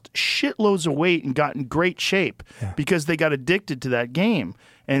kids lost shitloads of weight and got in great shape because they got addicted to that game.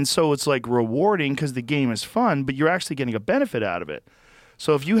 And so it's like rewarding because the game is fun, but you're actually getting a benefit out of it.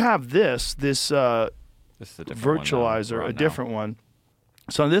 So if you have this This is a different one, Virtualizer, we're on a now. different one.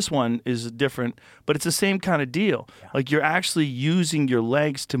 So this one is different, but it's the same kind of deal. Like you're actually using your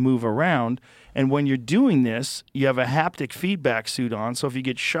legs to move around. And when you're doing this, you have a haptic feedback suit on. So if you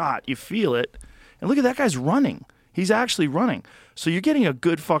get shot, you feel it. And look at that guy's running. He's actually running. So you're getting a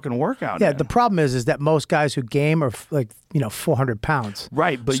good fucking workout. Yeah, in. the problem is that most guys who game are like 400 pounds.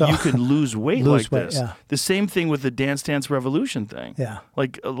 Right, but So- you can lose weight Lose like weight, this. yeah. The same thing with the Dance Dance Revolution thing. Yeah.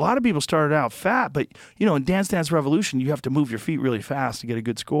 Like a lot of people started out fat, but in Dance Dance Revolution, you have to move your feet really fast to get a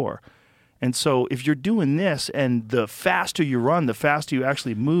good score. And so if you're doing this, and the faster you run, the faster you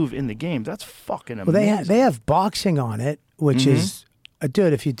actually move in the game, that's fucking amazing. Well, they have boxing on it, which is,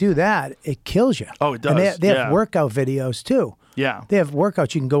 dude, if you do that, it kills you. Oh, it And does, they have yeah. workout videos too. Yeah. They have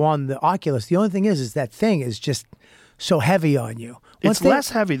workouts you can go on the Oculus. The only thing is that thing is just so heavy on you. It's less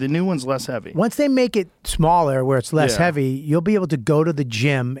heavy. The new one's less heavy. Once they make it smaller where it's less Yeah. heavy, you'll be able to go to the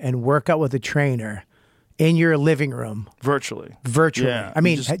gym and work out with a trainer in your living room Virtually. virtually. Yeah, I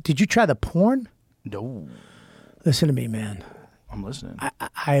mean, you just- did you try the porn? No. Listen to me, man. I'm listening.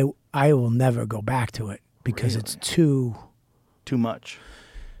 I will never go back to it because it's too. Too much.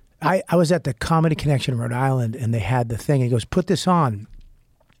 I was at the Comedy Connection in Rhode Island, and they had the thing. And he goes, "Put this on,"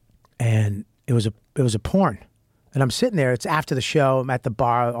 and it was a porn, And I'm sitting there. It's after the show. I'm at the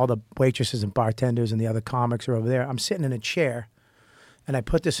bar. All the waitresses and bartenders and the other comics are over there. I'm sitting in a chair, and I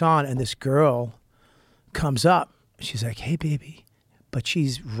put this on, and this girl comes up. She's like, "Hey, baby," but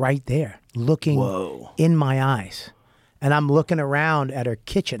she's right there, looking in my eyes, and I'm looking around at her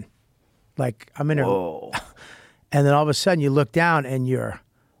kitchen, like I'm in her. Whoa. And then all of a sudden, you look down, and you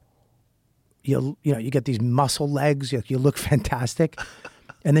get these muscle legs. You look fantastic,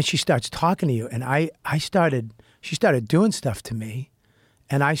 and then she starts talking to you, and she started doing stuff to me,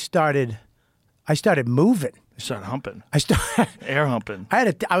 and I started moving. You start humping. I started Air humping.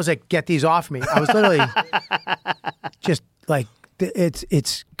 I was like, get these off me. I was literally just like,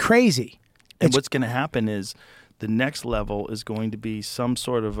 it's crazy. And what's going to happen is the next level is going to be some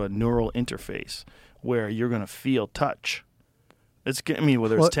sort of a neural interface where you're going to feel touch.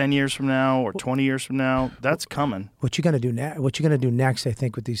 Whether it's 10 years from now or 20 years from now, that's coming. What you're going to do what you're going to do next, I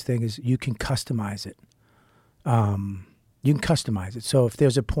think, with these things is you can customize it. You can customize it. So if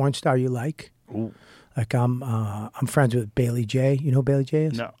there's a porn star you like, Ooh. like I'm friends with Bailey J. You know who Bailey J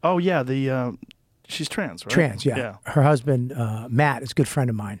is? No. Oh yeah, she's trans, right? Trans, yeah. Her husband Matt is a good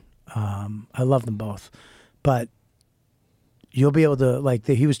friend of mine. I love them both, but you'll be able to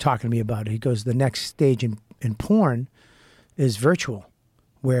he was talking to me about it. He goes, the next stage in porn is virtual,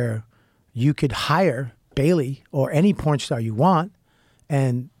 where you could hire Bailey or any porn star you want,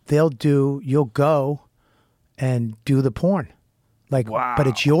 and you'll go and do the porn. Wow. But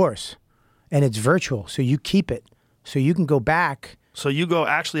it's yours and it's virtual. So you keep it. So you can go back. So you go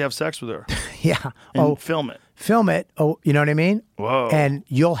actually have sex with her. Yeah. And film it. Film it. Oh, you know what I mean? Whoa. And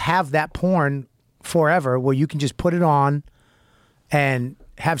you'll have that porn forever where you can just put it on and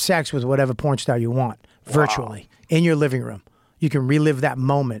have sex with whatever porn star you want virtually in your living room. You can relive that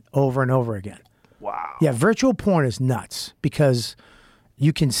moment over and over again. Wow. Yeah, virtual porn is nuts because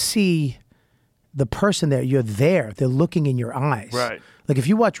you can see the person that you're there. They're looking in your eyes. Right. Like if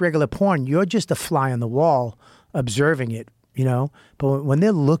you watch regular porn, you're just a fly on the wall observing it, you know? But when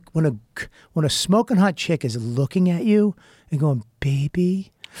a smoking hot chick is looking at you and going,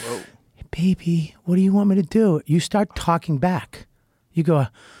 baby, baby, what do you want me to do? You start talking back. You go,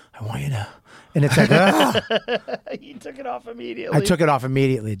 I want you to... And it's like, You took it off immediately. I took it off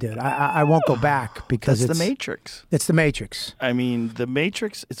immediately, dude. I won't go back because That's it's the Matrix. It's the Matrix. I mean, the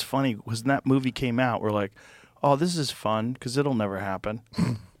Matrix, it's funny, when that movie came out, we're like, oh, this is fun because it'll never happen.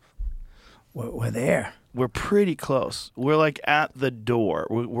 We're there. We're pretty close. We're like at the door.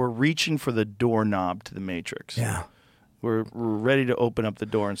 We're reaching for the doorknob to the Matrix. Yeah. We're ready to open up the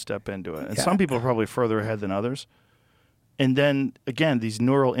door and step into it. And some people are probably further ahead than others. And then again, these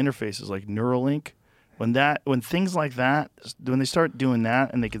neural interfaces like Neuralink, when things like that, when they start doing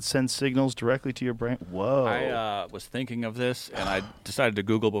that and they can send signals directly to your brain, whoa! I was thinking of this, and I decided to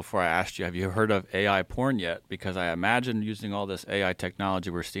Google before I asked you. Have you heard of AI porn yet? Because I imagine using all this AI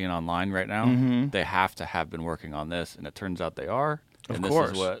technology we're seeing online right now, they have to have been working on this, and it turns out they are. Of This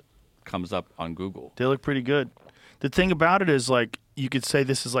course. is what comes up on Google. They look pretty good. The thing about it is, like, you could say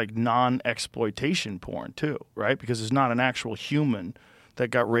this is like non-exploitation porn too, right? Because it's not an actual human that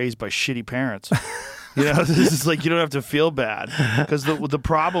got raised by shitty parents. You know, this is like, you don't have to feel bad. Because the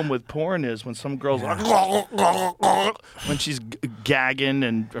problem with porn is when some girl's like, when she's gagging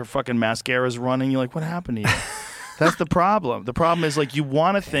and her fucking mascara's running, you're like, what happened to you? That's the problem. The problem is, like, you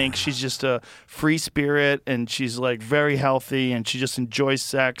want to think she's just a free spirit and she's like very healthy and she just enjoys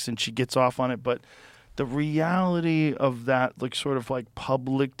sex and she gets off on it, but the reality of that, like, sort of like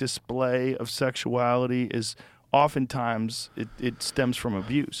public display of sexuality is oftentimes it stems from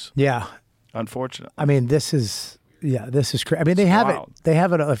abuse. Yeah. Unfortunately. I mean, this is crazy. I mean, they have wild. it. They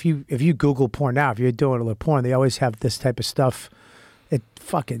have it. If you Google porn now, if you're doing a little porn, they always have this type of stuff. It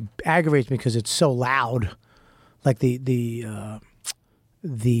fucking aggravates me because it's so loud. Like the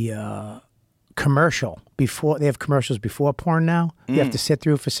commercial before, they have commercials before porn now. You have to sit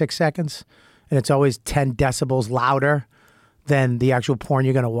through for 6 seconds. And it's always 10 decibels louder than the actual porn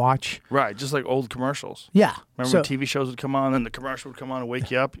you're going to watch. Right, just like old commercials. Yeah. Remember when TV shows would come on and the commercial would come on and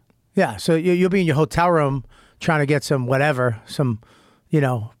wake you up? Yeah. So you'll be in your hotel room trying to get some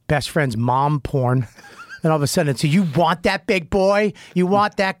best friend's mom porn. And all of a sudden, so you want that big boy? You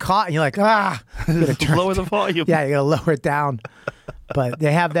want that car? And you're like, You gotta turn Lower it the volume. Yeah, you got to lower it down. But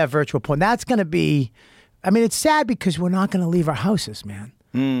they have that virtual porn. That's going to be, I mean, it's sad because we're not going to leave our houses, man.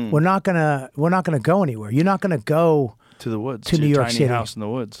 We're not gonna go anywhere. You're not gonna go to the woods, to New your York tiny City. house in the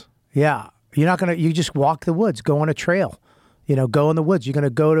woods. Yeah, you're not gonna. You just walk the woods, go on a trail. Go in the woods. You're gonna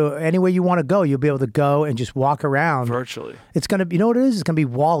go to anywhere you want to go. You'll be able to go and just walk around Virtually. It's gonna be. You know what it is? It's gonna be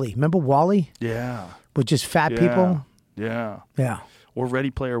Wall-E. Remember Wall-E? Yeah. With just fat Yeah. people. Yeah. Yeah. Or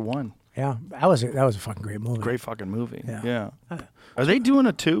Ready Player One. Yeah, that was a fucking great movie. Great fucking movie. Yeah. Are they doing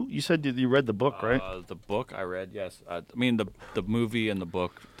a 2? You said you read the book, right? The book I read, yes. I mean, the movie and the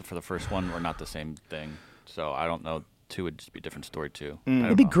book for the first one were not the same thing. So I don't know. 2 would just be a different story too.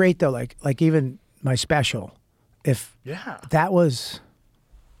 It'd be great though, like even my special, if that was,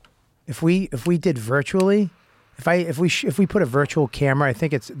 if we did virtually, if we put a virtual camera, I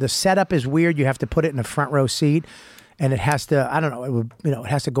think the setup is weird. You have to put it in a front row seat, and it has to, I don't know, it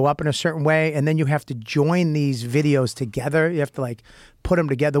has to go up in a certain way, and then you have to join these videos together. You have to like put them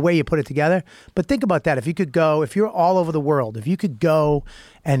together the way you put it together. But think about that. If you're all over the world, if you could go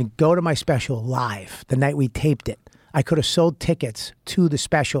to my special live the night we taped it, I could have sold tickets to the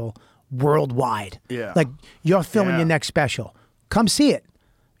special worldwide. Yeah. Like, you're filming your next special. Come see it.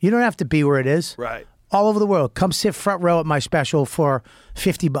 You don't have to be where it is. Right. All over the world. Come sit front row at my special for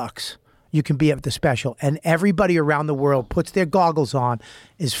 $50. You can be at the special. And everybody around the world puts their goggles on,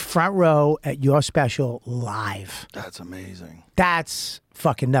 is front row at your special live. That's amazing. That's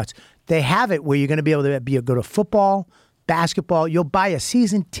fucking nuts. They have it where you're going to be able to go to football, basketball. You'll buy a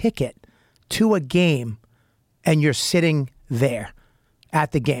season ticket to a game, and you're sitting there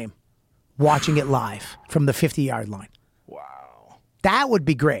at the game, watching it live from the 50-yard line. Wow. That would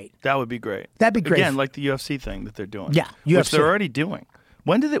be great. That would be great. That'd be great. Again, like the UFC thing that they're doing. Yeah, Which UFC. they're already doing.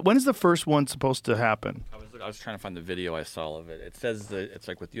 When is the first one supposed to happen? I was trying to find the video I saw of it. It says that it's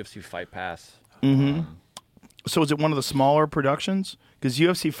like with UFC Fight Pass. So is it one of the smaller productions? Because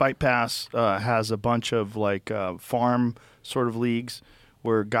UFC Fight Pass has a bunch of like farm sort of leagues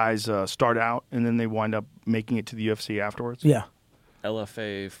where guys start out and then they wind up making it to the UFC afterwards. Yeah.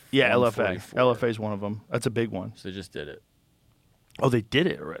 LFA. Yeah, LFA. 144. LFA is one of them. That's a big one. So they just did it. Oh, they did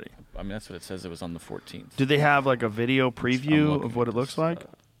it already. I mean, that's what it says. It was on the 14th. Do they have like a video I'm preview looking of what at it looks this, like?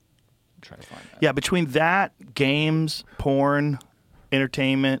 Try to find that. Yeah, between that, games, porn,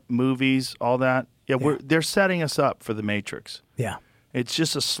 entertainment, movies, all that. Yeah, they're setting us up for the Matrix. Yeah. It's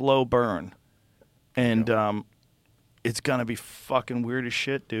just a slow burn. And it's going to be fucking weird as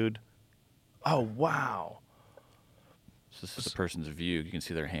shit, dude. Oh, wow. So this is the person's view. You can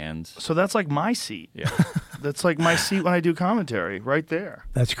see their hands. So that's like my seat. Yeah. That's like my seat when I do commentary, right there.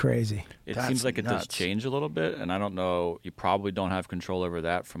 That's crazy. It That's seems like it does nuts. change a little bit, and I don't know. You probably don't have control over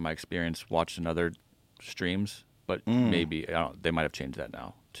that from my experience watching other streams, but maybe they might have changed that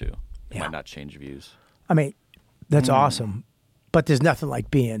now too. They Yeah. might not change views. I mean, that's awesome. But there's nothing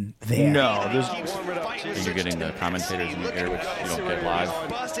like being there. No, there's And you're getting the commentators in your ear, which you don't get live.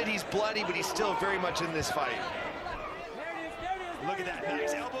 Busted, he's bloody, but he's still very much in this fight. Look at that,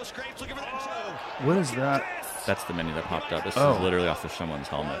 nice elbow scrapes, looking for that toe. what is that? That's the menu that popped up. This Oh. is literally off of someone's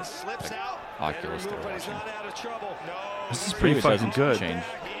helmet. Slips Like out. Oculus they're But he's watching. not out of trouble. No. This is Maybe pretty it fucking doesn't good. change.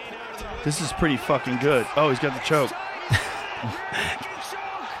 This is pretty fucking good. Oh, he's got the choke.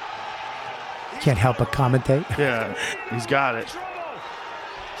 Can't help but commentate. Yeah, he's got it.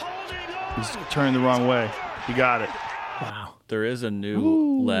 He's turning the wrong way. He got it. Wow. There is a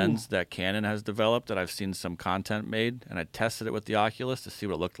new lens that Canon has developed that I've seen some content made, and I tested it with the Oculus to see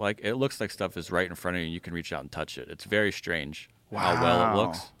what it looked like. It looks like stuff is right in front of you, and you can reach out and touch it. It's very strange how well it Wow.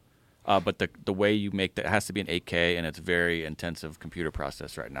 looks. But the way you make that, it has to be in 8K, and it's very intensive computer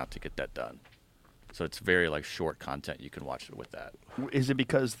process right now to get that done. So it's very like short content. You can watch it with that. Is it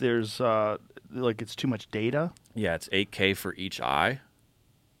because there's like it's too much data? Yeah, it's 8K for each eye,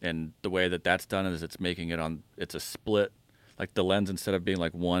 and the way that that's done is it's making it on. It's a split, like the lens instead of being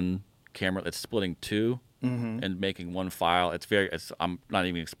like one camera, it's splitting two and making one file. I'm not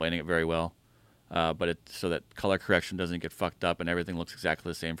even explaining it very well, but it's so that color correction doesn't get fucked up and everything looks exactly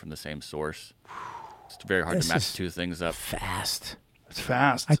the same from the same source. It's very hard This to match is two things up. Fast. It's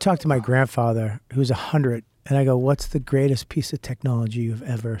fast. I talked to my grandfather, who's 100, and I go, "What's the greatest piece of technology you've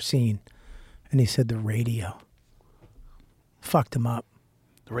ever seen?" And he said, "The radio." Fucked him up.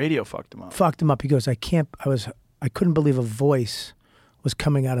 The radio fucked him up. Fucked him up. He goes, I couldn't believe a voice was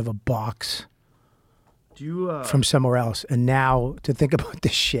coming out of a box Do you from somewhere else. And now to think about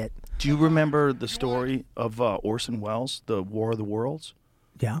this shit. do you remember the story of Orson Welles, the War of the Worlds?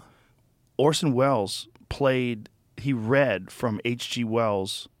 Yeah. Orson Welles he read from H.G.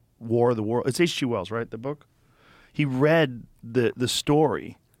 Wells' War of the Worlds. It's H.G. Wells, right? The book? He read the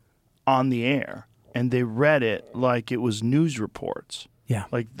story on the air, and they read it like it was news reports. Yeah.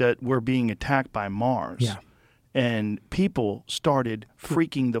 Like that we're being attacked by Mars. Yeah. And people started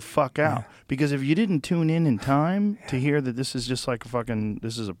freaking the fuck out because if you didn't tune in time to hear that this is just like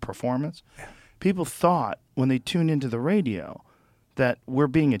this is a performance, people thought when they tuned into the radio that we're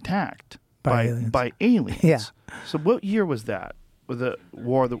being attacked By aliens. by aliens. Yeah. So what year was that? With the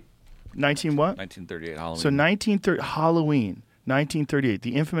War of the 19 what? 1938 Halloween. So 1930 Halloween. 1938,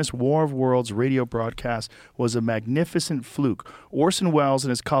 the infamous War of Worlds radio broadcast was a magnificent fluke. Orson Welles and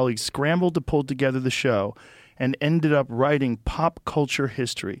his colleagues scrambled to pull together the show and ended up writing pop culture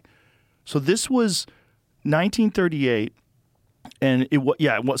history. So this was 1938, and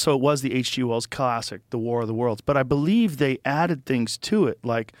so it was the H.G. Wells classic, The War of the Worlds. But I believe they added things to it,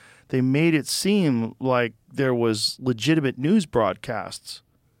 like they made it seem like there was legitimate news broadcasts,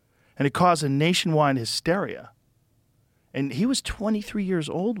 and it caused a nationwide hysteria. And he was 23 years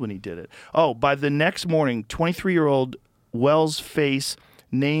old when he did it. Oh, by the next morning, 23-year-old Wells' face,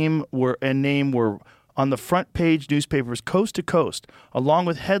 name were on the front page newspapers coast to coast, along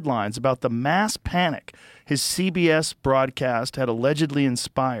with headlines about the mass panic his CBS broadcast had allegedly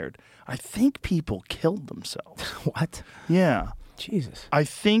inspired. I think people killed themselves. What? Yeah. Jesus. I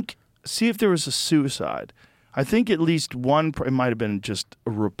think, see if there was a suicide. I think at least one, it might have been just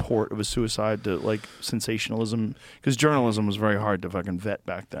a report of a suicide to like sensationalism, because journalism was very hard to fucking vet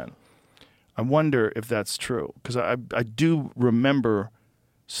back then. I wonder if that's true, because I do remember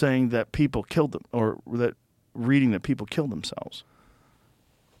saying that people killed them, or that reading that people killed themselves.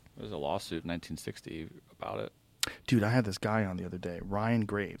 There was a lawsuit in 1960 about it. Dude, I had this guy on the other day, Ryan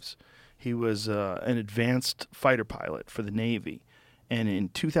Graves. He was an advanced fighter pilot for the Navy, and in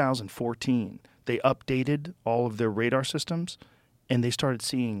 2014, they updated all of their radar systems, and they started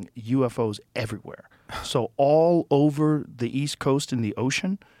seeing UFOs everywhere. So all over the East Coast in the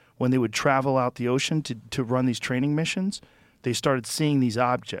ocean, when they would travel out the ocean to run these training missions, they started seeing these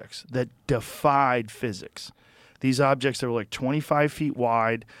objects that defied physics. These objects that were like 25 feet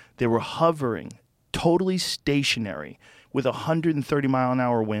wide, they were hovering, totally stationary, with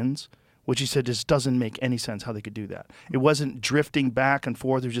 130-mile-an-hour winds, which he said just doesn't make any sense how they could do that. It wasn't drifting back and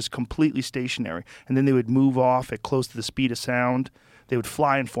forth. It was just completely stationary. And then they would move off at close to the speed of sound. They would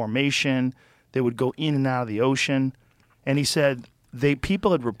fly in formation. They would go in and out of the ocean. And he said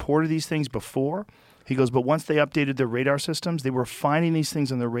people had reported these things before. He goes, but once they updated their radar systems, they were finding these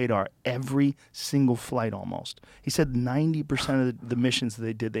things on their radar every single flight almost. He said 90% of the missions that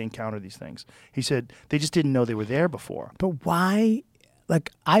they did, they encountered these things. He said they just didn't know they were there before. But why?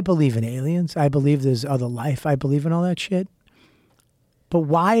 Like, I believe in aliens. I believe there's other life. I believe in all that shit. But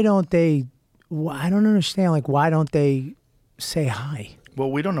why don't they? I don't understand. Like, why don't they say hi? Well,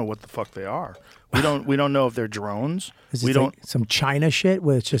 we don't know what the fuck they are. We don't know if they're drones. Is it like some China shit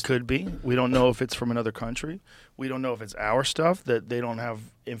where it's just could be. We don't know if it's from another country. We don't know if it's our stuff that they don't have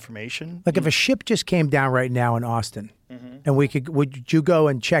information. Like if a ship just came down right now in Austin, and would you go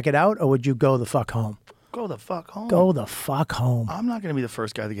and check it out, or would you go the fuck home? Go the fuck home. Go the fuck home. I'm not going to be the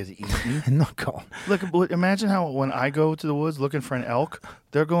first guy that gets eaten. I'm not going. Look, imagine how when I go to the woods looking for an elk,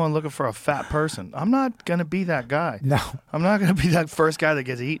 they're going looking for a fat person. I'm not going to be that guy. No. I'm not going to be that first guy that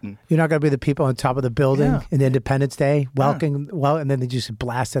gets eaten. You're not going to be the people on top of the building Yeah. in Independence Day, and then they just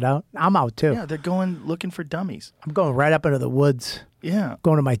blast it out. I'm out too. Yeah, they're going looking for dummies. I'm going right up into the woods. Yeah.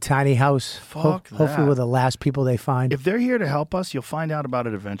 Going to my tiny house. Fuck Hopefully that. we're the last people they find. If they're here to help us, you'll find out about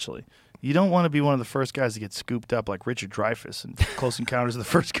it eventually. You don't want to be one of the first guys to get scooped up like Richard Dreyfuss in Close Encounters of the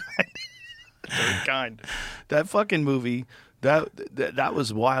First Kind. That fucking movie, that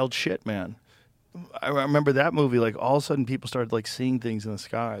was wild shit, man. I remember that movie, like all of a sudden people started like seeing things in the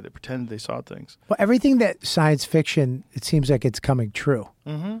sky. They pretended they saw things. Well, everything that science fiction, it seems like it's coming true.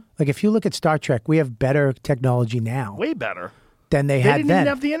 Mm-hmm. Like if you look at Star Trek, we have better technology now Way better. than they They had didn't then. even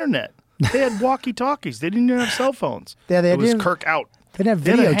have the internet. They had walkie-talkies. They didn't even have cell phones. Yeah, they it was didn't- Kirk out. They didn't have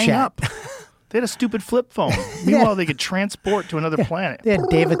They had video to hang chat. up. They had a stupid flip phone. Meanwhile, they could transport to another planet. They had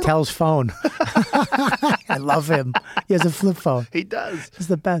Dave Attell's phone. I love him. He has a flip phone. He does. He's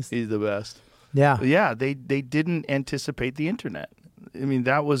the best. He's the best. Yeah. Yeah, they didn't anticipate the internet. I mean,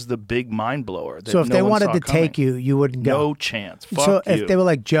 that was the big mind blower. So if they wanted to take you, you wouldn't go. No chance. Fuck So you. if they were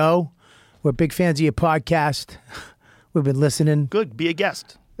like, Joe, we're big fans of your podcast. We've been listening. Good, be a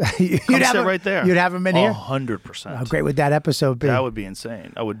guest. You'd Come have sit him- right there. You'd have him in here? 100%. How great would that episode be? That would be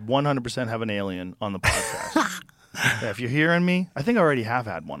insane. I would 100% have an alien on the podcast. Yeah, if you're hearing me, I think I already have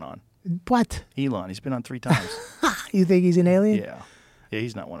had one on. What? Elon, he's been on 3 times. You think he's an alien? Yeah. Yeah,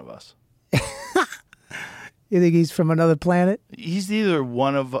 he's not one of us. You think he's from another planet? He's either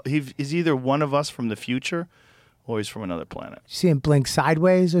one of us from the future or he's from another planet. You see him blink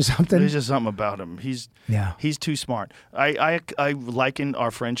sideways or something? There's just something about him. He's too smart. I liken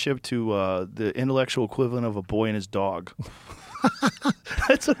our friendship to the intellectual equivalent of a boy and his dog.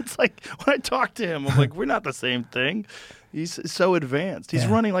 That's what it's like when I talk to him. I'm like, we're not the same thing. He's so advanced. He's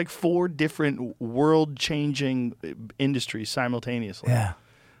running like 4 different world-changing industries simultaneously. Yeah.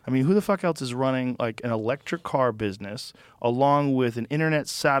 I mean, who the fuck else is running like an electric car business along with an internet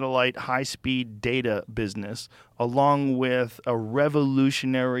satellite high-speed data business along with a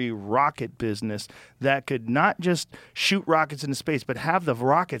revolutionary rocket business that could not just shoot rockets into space but have the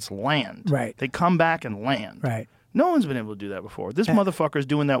rockets land. Right. They come back and land. Right. No one's been able to do that before. This motherfucker's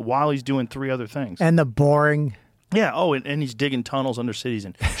doing that while he's doing 3 other things. And the boring. Yeah. Oh, and he's digging tunnels under cities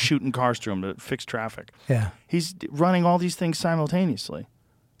and shooting cars through them to fix traffic. Yeah. He's running all these things simultaneously you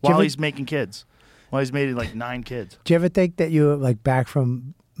while ever- he's making kids. While he's made like 9 kids. Do you ever think that you were like back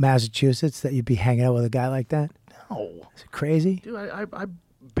from Massachusetts that you'd be hanging out with a guy like that? No. Is it crazy? Dude, I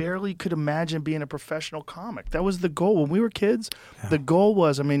barely could imagine being a professional comic. That was the goal. When we were kids, the goal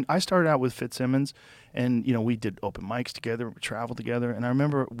was, I mean, I started out with Fitzsimmons and, you know, we did open mics together, we traveled together. And I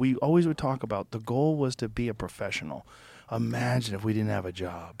remember we always would talk about the goal was to be a professional. Imagine if we didn't have a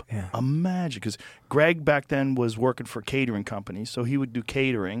job. Yeah. Imagine. Because Greg back then was working for catering companies. So he would do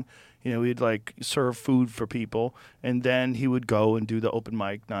catering. You know, he'd like serve food for people. And then he would go and do the open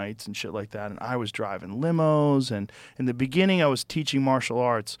mic nights and shit like that. And I was driving limos. And in the beginning, I was teaching martial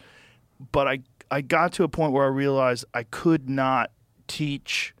arts. But I got to a point where I realized I could not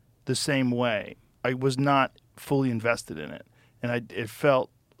teach the same way. I was not fully invested in it. And it felt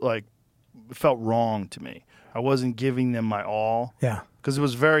wrong to me. I wasn't giving them my all. Yeah. Because it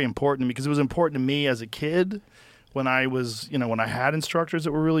was very important to me. Because it was important to me as a kid when I was, you know, when I had instructors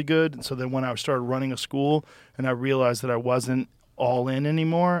that were really good. And so then when I started running a school and I realized that I wasn't all in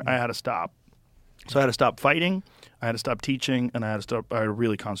anymore, I had to stop. So I had to stop fighting, I had to stop teaching, and I had to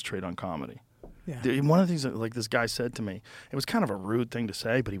really concentrate on comedy. Yeah. One of the things that like this guy said to me, it was kind of a rude thing to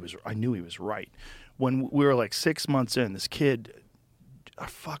say, but I knew he was right. When we were like 6 months in, this kid,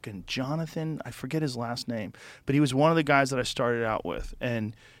 fucking Jonathan, I forget his last name, but he was one of the guys that I started out with.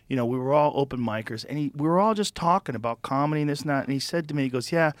 And, you know, we were all open micers, and we were all just talking about comedy and this and that. And he said to me, he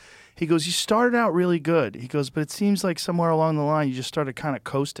goes, you started out really good. He goes, but it seems like somewhere along the line you just started kind of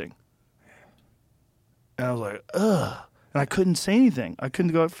coasting. And I was like, ugh. And I couldn't say anything. I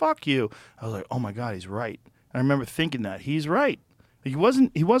couldn't go, fuck you. I was like, oh my God, he's right. And I remember thinking that. He's right. He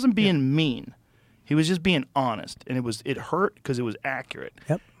wasn't being mean. He was just being honest. And it hurt because it was accurate.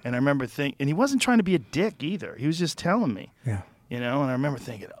 Yep. And I remember and he wasn't trying to be a dick either. He was just telling me. Yeah. You know, and I remember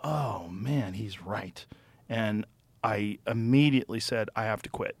thinking, oh man, he's right. And I immediately said, I have to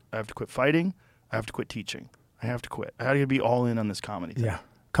quit. I have to quit fighting. I have to quit teaching. I have to quit. I got to be all in on this comedy thing. Yeah.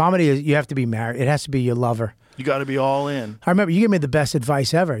 Comedy is, you have to be married. It has to be your lover. You got to be all in. I remember you gave me the best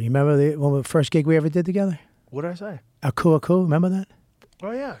advice ever. You remember the first gig we ever did together? What did I say? Aku Aku, remember that?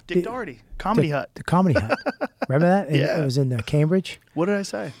 Oh yeah, Dick Doherty, Comedy Hut. The Comedy Hut. Remember that? Yeah. It was in Cambridge. What did I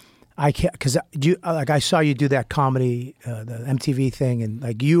say? I can't, because I saw you do that comedy, the MTV thing, and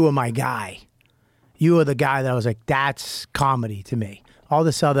like you were my guy. You were the guy that I was like, that's comedy to me. All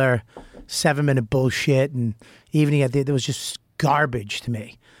this other 7-minute bullshit and evening at there was just garbage to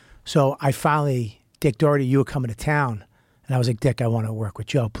me. So I finally, Dick Doherty, you were coming to town, and I was like, Dick, I want to work with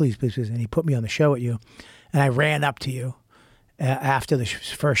Joe, please, please, please. And he put me on the show with you, and I ran up to you after the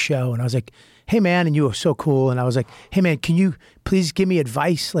first show, and I was like, hey man, and you were so cool, and I was like, hey man, can you please give me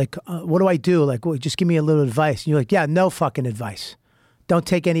advice? Like, what do I do? Like, well, just give me a little advice. And you're like, yeah, no fucking advice. Don't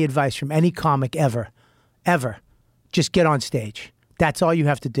take any advice from any comic ever. Just get on stage. That's all you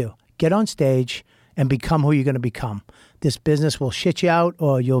have to do. Get on stage and become who you're going to become. This business will shit you out,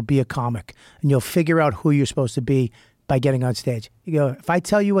 or you'll be a comic, and you'll figure out who you're supposed to be by getting on stage. You go, if I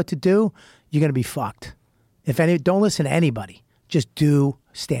tell you what to do, you're going to be fucked. Don't listen to anybody. Just do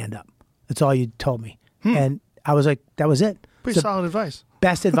stand up. That's all you told me. And I was like, that was it. Pretty solid advice.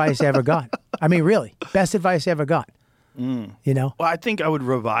 Best advice I ever got. I mean, really, best advice I ever got. You know? Well, I think I would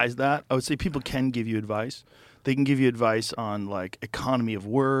revise that. I would say people can give you advice. They can give you advice on like economy of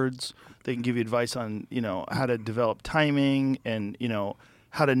words. They can give you advice on, you know, how to develop timing and, you know,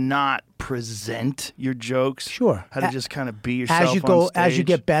 how to not present your jokes. Sure. How to just kind of be yourself as you go, on stage. as you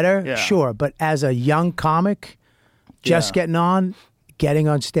get better, Yeah. sure. But as a young comic, just getting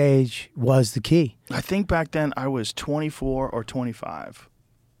on stage was the key. I think back then I was 24 or 25.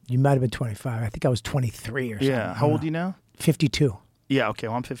 You might have been 25. I think I was 23 or something. Yeah. How old are you now? 52. Yeah. Okay.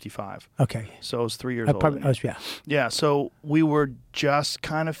 Well, I'm 55. Okay. So I was 3 years I old. probably, yeah. Yeah, so we were just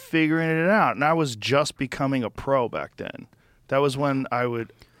kind of figuring it out, and I was just becoming a pro back then. That was when I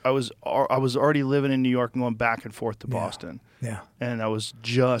was already living in New York and going back and forth to Boston. Yeah. And I was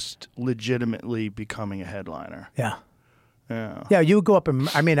just legitimately becoming a headliner. Yeah. Yeah. Yeah, you would go up and,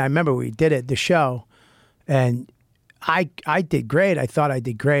 I mean, I remember we did it, the show, and I did great. I thought I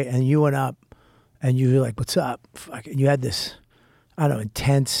did great. And you went up and you were like, what's up? And you had this, I don't know,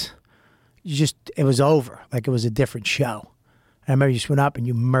 intense, it was over. Like it was a different show. I remember you just went up and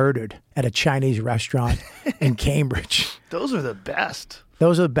you murdered at a Chinese restaurant in Cambridge. Those are the best.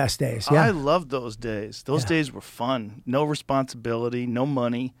 Those are the best days. Yeah. I loved those days. Those days were fun. No responsibility, no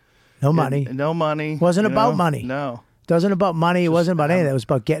money. No money. No money. Wasn't you about know? money. No. It wasn't about money. It wasn't about anything. It was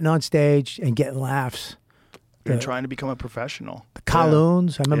about getting on stage and getting laughs. You're trying to become a professional. The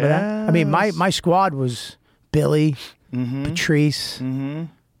Kowloons, I remember that. I mean, my squad was Billy, Patrice,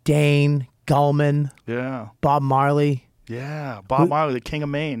 Dane, Gulman, Yeah. Bob Marley, Yeah. Bob Marley, the king of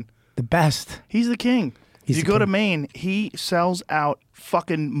Maine. the best. He's the king. He's you the go to king. Maine, he sells out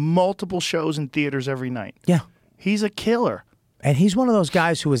fucking multiple shows in theaters every night. Yeah. He's a killer. And he's one of those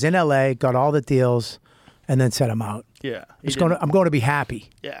guys who was in LA, got all the deals, and then said, I'm out. Yeah. I'm going to be happy.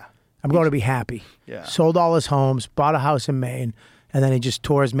 Yeah. I'm going to be happy. Yeah. Sold all his homes, bought a house in Maine, and then he just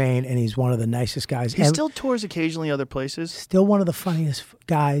tours Maine, and he's one of the nicest guys. He And still tours occasionally other places. still one of the funniest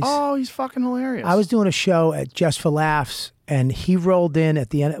guys. Oh, he's fucking hilarious. I was doing a show at Just for Laughs, and he rolled in at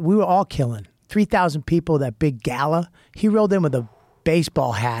the end. We were all killing. 3,000 people, that big gala. He rolled in with a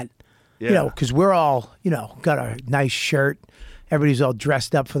baseball hat, because we're all, got our nice shirt. Everybody's all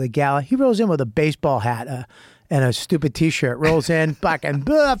dressed up for the gala. He rolls in with a baseball hat and a stupid T-shirt. Rolls in, fucking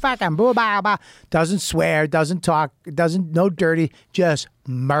boo, bah, bah. Doesn't swear, doesn't talk, no dirty, just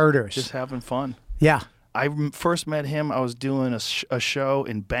murders. just having fun. Yeah. I first met him. I was doing a show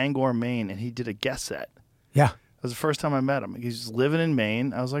in Bangor, Maine, and he did a guest set. Yeah. It was the first time I met him. He's living in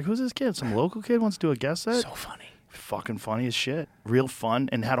Maine. I was like, who's this kid? Some local kid wants to do a guest set? So funny. Fucking funny as shit. Real fun,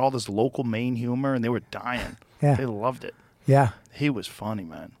 and had all this local Maine humor, and they were dying. Yeah. They loved it. Yeah. He was funny,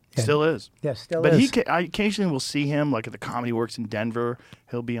 man. Yeah. Still is. Yeah, still but is. I occasionally will see him, like at the Comedy Works in Denver.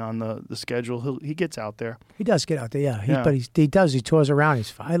 He'll be on the schedule. He gets out there. He does get out there, yeah. Yeah. But he does. He tours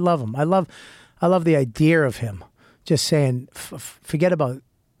around. I love him. I love the idea of him. Just saying, forget about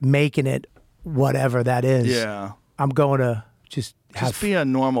making it whatever that is. Yeah. I'm going to just be a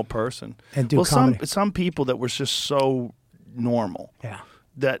normal person and do well, comedy. some people that were just so normal. Yeah.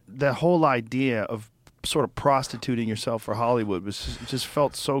 That whole idea of sort of prostituting yourself for Hollywood just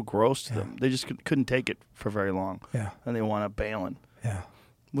felt so gross to them. They just couldn't take it for very long. Yeah. And they wound up bailing. Yeah.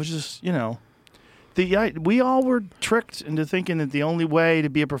 Which is, we all were tricked into thinking that the only way to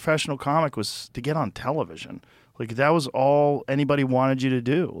be a professional comic was to get on television. Like that was all anybody wanted you to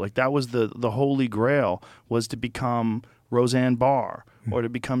do. Like that was the holy grail, was to become Roseanne Barr or to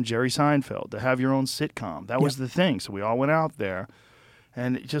become Jerry Seinfeld, to have your own sitcom. That was the thing. So we all went out there.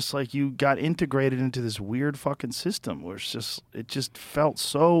 And it just like you got integrated into this weird fucking system where it just felt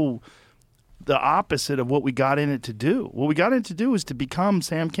so the opposite of what we got in it to do. What we got in it to do is to become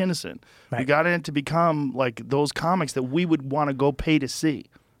Sam Kinison. Right. We got in it to become like those comics that we would want to go pay to see.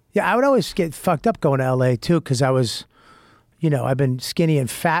 Yeah, I would always get fucked up going to L.A. too, because I was, I've been skinny and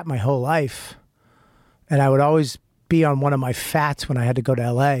fat my whole life. And I would always be on one of my fats when I had to go to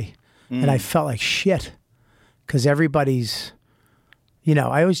L.A. And I felt like shit because everybody's...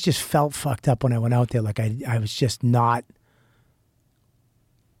 I always just felt fucked up when I went out there. Like I was just not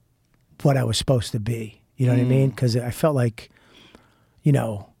what I was supposed to be. You know what I mean? Because I felt like,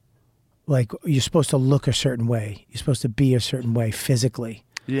 like you're supposed to look a certain way. You're supposed to be a certain way physically.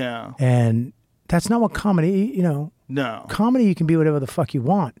 Yeah. And that's not what comedy, No. Comedy, you can be whatever the fuck you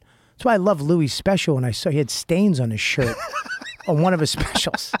want. That's why I love Louis' special when I saw he had stains on his shirt on one of his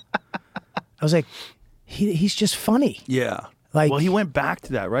specials. I was like, he's just funny. Yeah. Like, Well, he went back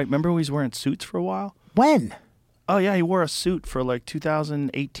to that, right? Remember he was wearing suits for a while? when? Oh, yeah, he wore a suit for like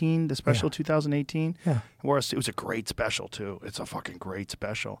 2018, the special 2018. Yeah. He wore a suit. It was a great special, too. It's a fucking great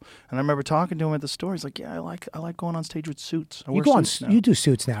special. And I remember talking to him at the store. He's like, yeah, I like going on stage with suits. I You wear go on. suits now. You do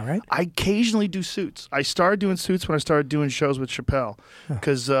suits now, right? I occasionally do suits. I started doing suits when I started doing shows with Chappelle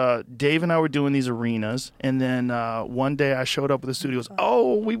because Dave and I were doing these arenas. And then one day I showed up with the suit. He goes,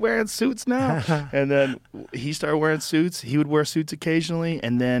 oh, we wearing suits now? And then he started wearing suits. He would wear suits occasionally.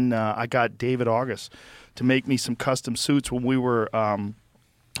 And then I got David August to make me some custom suits when we were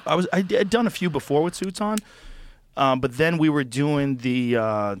I had done a few before with suits on, but then we were doing the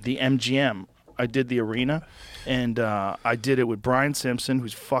MGM. I did the arena, and I did it with Brian Simpson,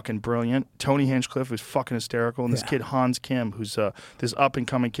 who's fucking brilliant, Tony Hinchcliffe, who's fucking hysterical, and this kid Hans Kim, who's this up and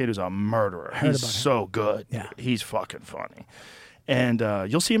coming kid who's a murderer. He's about him. so good. Yeah. He's fucking funny. And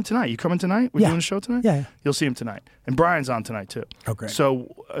you'll see him tonight. You coming tonight? We're Yeah. doing a show tonight? Yeah. You'll see him tonight. And Brian's on tonight, too. Oh, great.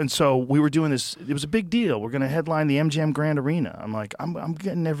 So we were doing this. It was a big deal. We're going to headline the MGM Grand Arena. I'm like, I'm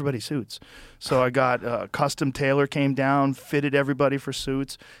getting everybody suits. So I got custom tailor came down, fitted everybody for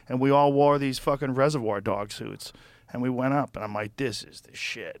suits, and we all wore these fucking Reservoir Dog suits. And we went up, and I'm like, this is the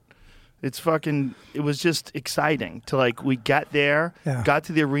shit. It's fucking, it was just exciting to we got there, Yeah. got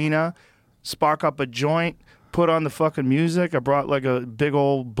to the arena, spark up a joint, put on the fucking music. I brought like a big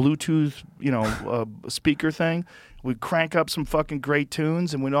old Bluetooth, speaker thing. We'd crank up some fucking great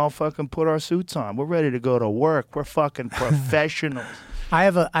tunes, and we'd all fucking put our suits on. We're ready to go to work. We're fucking professionals. I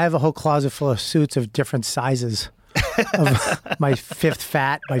have a whole closet full of suits of different sizes. Of my 5th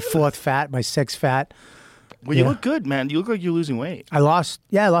fat, my 4th fat, my 6th fat. Well, you look good, man. You look like you're losing weight. I lost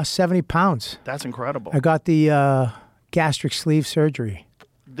 70 pounds. That's incredible. I got the gastric sleeve surgery.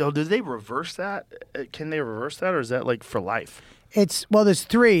 Did they reverse that? Can they reverse that, or is that like for life? There's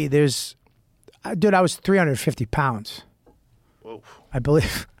 3. Dude, I was 350 pounds. Whoa. I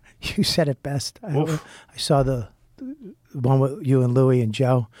believe you said it best. I saw the one with you and Louie and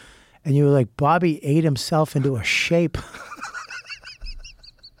Joe, and you were like, Bobby ate himself into a shape.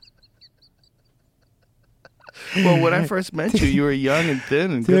 Well, when I first met you, you were young and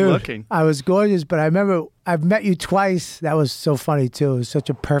thin and Dude, good looking. I was gorgeous, but I remember I've met you twice. That was so funny too. It was such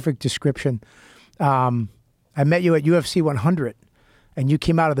a perfect description. I met you at UFC 100, and you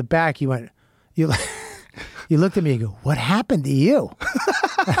came out of the back. You went, you looked at me and go, "What happened to you?"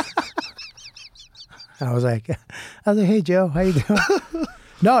 I was like, "Hey Joe, how you doing?"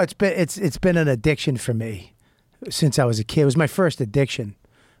 No, it's been an addiction for me since I was a kid. It was my first addiction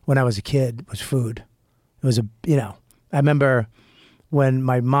when I was a kid. Was food. It was I remember when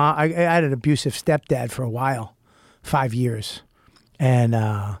my mom, I had an abusive stepdad for a while, 5 years, and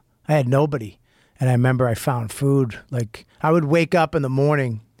I had nobody. And I remember I found food. Like I would wake up in the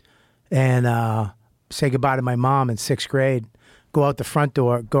morning and say goodbye to my mom in 6th grade, go out the front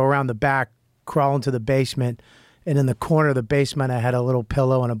door, go around the back, crawl into the basement. And in the corner of the basement, I had a little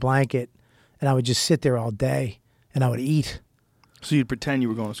pillow and a blanket, and I would just sit there all day and I would eat. So you'd pretend you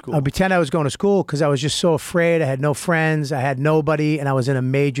were going to school? I'd pretend I was going to school because I was just so afraid. I had no friends. I had nobody, and I was in a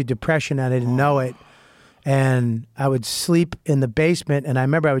major depression. And I didn't know it. And I would sleep in the basement, and I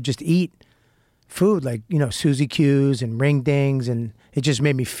remember I would just eat food like, Suzy Q's and Ring Dings, and it just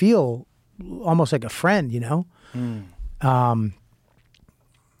made me feel almost like a friend, I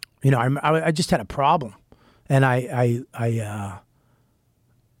just had a problem. And I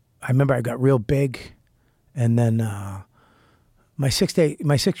remember I got real big, and then my sixth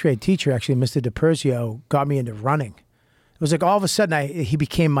grade teacher, actually, Mr. DiPerzio, got me into running. It was like all of a sudden he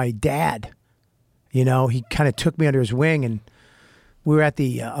became my dad. He kind of took me under his wing, and we were at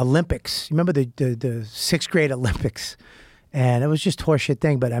the Olympics. You remember the 6th grade Olympics? And it was just horseshit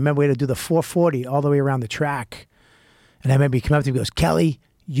thing, but I remember we had to do the 440 all the way around the track. And I remember he came up to me and goes, "Kelly,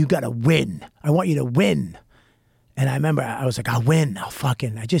 you got to win. I want you to win." And I remember I was like, "I'll win.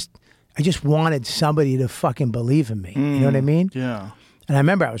 I just wanted somebody to fucking believe in me." You know what I mean? Yeah. And I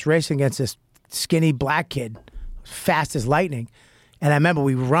remember I was racing against this skinny black kid, fast as lightning. And I remember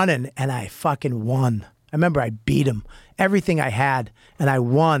we were running, and I fucking won. I remember I beat him, everything I had, and I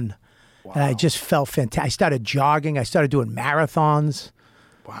won. Wow. And I just felt fantastic. I started jogging. I started doing marathons.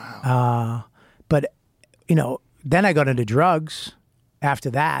 Wow. But, then I got into drugs.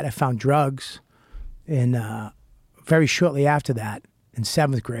 After that, I found drugs. And very shortly after that, in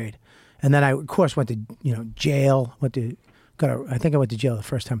 7th grade. And then I, of course, went to, jail. I think I went to jail the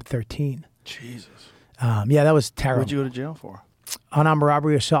first time at 13. Jesus. Yeah, that was terrible. What'd you go to jail for? Unarmed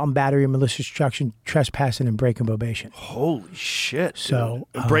robbery, assault and battery, malicious destruction, trespassing, and breaking probation. Holy shit. So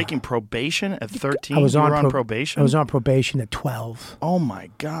breaking probation at 13? I was you were on probation? I was on probation at 12. Oh my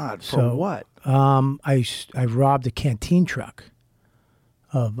God. For what? I robbed a canteen truck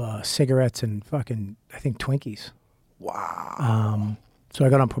of cigarettes and fucking, I think, Twinkies. Wow. So I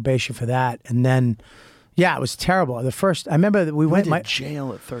got on probation for that. And then, yeah, it was terrible. I remember that we went to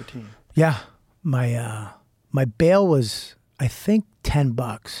jail at 13. Yeah. My bail was, I think,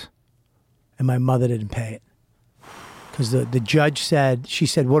 $10, and my mother didn't pay it because the judge said,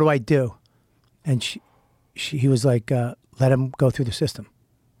 "What do I do?" And he was like, "Let him go through the system.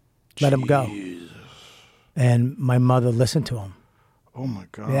 Let him go." And my mother listened to him. Oh my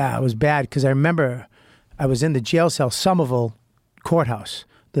God. Yeah, it was bad because I remember I was in the jail cell, Somerville Courthouse.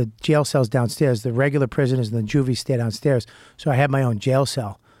 The jail cell's downstairs. The regular prisoners and the juvie stay downstairs. So I had my own jail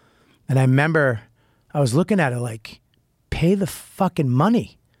cell. And I remember I was looking at it like, pay the fucking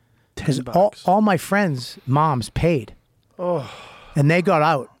money. Because all my friends' moms paid. Oh. And they got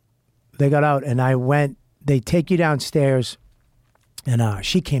out. And I went, they take you downstairs. And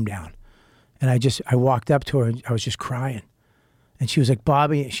she came down. And I walked up to her and I was just crying. And she was like,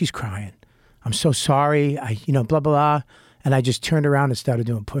 "Bobby," she's crying, "I'm so sorry. Blah, blah, blah." And I just turned around and started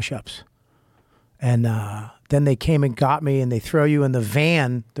doing push-ups. And then they came and got me, and they throw you in the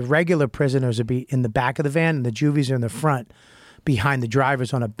van. The regular prisoners would be in the back of the van, and the juvies are in the front, behind the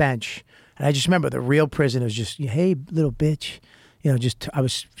drivers on a bench. And I just remember the real prisoners just, "Hey, little bitch," I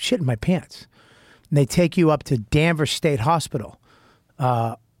was shitting my pants. And they take you up to Danvers State Hospital.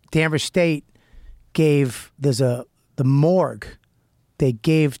 Danvers State gave the morgue. They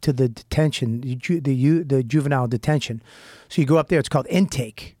gave to the detention, the juvenile detention. So you go up there. It's called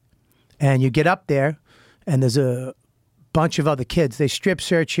intake, and you get up there, and there's a bunch of other kids. They strip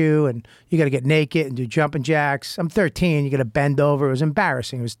search you, and you got to get naked and do jumping jacks. I'm 13. You got to bend over. It was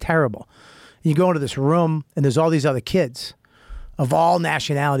embarrassing. It was terrible. And you go into this room, and there's all these other kids of all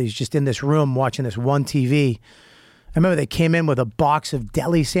nationalities just in this room watching this one TV. I remember they came in with a box of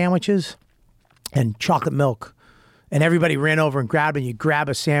deli sandwiches and chocolate milk, and everybody ran over and grabbed it. You grab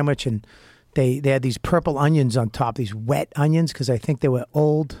a sandwich, and they had these purple onions on top, these wet onions, because I think they were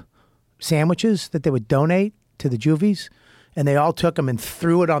old sandwiches that they would donate to the juvies, and they all took them and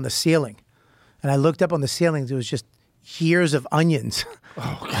threw it on the ceiling. And I looked up on the ceiling, there was just years of onions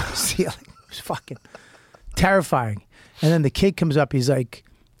on the ceiling. It was fucking terrifying. And then the kid comes up, he's like,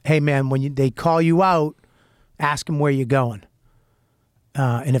 hey man, when they call you out, ask them where you're going.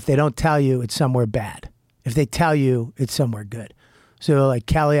 And if they don't tell you, it's somewhere bad. If they tell you, it's somewhere good. So like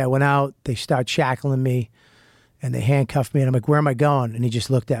Kelly, I went out, they start shackling me, and they handcuffed me, and I'm like, where am I going? And he just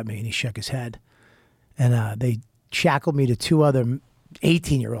looked at me, and he shook his head. And they shackled me to two other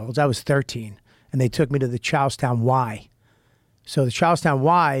 18-year-olds. I was 13, and they took me to the Charlestown Y. So the Charlestown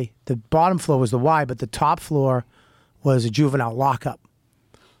Y, the bottom floor was the Y, but the top floor was a juvenile lockup.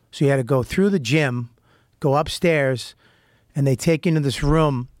 So you had to go through the gym, go upstairs, and they take you into this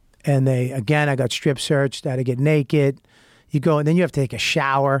room, and I got strip searched. I had to get naked. You go, and then you have to take a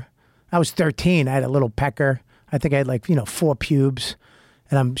shower. I was 13. I had a little pecker. I think I had 4 pubes.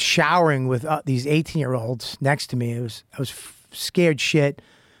 And I'm showering with these 18-year-olds next to me. I was scared shit.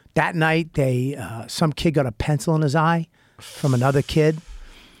 That night, some kid got a pencil in his eye from another kid.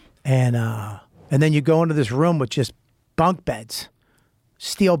 And then you go into this room with just bunk beds,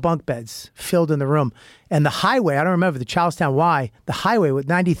 steel bunk beds filled in the room. And the highway, I don't remember, the Charlestown Y, the highway with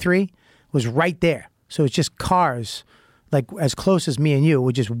 93 was right there. So it's just cars, like as close as me and you,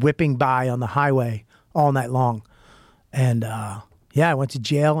 were just whipping by on the highway all night long. And I went to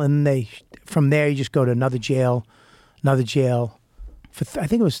jail, and from there you just go to another jail. I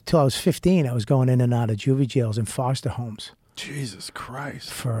think it was till I was 15. I was going in and out of juvie jails and foster homes. Jesus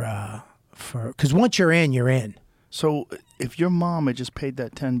Christ! Because once you're in, you're in. So if your mom had just paid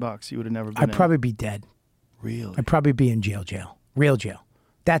that $10, you would have never been. I'd probably be dead. Really? I'd probably be in jail, real jail.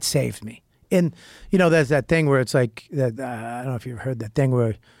 That saved me. And there's that thing where it's like that. I don't know if you've heard that thing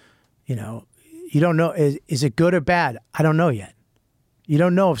where, you don't know is it good or bad. I don't know yet. You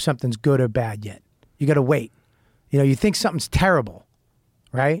don't know if something's good or bad yet. You got to wait. You think something's terrible,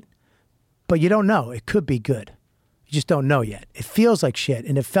 right? But you don't know. It could be good. You just don't know yet. It feels like shit,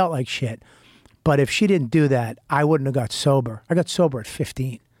 and it felt like shit. But if she didn't do that, I wouldn't have got sober. I got sober at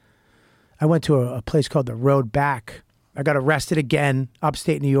 15. I went to a place called the Road Back. I got arrested again,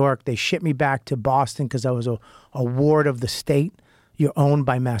 upstate New York. They shipped me back to Boston because I was a ward of the state. You're owned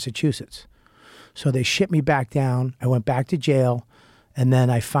by Massachusetts. So they shipped me back down. I went back to jail. And then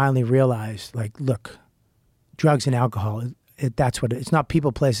I finally realized, look, drugs and alcohol, that's what it's not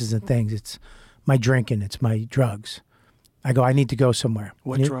people, places, and things. It's my drinking. It's my drugs. I need to go somewhere.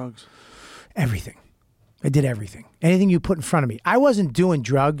 What drugs? Everything. I did everything. Anything you put in front of me. I wasn't doing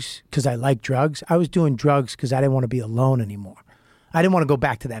drugs because I like drugs. I was doing drugs because I didn't want to be alone anymore. I didn't want to go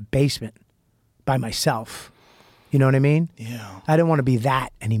back to that basement by myself. You know what I mean? Yeah. I didn't want to be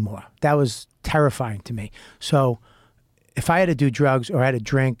that anymore. That was terrifying to me. So if I had to do drugs or I had to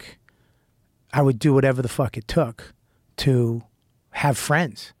drink, I would do whatever the fuck it took to have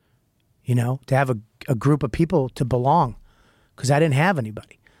friends, to have a group of people to belong, because I didn't have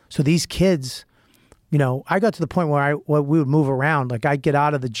anybody. So these kids, I got to the point where we would move around. Like I'd get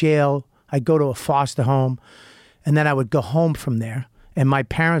out of the jail, I'd go to a foster home, and then I would go home from there. And my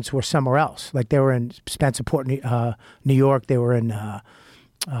parents were somewhere else. Like they were in Spencerport, New York. They were in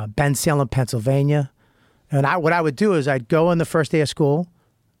Bensalem, Pennsylvania. And what I would do is I'd go on the first day of school,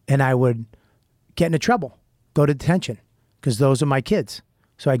 and I would get into trouble, go to detention, because those are my kids.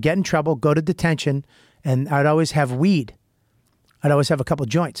 So I'd get in trouble, go to detention, and I'd always have weed. I'd always have a couple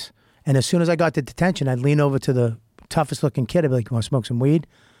joints. And as soon as I got to detention, I'd lean over to the toughest looking kid. I'd be like, you want to smoke some weed?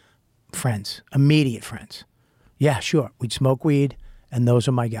 Friends, immediate friends. Yeah, sure. We'd smoke weed, and those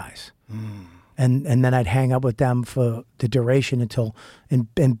are my guys. And then I'd hang up with them for the duration until in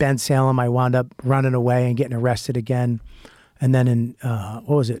Bensalem I wound up running away and getting arrested again. And then in,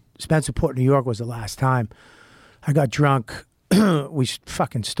 Spencerport, New York was the last time. I got drunk. We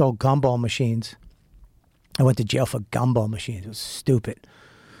fucking stole gumball machines. I went to jail for gumball machines. It was stupid.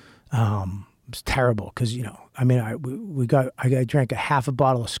 It was terrible because, I drank a half a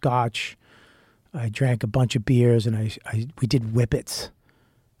bottle of scotch. I drank a bunch of beers, and we did whippets.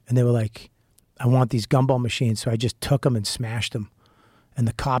 And they were like, I want these gumball machines. So I just took them and smashed them. And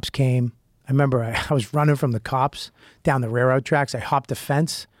the cops came. I remember I was running from the cops down the railroad tracks. I hopped the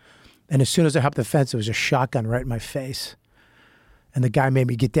fence. And as soon as I hopped the fence, there was a shotgun right in my face. And the guy made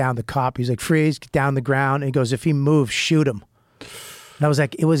me get down. The cop, he's like, freeze, get down the ground. And he goes, if he moves, shoot him. And I was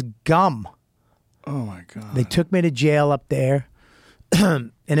like, it was gum. Oh my God. They took me to jail up there.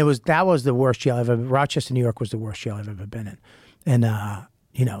 And that was the worst jail I've ever, Rochester, New York was the worst jail I've ever been in. And,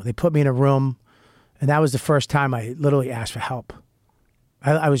 they put me in a room, and that was the first time I literally asked for help.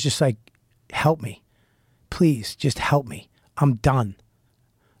 I was just like, help me. Please, just help me. I'm done.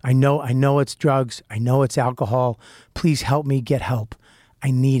 I know it's drugs. I know it's alcohol. Please help me get help.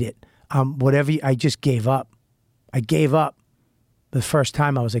 I need it. I just gave up. I gave up. The first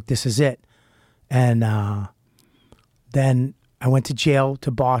time I was like, this is it. And then I went to jail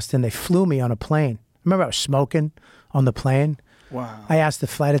to Boston. They flew me on a plane. Remember I was smoking on the plane? Wow. I asked the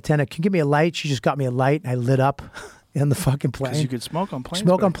flight attendant, can you give me a light? She just got me a light, and I lit up in the fucking plane. Because you could smoke on planes.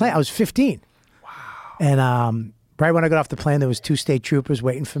 Smoke on plane. I was 15. Wow. And right when I got off the plane, there was 2 state troopers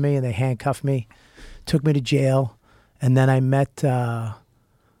waiting for me, and they handcuffed me, took me to jail. And then I met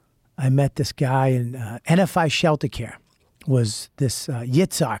this guy in NFI Shelter Care. Was this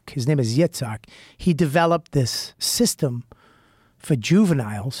Yitzhak. His name is Yitzhak. He developed this system for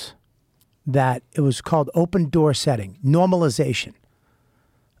juveniles that it was called open door setting, normalization.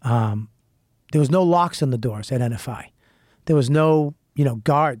 There was no locks on the doors at NFI. There was no,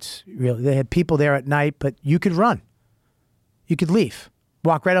 guards, really. They had people there at night, but you could run. You could leave.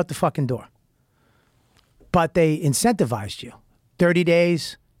 Walk right out the fucking door. But they incentivized you. 30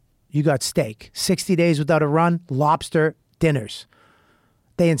 days, you got steak. 60 days without a run, lobster, dinners.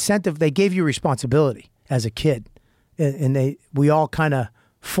 They gave you responsibility as a kid. And we all kind of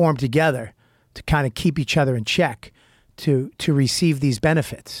formed together to kind of keep each other in check to receive these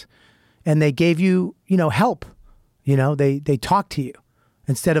benefits. And they gave you, help. They talked to you.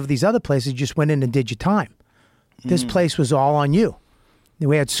 Instead of these other places, you just went in and did your time. This place was all on you.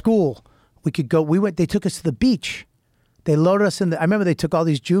 We had school. We could go, they took us to the beach. They loaded us I remember they took all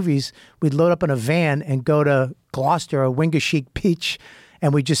these juvies. We'd load up in a van and go to Gloucester or Wingasheek Beach,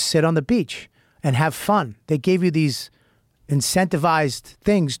 and we'd just sit on the beach and have fun. They gave you these incentivized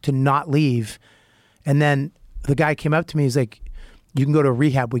things to not leave. And then the guy came up to me. He's like, you can go to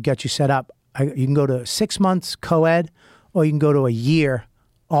rehab. We got you set up. You can go to 6 months co-ed, or you can go to a year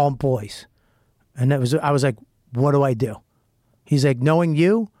all boys. And I was like, what do I do? He's like, knowing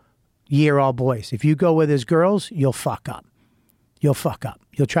you, year all boys. If you go with his girls, you'll fuck up. You'll fuck up.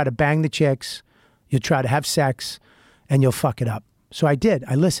 You'll try to bang the chicks. You'll try to have sex, and you'll fuck it up. So I did.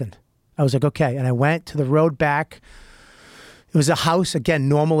 I listened. I was like, okay. And I went to the road back. It was a house, again,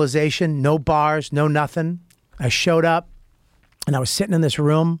 normalization, no bars, no nothing. I showed up, and I was sitting in this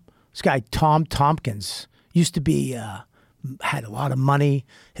room. This guy, Tom Tompkins, used to be, had a lot of money.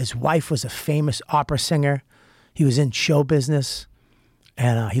 His wife was a famous opera singer. He was in show business,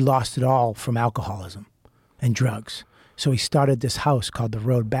 and he lost it all from alcoholism and drugs. So he started this house called The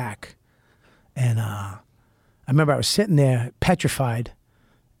Road Back. And I remember I was sitting there petrified,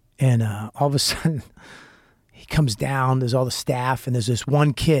 and all of a sudden he comes down, there's all the staff, and there's this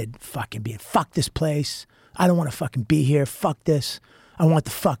one kid fucking being, fuck this place. I don't want to fucking be here. Fuck this. I want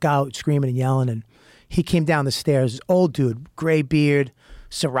the fuck out, screaming and yelling. And he came down the stairs, this old dude, gray beard,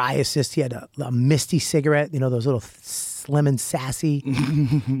 psoriasis. He had a misty cigarette, those little slim and sassy,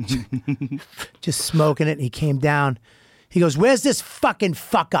 just smoking it. And he came down. He goes, where's this fucking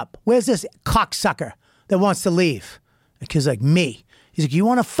fuck up? Where's this cocksucker that wants to leave? The kid's like, me. He's like, you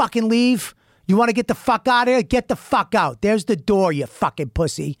want to fucking leave? You want to get the fuck out of here? Get the fuck out. There's the door, you fucking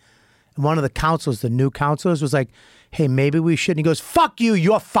pussy. And one of the counselors, the new counselors, was like, hey, maybe we shouldn't. He goes, fuck you,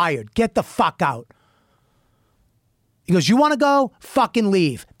 you're fired. Get the fuck out. He goes, you want to go? Fucking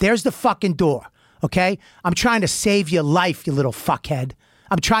leave. There's the fucking door, okay? I'm trying to save your life, you little fuckhead.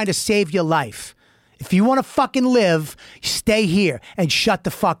 I'm trying to save your life. If you want to fucking live, stay here and shut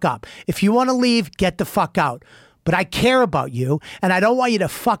the fuck up. If you want to leave, get the fuck out. But I care about you, and I don't want you to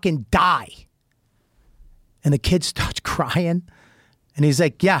fucking die. And the kid starts crying, and he's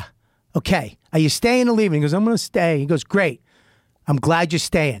like, yeah, okay. Are you staying or leaving? He goes, I'm going to stay. He goes, great. I'm glad you're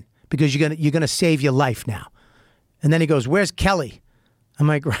staying because you're gonna save your life now. And then he goes, where's Kelly? I'm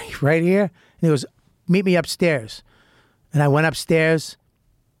like, right here. And he goes, meet me upstairs. And I went upstairs.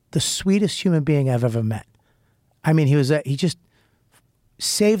 The sweetest human being I've ever met. I mean, he just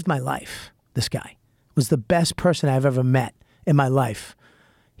saved my life. This guy was the best person I've ever met in my life.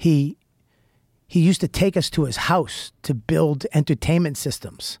 He used to take us to his house to build entertainment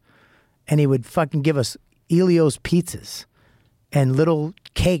systems. and he would fucking give us Elio's pizzas and little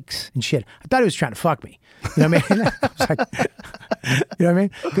cakes and shit. I thought he was trying to fuck me. You know what I mean? I was like, you know what I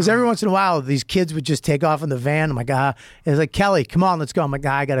mean? Because every once in a while, these kids would just take off in the van. I'm like, it was like, Kelly, come on, let's go. I'm like,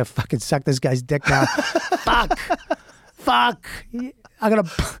 I got to fucking suck this guy's dick now. Fuck. I gotta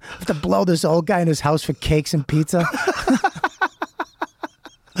have to blow this old guy in his house for cakes and pizza.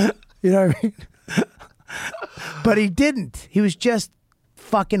 You know what I mean? But he didn't. He was just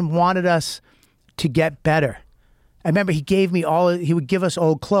fucking wanted us to get better. I remember he would give us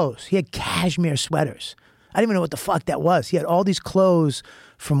old clothes. He had cashmere sweaters. I didn't even know what the fuck that was. He had all these clothes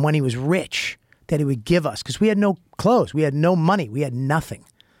from when he was rich that he would give us because we had no clothes. We had no money. We had nothing.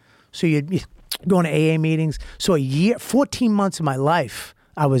 So you'd be going to AA meetings. So 14 months of my life,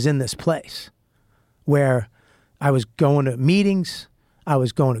 I was in this place where I was going to meetings, I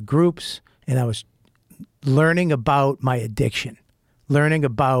was going to groups, and I was learning about my addiction, learning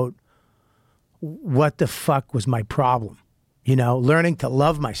about what the fuck was my problem, learning to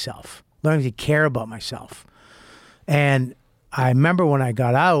love myself, learning to care about myself. And I remember when I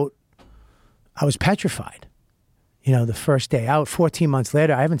got out, I was petrified. The first day out, 14 months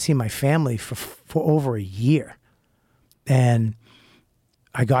later, I haven't seen my family for over a year. And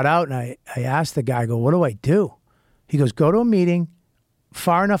I got out and I asked the guy, I go, what do I do? He goes, go to a meeting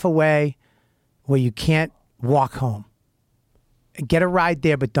far enough away where you can't walk home. Get a ride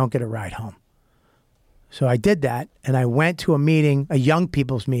there, but don't get a ride home. So I did that, and I went to a meeting, a young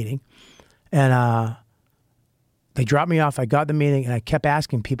people's meeting, and they dropped me off. I got the meeting, and I kept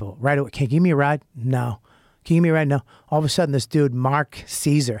asking people, right away, can you give me a ride? No. Can you give me a ride? No. All of a sudden, this dude, Mark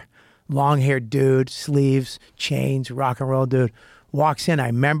Caesar, long-haired dude, sleeves, chains, rock and roll dude, walks in. I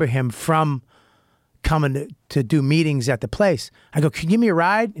remember him from coming to do meetings at the place. I go, can you give me a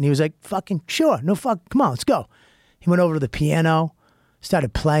ride? And he was like, fucking sure. No fuck. Come on, let's go. He went over to the piano,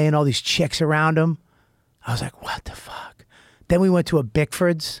 started playing, all these chicks around him. I was like, what the fuck? Then we went to a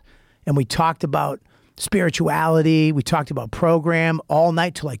Bickford's and we talked about spirituality. We talked about program all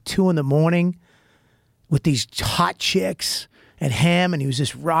night till like 2 a.m. with these hot chicks and him. And he was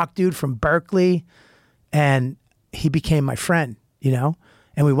this rock dude from Berkeley. And he became my friend,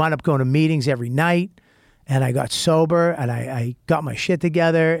 and we wound up going to meetings every night. And I got sober and I got my shit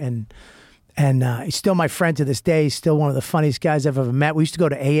together. And he's still my friend to this day. He's still one of the funniest guys I've ever met. We used to go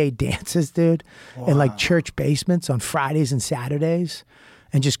to AA dances, dude, in like church basements on Fridays and Saturdays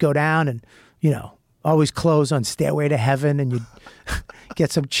and just go down and, always close on Stairway to Heaven. And you'd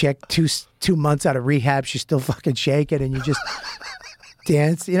get some chick 2 months out of rehab. She's still fucking shaking and you just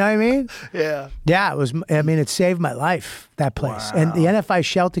dance. You know what I mean? Yeah. Yeah, it saved my life, that place. Wow. And the NFI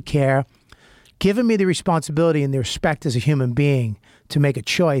Shelter Care, giving me the responsibility and the respect as a human being to make a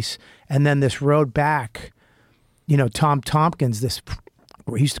choice. And then this road back, Tom Tompkins,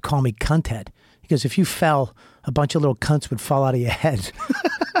 he used to call me cunthead. Because if you fell, a bunch of little cunts would fall out of your head.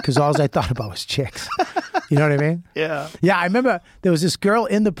 Because all I thought about was chicks. You know what I mean? Yeah. Yeah, I remember there was this girl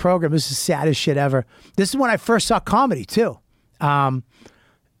in the program. This is the saddest shit ever. This is when I first saw comedy, too.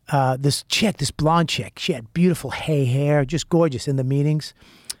 This blonde chick, she had beautiful hair, just gorgeous in the meetings.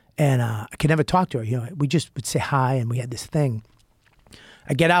 And I could never talk to her. We just would say hi, and we had this thing.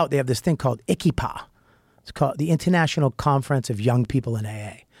 I get out, they have this thing called ICYPA. It's called the International Conference of Young People in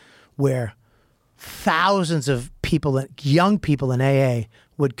AA, where thousands of people, young people in AA,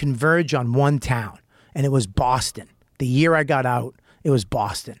 would converge on one town. And it was Boston. The year I got out, it was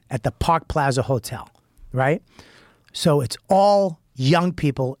Boston at the Park Plaza Hotel, right? So it's all young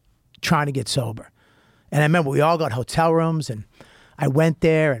people trying to get sober. And I remember we all got hotel rooms, and I went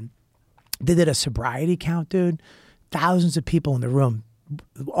there and they did a sobriety count, dude. Thousands of people in the room,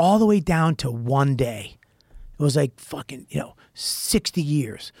 all the way down to one day. It was like fucking, 60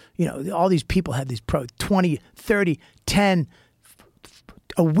 years. All these people had these 20, 30, 10,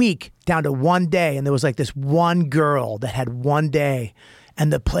 a week down to one day. And there was like this one girl that had one day,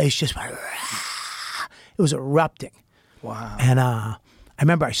 and the place just went, it was erupting. Wow. And I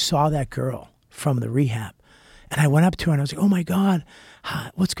remember I saw that girl from the rehab, and I went up to her and I was like, oh my God,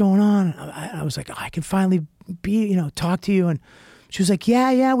 what's going on? I was like, I can finally talk to you. And she was like,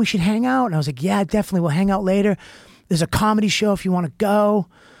 yeah, we should hang out. And I was like, yeah, definitely. We'll hang out later. There's a comedy show if you want to go.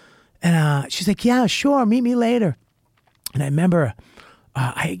 And she's like, yeah, sure. Meet me later. And I remember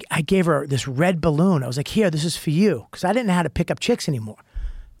I gave her this red balloon. I was like, here, this is for you. Because I didn't know how to pick up chicks anymore.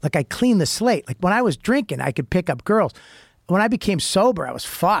 Like, I cleaned the slate. Like, when I was drinking, I could pick up girls. When I became sober, I was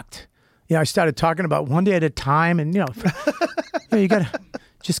fucked. I started talking about one day at a time. And, you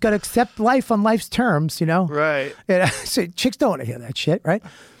just got to accept life on life's terms, Right. And so chicks don't want to hear that shit, right?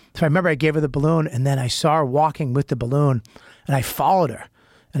 So I remember I gave her the balloon, and then I saw her walking with the balloon, and I followed her.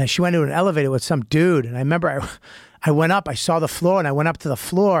 And she went to an elevator with some dude. And I remember I went up, I saw the floor, and I went up to the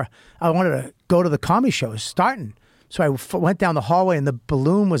floor. I wanted to go to the comedy show. It was starting. So I went down the hallway, and the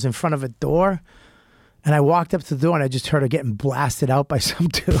balloon was in front of a door. And I walked up to the door, and I just heard her getting blasted out by some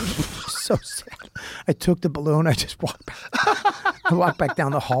dude. So sad. I took the balloon. I just walked back. I walked back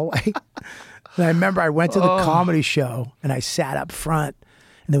down the hallway. And I remember I went to the comedy show, and I sat up front,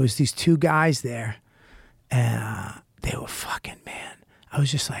 and there was these two guys there, and they were fucking, man. I was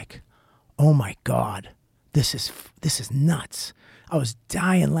just like, oh my God, this is nuts. I was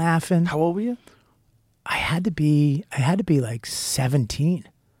dying laughing. How old were you? I had to be like 17.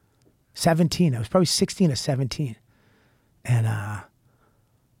 17. I was probably 16 or 17. And I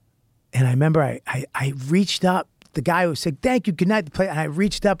remember I reached up. The guy was saying, thank you, good night. And I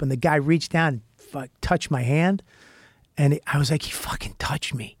reached up, and the guy reached down and touched my hand. And I was like, he fucking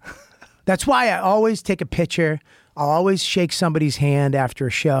touched me. That's why I always take a picture. I'll always shake somebody's hand after a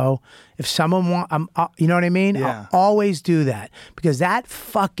show. If someone you know what I mean? Yeah. I'll always do that because that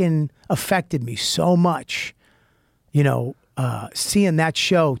fucking affected me so much. You know, seeing that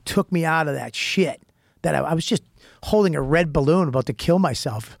show took me out of that shit that I was just holding a red balloon about to kill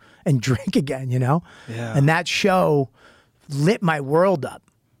myself and drink again, you know? Yeah. And that show lit my world up.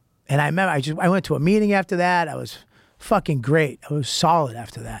 And I remember I went to a meeting after that. I was fucking great. I was solid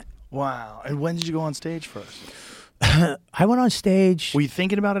after that. Wow. And when did you go on stage first? I went on stage. Were you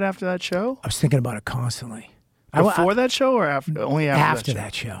thinking about it after that show? I was thinking about it constantly. Before that show or after? Only after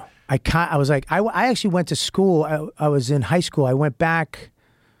that show. I was like, I actually went to school. I was in high school. I went back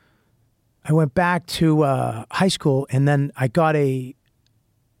to high school, and then I got a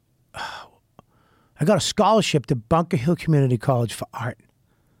scholarship to Bunker Hill Community College for art.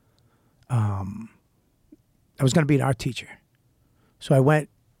 I was going to be an art teacher. So I went,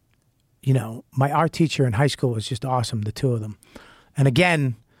 you know, my art teacher in high school was just awesome, the two of them. And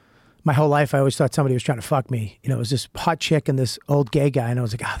again, my whole life I always thought somebody was trying to fuck me. You know, it was this hot chick and this old gay guy, and I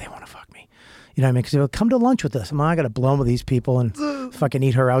was like, they want to fuck me. You know what I mean? Because they would come to lunch with us. I got to blow them with these people and fucking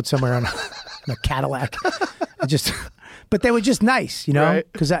eat her out somewhere in a Cadillac. But they were just nice, you know?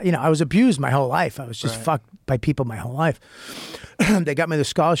 Because, you know, I was abused my whole life. I was just fucked by people my whole life. They got me the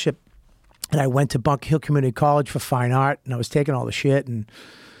scholarship, and I went to Bunker Hill Community College for fine art, and I was taking all the shit. And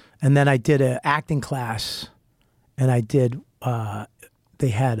then I did an acting class, and I did, they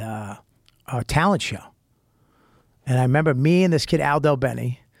had a talent show. And I remember me and this kid, Al Del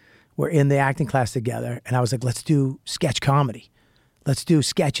Benny, were in the acting class together, and I was like, let's do sketch comedy. Let's do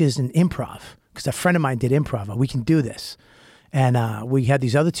sketches and improv. Because a friend of mine did improv. We can do this. And we had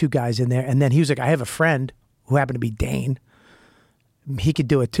these other two guys in there. And then he was like, I have a friend who happened to be Dane. He could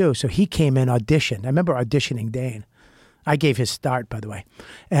do it too. So he came in, auditioned. I remember auditioning Dane. I gave his start, by the way.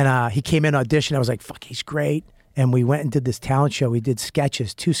 And he came in, auditioned. I was like, fuck, he's great. And we went and did this talent show. We did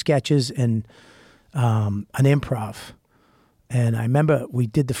sketches, 2 sketches and an improv. And I remember we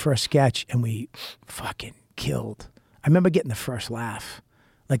did the first sketch and we fucking killed. I remember getting the first laugh.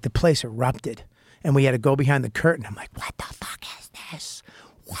 Like the place erupted and we had to go behind the curtain. I'm like, what the fuck is this?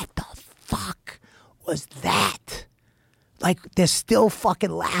 What the fuck was that? Like they're still fucking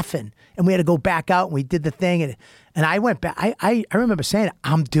laughing. And we had to go back out and we did the thing. And I went back. I remember saying,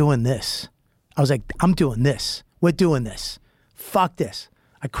 I'm doing this. I was like, I'm doing this. We're doing this. Fuck this.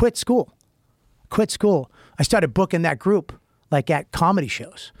 I quit school. I started booking that group like at comedy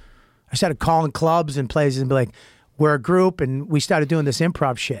shows. I started calling clubs and places and be like, we're a group, and we started doing this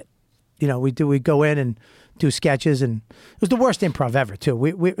improv shit. You know, we go in and do sketches, and it was the worst improv ever too.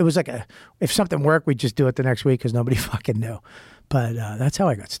 It was like if something worked, we'd just do it the next week because nobody fucking knew. But that's how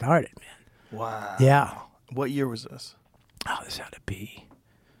I got started, man. Wow. Yeah. What year was this? Oh, this had to be,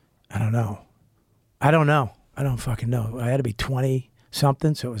 I don't know. I don't fucking know. I had to be 20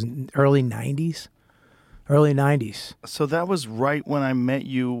 something, so it was early 90s. Early 90s. So that was right when I met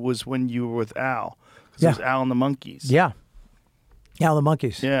you, was when you were with Al. Because it was Al and the Monkeys. Yeah. Al and the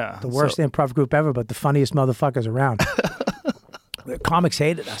Monkeys. Yeah. The worst improv group ever, but the funniest motherfuckers around. The comics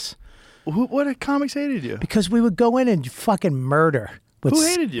hated us. What comics hated you? Because we would go in and fucking murder. Who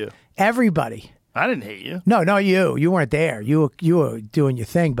hated you? Everybody. I didn't hate you. No, not you. You weren't there. You were doing your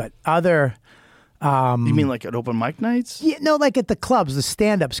thing, but other... you mean like at open mic nights? Yeah, no, like at the clubs, the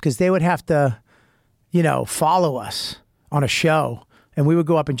stand-ups, because they would have to, you know, follow us on a show, and we would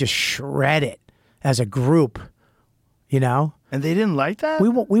go up and just shred it as a group, you know? And they didn't like that? We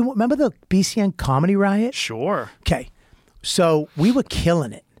remember the BCN comedy riot? Sure. Okay, so we were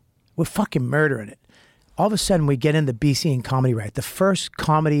killing it. We're fucking murdering it. All of a sudden, we get in the BCN comedy riot, the first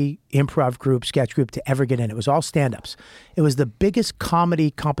comedy improv group, sketch group to ever get in. It was all stand-ups. It was the biggest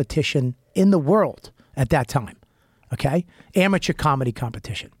comedy competition in the world at that time. okay? Amateur comedy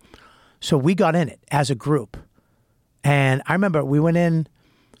competition. So we got in it as a group. And I remember we went in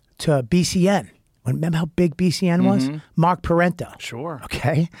to BCN. Remember how big BCN was? Mark Parento. Sure.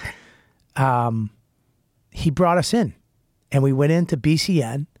 Okay. He brought us in, and we went into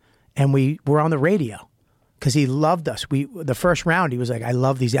BCN, and we were on the radio because he loved us. The first round, he was like, I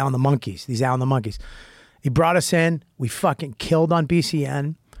love these Al and the Monkeys, He brought us in. We fucking killed on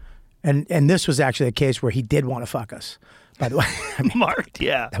BCN. And this was actually a case where he did want to fuck us, by the way. I mean, Mark,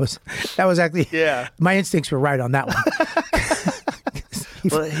 yeah. that was actually, Yeah. my instincts were right on that one.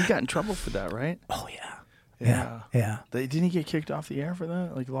 Well, he got in trouble for that, right? Oh, yeah. Didn't he get kicked off the air for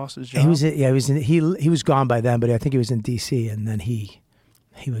that? Like lost his job? He was gone by then, but I think he was in DC, and then he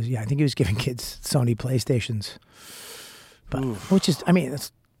was, I think he was giving kids Sony PlayStations. But which is, I mean,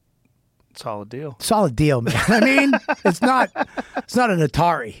 it's Solid deal. solid deal, man. I mean, it's not an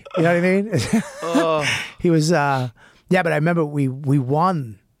Atari. You know what I mean? He was but I remember we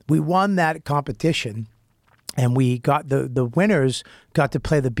won that competition, and we got the winners got to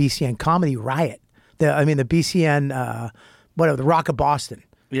play the BCN Comedy Riot. The BCN the Rock of Boston.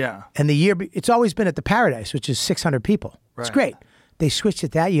 Yeah. And it's always been at the Paradise, which is 600 people. It's Right. great. They switched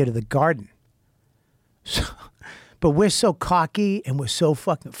it that year to the Garden. So, but we're so cocky and we're so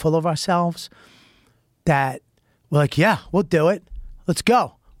fucking full of ourselves that we're like, yeah, we'll do it. Let's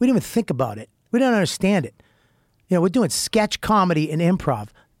go. We didn't even think about it. We don't understand it. You know, we're doing sketch comedy and improv.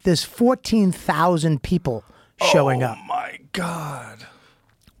 There's 14,000 people showing up. Oh my God.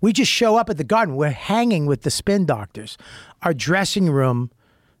 We just show up at the Garden. We're hanging with the Spin Doctors. Our dressing room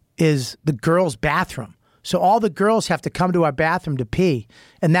is the girls' bathroom. So all the girls have to come to our bathroom to pee,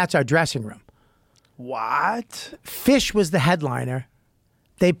 and that's our dressing room. What? Fish was the headliner.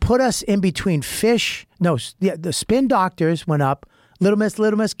 They put us in between Fish. No, the Spin Doctors went up. Little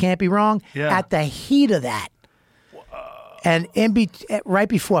Miss Can't Be Wrong. Yeah. At the heat of that. And right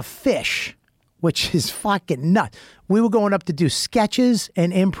before Fish, which is fucking nuts. We were going up to do sketches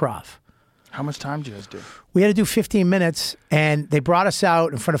and improv. How much time did you guys do? We had to do 15 minutes, and they brought us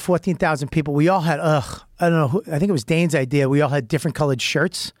out in front of 14,000 people. We all had, I don't know, I think it was Dane's idea. We all had different colored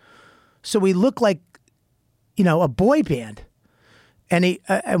shirts. So we looked like, a boy band. And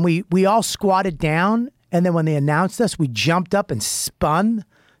we all squatted down, and then when they announced us, we jumped up and spun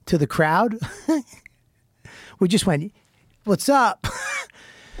to the crowd. We just went, what's up?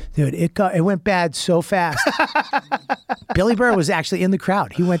 Dude, it went bad so fast. Billy Burr was actually in the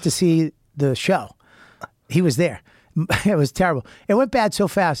crowd. He went to see the show. He was there. It was terrible. It went bad so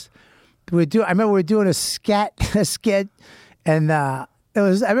fast. I remember we were doing a skit, and there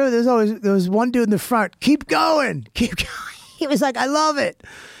was one dude in the front. Keep going. He was like, I love it.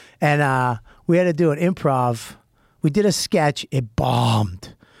 And we had to do an improv. We did a sketch. It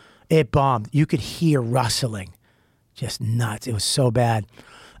bombed. You could hear rustling. Just nuts. It was so bad.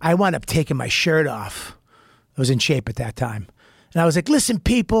 I wound up taking my shirt off. I was in shape at that time. And I was like, listen,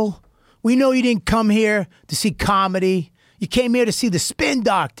 people, we know you didn't come here to see comedy. You came here to see the Spin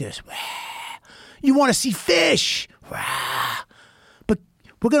Doctors. You want to see Fish. But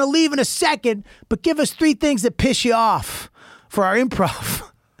we're going to leave in a second, but give us 3 things that piss you off for our improv.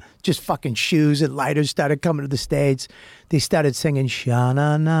 Just fucking shoes and lighters started coming to the stage. They started singing,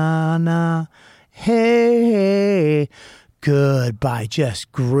 sha-na-na-na, hey. Goodbye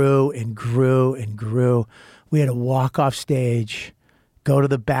just grew and grew and grew. We had to walk off stage, go to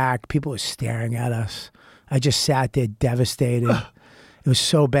the back. People were staring at us. I just sat there devastated. It was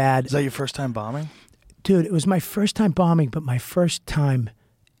so bad. Is that your first time bombing? Dude, it was my first time bombing, but my first time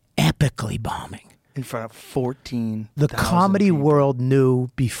epically bombing. In front of 14,000 The comedy people. world knew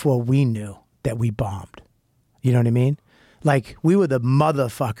before we knew that we bombed. You know what I mean? Like, we were the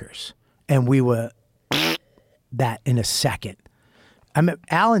motherfuckers, and we were that in a second.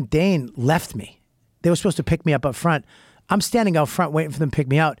 Al and Dane left me. They were supposed to pick me up front. I'm standing out front waiting for them to pick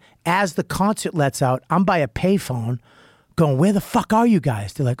me out. As the concert lets out, I'm by a payphone going, where the fuck are you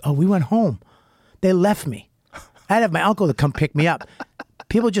guys? They're like, oh, we went home. They left me. I had to have my uncle to come pick me up.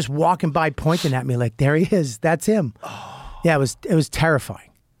 People just walking by pointing at me like, there he is. That's him. Yeah, it was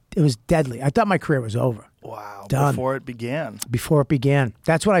terrifying. It was deadly. I thought my career was over. Wow. Done. Before it began. Before it began.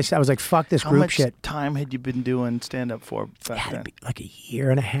 That's what I said. I was like, fuck this How group much shit. time had you been doing stand-up for back Had to then? be like a year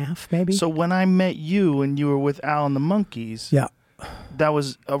and a half, maybe. So when I met you and you were with Al and the Monkeys, yeah. that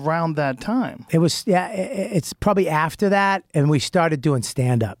was around that time. It was, it's probably after that, and we started doing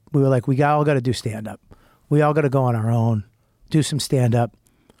stand-up. We were like, we all got to do stand-up. We all got to go on our own, do some stand-up.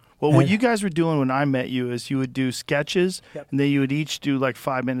 Well, what you guys were doing when I met you is you would do sketches, and then you would each do like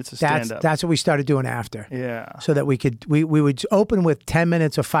 5 minutes of stand-up. That's what we started doing after. Yeah. So that we would open with 10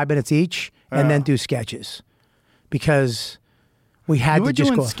 minutes or 5 minutes each, and then do sketches. because we had You were to just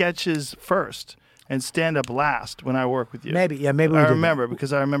doing go. sketches first and stand up last when I worked with you. Maybe we I did that. remember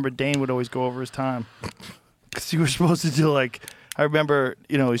because I remember Dane would always go over his time. Because you were supposed to do like, I remember,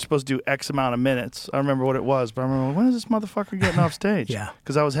 you know, he's supposed to do X amount of minutes. I remember what it was, but I remember, when is this motherfucker getting off stage? Yeah.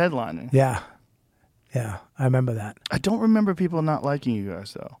 Because I was headlining. Yeah, I remember that. I don't remember people not liking you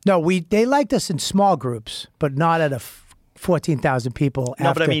guys, though. No, they liked us in small groups, but not at 14,000 people. No, but I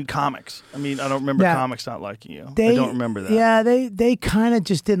after- mean comics. I mean, I don't remember Yeah. comics not liking you. They, I don't remember that. Yeah, they kind of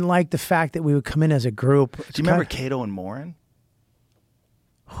just didn't like the fact that we would come in as a group. Do you remember Cato and Morin?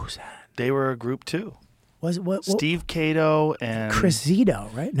 Who's that? They were a group too. Was it what? Steve Cato and Chris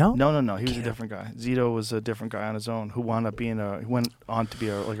Zito, right? No. No. He was a different guy. Zito was a different guy on his own who wound up being he went on to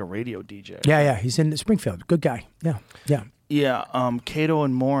be like a radio DJ. Yeah. He's in Springfield. Good guy. Yeah. Yeah. Cato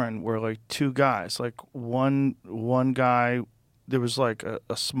and Morin were like two guys. Like one guy, there was like a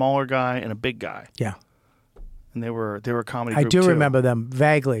smaller guy and a big guy, Yeah. and they were a comedy. I group do too. remember them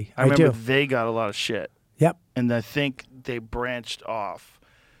vaguely. I remember do. they got a lot of shit, Yep. and I think they branched off.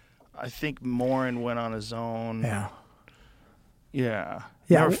 I think Morin went on his own. Yeah. Yeah.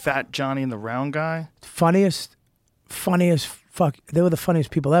 Yeah. Remember Fat Johnny and the Round Guy? Funniest fuck. They were the funniest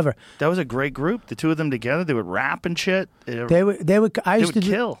people ever. That was a great group. The two of them together, they would rap and shit. They would. I used would to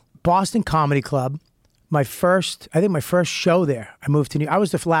kill. do Boston Comedy Club. I think my first show there. I moved to New. I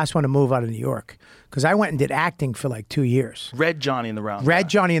was the last one to move out of New York because I went and did acting for like 2 years. Red Johnny and the Round Guy. Red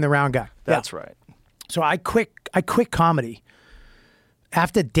Johnny and the Round Guy. That's Yeah. right. So I quit comedy.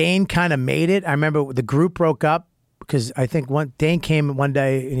 After Dane kind of made it, I remember the group broke up because I think Dane came one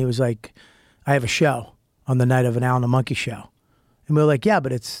day and he was like, I have a show on the night of an Al and the Monkey show. And we were like, yeah,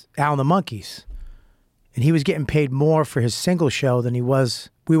 but it's Al and the Monkeys. And he was getting paid more for his single show than we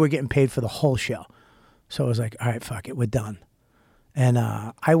were getting paid for the whole show. So I was like, all right, fuck it, we're done. And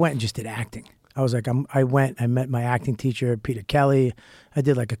I went and just did acting. I was like, I met my acting teacher, Peter Kelly. I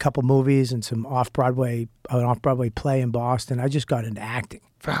did like a couple movies and an off-Broadway play in Boston. I just got into acting.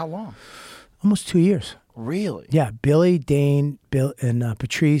 For how long? Almost 2 years. Really? Yeah, Billy, Dane, Bill, and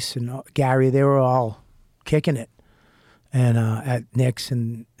Patrice and Gary, they were all kicking it. And at Nick's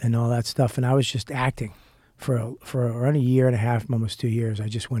and all that stuff. And I was just acting for around a year and a half, almost 2 years. I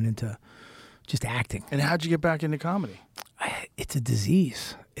just went into just acting. And how'd you get back into comedy? It's a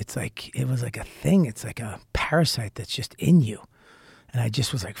disease. It was like a thing. It's like a parasite that's just in you. And I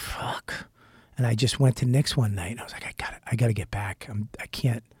just was like, fuck. And I just went to Nick's one night and I was like, I gotta get back.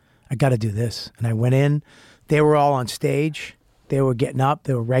 I gotta do this. And I went in. They were all on stage. They were getting up.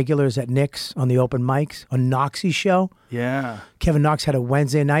 They were regulars at Nick's on the open mics, on Knox's show. Yeah. Kevin Knox had a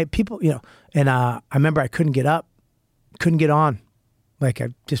Wednesday night. People, and I remember I couldn't get up, couldn't get on. Like I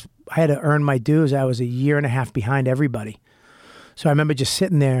had to earn my dues. I was a year and a half behind everybody. So I remember just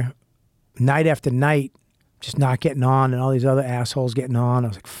sitting there night after night, just not getting on and all these other assholes getting on. I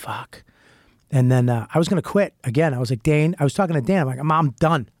was like, fuck. And then I was going to quit again. I was like, Dane, I was talking to Dan. I'm like, I'm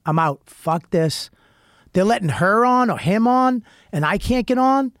done. I'm out. Fuck this. They're letting her on or him on and I can't get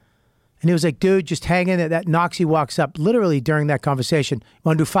on. And he was like, dude, just hang in there. That Noxie walks up literally during that conversation. You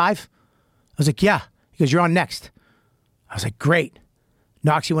want to do 5? I was like, yeah. He goes, you're on next. I was like, great.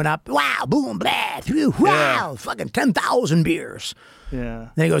 Noxie went up. Wow, boom, blah, phew, wow, fucking 10,000 beers. Yeah.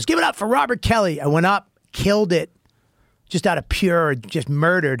 Then he goes, give it up for Robert Kelly. I went up, killed it, just out of pure, just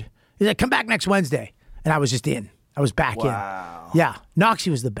murdered. He's like, come back next Wednesday. And I was just in. I was back in. Yeah.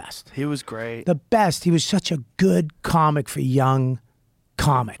 Noxie was the best. He was great. The best. He was such a good comic for young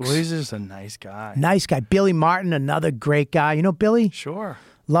comics. Well, he's just a nice guy. Nice guy. Billy Martin, another great guy. You know Billy? Sure.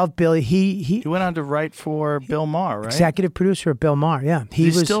 Love Billy. He went on to write for Bill Maher, right? Executive producer of Bill Maher. Yeah.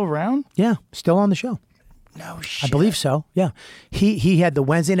 He's still around? Yeah. Still on the show. No shit. I believe so. Yeah. He had the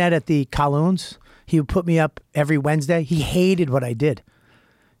Wednesday night at the Colloons. He would put me up every Wednesday. He hated what I did.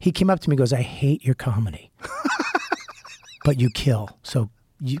 He came up to me and goes, I hate your comedy. But you kill. So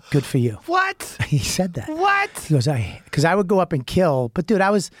good for you. What? He said that. What? He goes, because I would go up and kill. But dude, I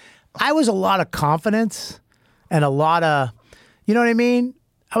was a lot of confidence and a lot of, you know what I mean?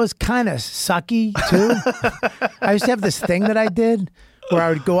 I was kind of sucky too. I used to have this thing that I did where I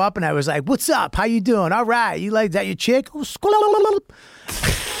would go up and I was like, what's up? How you doing? All right. You like that your chick? Fucking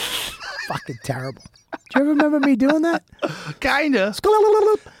terrible. Do you ever remember me doing that? Kinda.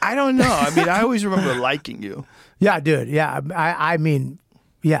 I don't know. I mean, I always remember liking you. Yeah, dude. Yeah. I mean,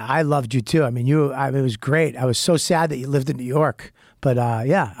 yeah, I loved you too. I mean, it was great. I was so sad that you lived in New York. But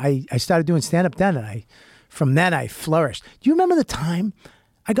yeah, I started doing stand-up then, and from then I flourished. Do you remember the time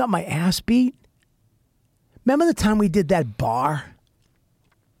I got my ass beat? Remember the time we did that bar?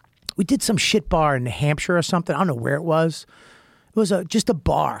 We did some shit bar in New Hampshire or something. I don't know where it was. It was just a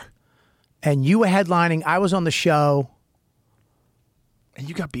bar. and you were headlining. I was on the show. And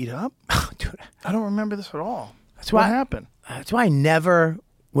you got beat up? Dude, I don't remember this at all. That's What why- happened? that's why I never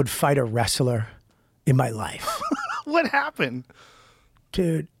would fight a wrestler in my life. What happened?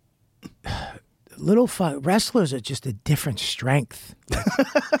 Dude, wrestlers are just a different strength.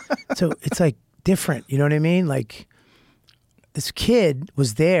 So it's like different, you know what I mean? Like this kid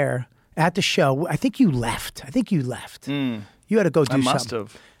was there at the show. I think you left. You had to go do I something. must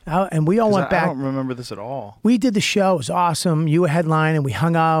have. And we all 'Cause went I back. don't remember this at all. We did the show. It was awesome. You were headlining. We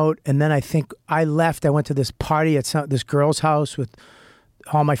hung out, and then I think I left. I went to this party at this girl's house with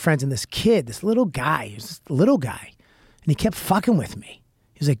all my friends and this kid, this little guy. He was this little guy, and he kept fucking with me.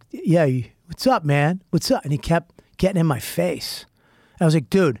 He was like, "Yeah, what's up, man? What's up?" And he kept getting in my face. And I was like,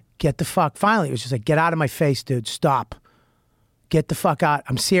 "Dude, get the fuck." Finally, it was just like, "Get out of my face, dude. Stop. Get the fuck out.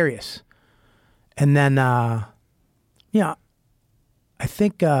 I'm serious." And then, I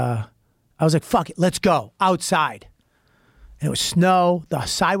think. I was like, fuck it, let's go outside. And it was snow. The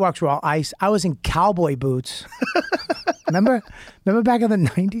sidewalks were all ice. I was in cowboy boots. Remember back in the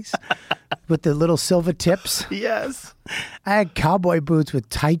 90s with the little silver tips? Yes. I had cowboy boots with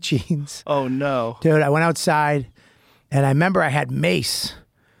tight jeans. Oh, no. Dude, I went outside and I remember I had mace.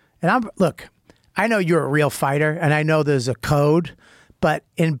 And look, I know you're a real fighter and I know there's a code, but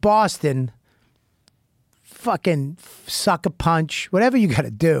in Boston, fucking sucker punch, whatever you got to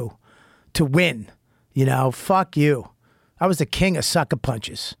do to win, fuck you. I was the king of sucker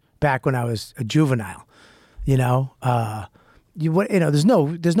punches back when I was a juvenile, there's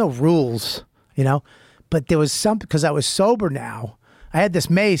no rules, but there was something, because I was sober now. I had this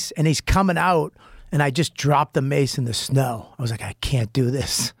mace and he's coming out and I just dropped the mace in the snow. I was like, I can't do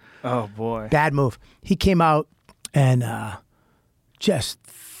this. Oh, boy. Bad move. He came out and just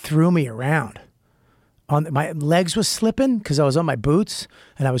threw me around. My legs were slipping because I was on my boots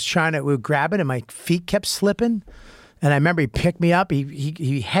and I was we were grabbing and my feet kept slipping. And I remember he picked me up.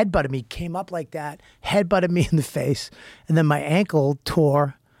 He headbutted me, came up like that, headbutted me in the face. And then my ankle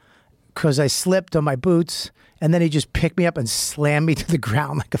tore because I slipped on my boots. And then he just picked me up and slammed me to the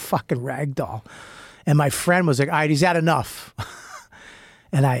ground like a fucking rag doll. And my friend was like, all right, he's had enough.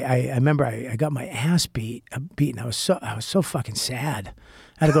 And I remember I got my ass beaten. I was so fucking sad.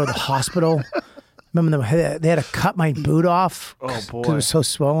 I had to go to the hospital. Remember they had to cut my boot off. Oh, boy. Because it was so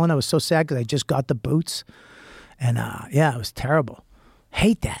swollen. I was so sad because I just got the boots. And it was terrible.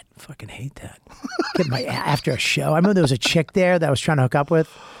 Hate that. Fucking hate that. After a show. I remember there was a chick there that I was trying to hook up with.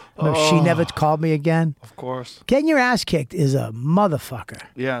 She never called me again. Of course. Getting your ass kicked is a motherfucker.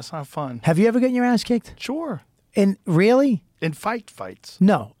 Yeah, it's not fun. Have you ever gotten your ass kicked? Sure. And really? In fights.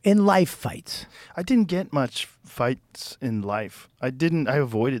 No, in life fights. I didn't get much fights in life. I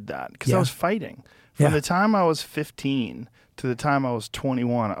avoided that because I Yeah. was fighting. From Yeah. the time I was 15 to the time I was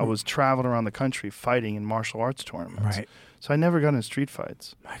 21, I was traveling around the country fighting in martial arts tournaments. Right. So I never got in street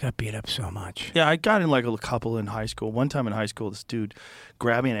fights. I got beat up so much. Yeah, I got in like a couple in high school. One time in high school, this dude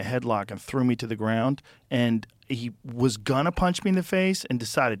grabbed me in a headlock and threw me to the ground. And he was going to punch me in the face and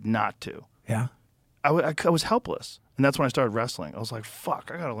decided not to. Yeah? I was helpless. And that's when I started wrestling. I was like,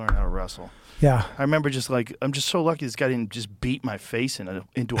 fuck, I got to learn how to wrestle. Yeah. I remember just like, I'm just so lucky this guy didn't just beat my face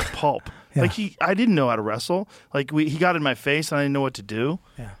into a pulp. Yeah. Like I didn't know how to wrestle. Like he got in my face and I didn't know what to do.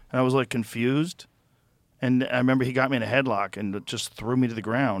 Yeah. And I was like confused. And I remember he got me in a headlock and just threw me to the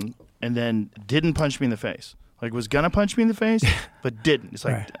ground and then didn't punch me in the face. Like was going to punch me in the face, but didn't. It's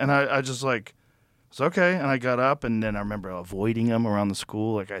like, Right. and I just like, it's okay. And I got up and then I remember avoiding him around the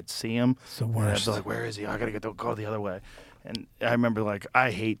school. Like I'd see him. It's the And worst. I'd be like, where is he? I got to go the other way. And I remember like, I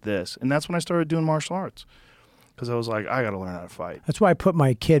hate this. And that's when I started doing martial arts. Because I was like, I got to learn how to fight. That's why I put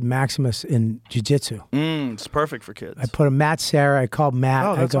my kid Maximus in jiu-jitsu. It's perfect for kids. I put him Matt Sarah. I called Matt.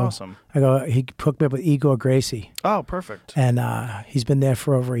 Oh, that's awesome. He hooked me up with Igor Gracie. Oh, perfect. And he's been there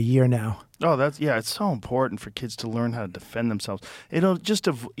for over a year now. Oh, it's so important for kids to learn how to defend themselves. It'll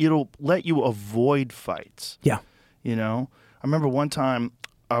let you avoid fights. Yeah. I remember one time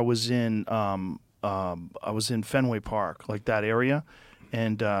I was in Fenway Park, like that area,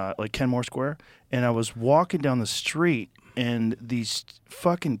 and like Kenmore Square, and I was walking down the street, and these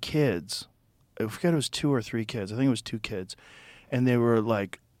fucking kids, I forget it was 2 or 3 kids, I think it was 2 kids, and they were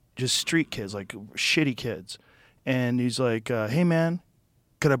like just street kids, like shitty kids, and he's like, hey man,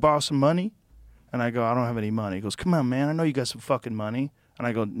 could I borrow some money? And I go, I don't have any money. He goes, come on man, I know you got some fucking money. And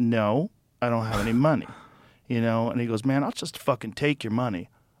I go, no, I don't have any money. And he goes, man, I'll just fucking take your money.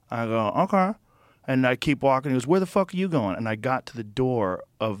 I go, okay. And I keep walking. He goes, where the fuck are you going? And I got to the door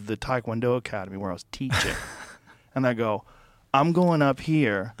of the Taekwondo Academy where I was teaching. And I go, I'm going up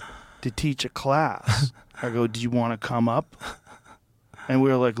here to teach a class. I go, do you want to come up? And we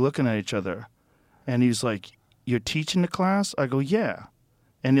were like looking at each other. And he was like, "You're teaching the class?" I go, "Yeah."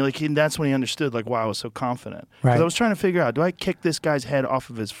 And that's when he understood like why I was so confident. Because Right. I was trying to figure out, do I kick this guy's head off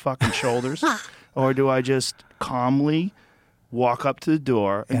of his fucking shoulders? Or do I just calmly walk up to the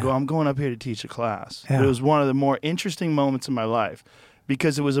door and go, "I'm going up here to teach a class"? Yeah. It was one of the more interesting moments in my life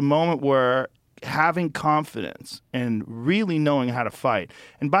because it was a moment where having confidence and really knowing how to fight.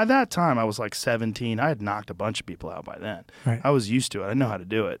 And by that time, I was like 17. I had knocked a bunch of people out by then. Right. I was used to it. I know how to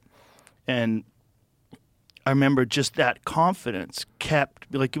do it. And I remember just that confidence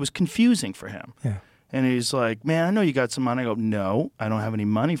kept, like, it was confusing for him. Yeah. And he's like, "Man, I know you got some money." I go, "No, I don't have any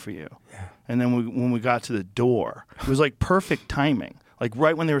money for you." Yeah. And then when we got to the door, it was like perfect timing, like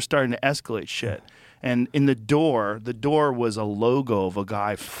right when they were starting to escalate shit. And in the door was a logo of a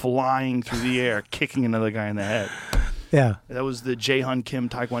guy flying through the air, kicking another guy in the head. Yeah. That was the Jae-Hun Kim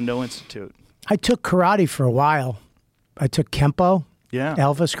Taekwondo Institute. I took karate for a while. I took Kempo, Yeah.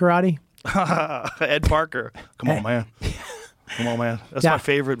 Elvis karate. Ed Parker. Come on, man. Come on, man. That's Yeah. my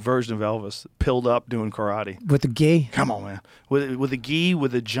favorite version of Elvis. Pilled up doing karate. With the gi. Come on, man. With a gi,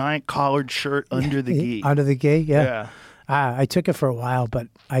 with a giant collared shirt under the gi. Under the gi, yeah. Yeah. I took it for a while, but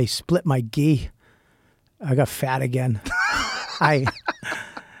I split my gi. I got fat again.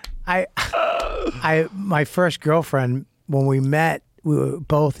 My first girlfriend, when we met, we were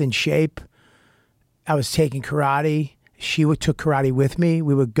both in shape. I was taking karate. She took karate with me.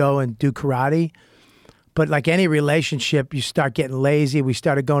 We would go and do karate. But like any relationship, you start getting lazy. We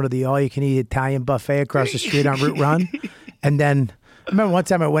started going to the all-you-can-eat Italian buffet across the street on Route Run. And then I remember one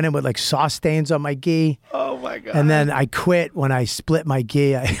time I went in with like sauce stains on my gi. Oh, my God. And then I quit when I split my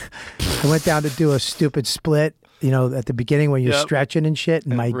gi. I went down to do a stupid split, at the beginning when you're Yep. stretching and shit,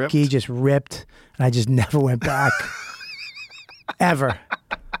 and It my ripped. gi just ripped, and I just never went back. Ever.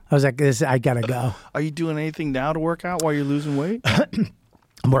 I was like, I gotta go. Are you doing anything now to work out while you're losing weight?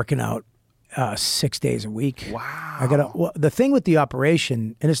 I'm working out 6 days a week. Wow. The thing with the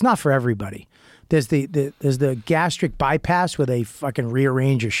operation, and it's not for everybody. There's the gastric bypass where they fucking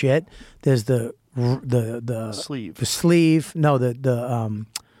rearrange your shit. There's the Sleeve. The sleeve. No, the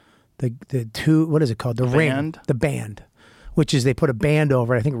two. What is it called? The ring. Band? The band, which is they put a band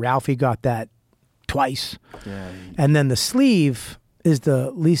over it. I think Ralphie got that twice. Yeah. And then the sleeve is the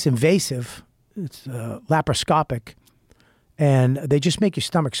least invasive. It's laparoscopic, and they just make your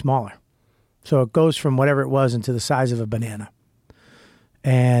stomach smaller. So it goes from whatever it was into the size of a banana.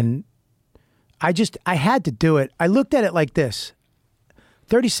 And I had to do it. I looked at it like this.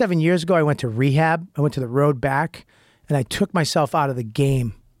 37 years ago, I went to rehab. I went to the road back, and I took myself out of the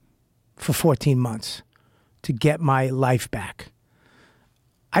game for 14 months to get my life back.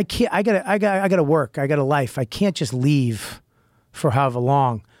 I gotta work. I got a life. I can't just leave for however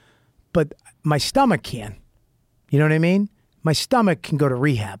long. But my stomach can. You know what I mean? My stomach can go to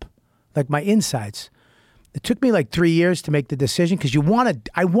rehab. Like my insides. It took me like 3 years to make the decision because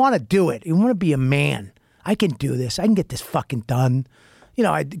I want to do it. You want to be a man. I can do this. I can get this fucking done.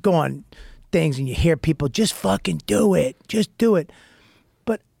 I go on things and you hear people, just fucking do it. Just do it.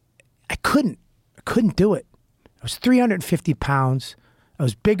 But I couldn't do it. I was 350 pounds. I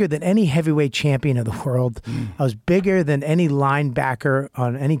was bigger than any heavyweight champion of the world. I was bigger than any linebacker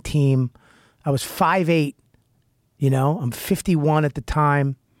on any team. I was 5'8". I'm 51 at the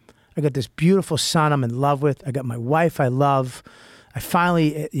time. I got this beautiful son I'm in love with. I got my wife I love. I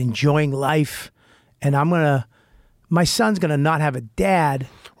finally enjoying life. And my son's going to not have a dad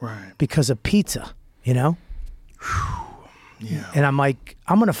Right. because of pizza, Yeah. And I'm like,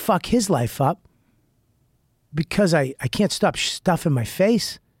 I'm going to fuck his life up because I can't stop stuffing my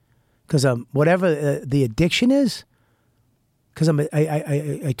face because whatever the addiction is, because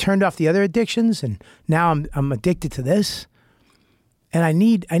I turned off the other addictions and now I'm addicted to this. And I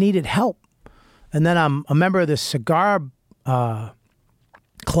needed help. And then I'm a member of the cigar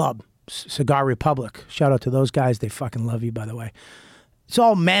club, Cigar Republic. Shout out to those guys. They fucking love you, by the way. It's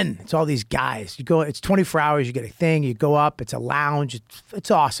all men. It's all these guys. You go. It's 24 hours. You get a thing. You go up. It's a lounge. It's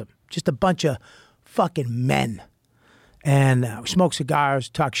awesome. Just a bunch of fucking men. And we smoke cigars,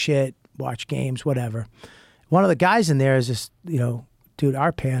 talk shit, watch games, whatever. One of the guys in there is this, dude,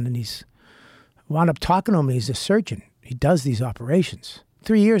 Arpan, and he's wound up talking to him. And he's a surgeon. He does these operations.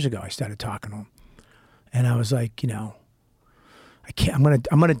 3 years ago, I started talking to him, and I was like, I can't. I'm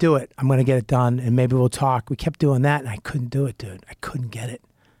gonna do it. I'm gonna get it done, and maybe we'll talk. We kept doing that, and I couldn't do it, dude. I couldn't get it,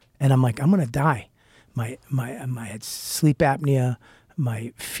 and I'm like, I'm gonna die. I had sleep apnea.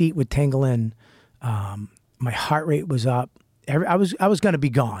 My feet would tingle in. My heart rate was up. I was gonna be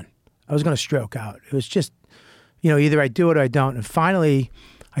gone. I was gonna stroke out. It was just, either I do it or I don't. And finally,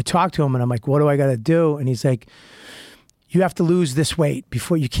 I talked to him, and I'm like, what do I got to do? And he's like, you have to lose this weight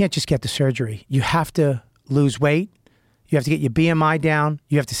before you can't just get the surgery. You have to lose weight. You have to get your BMI down.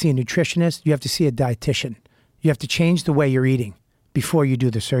 You have to see a nutritionist. You have to see a dietitian. You have to change the way you're eating before you do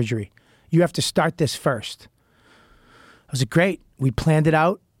the surgery. You have to start this first. I was like, great. We planned it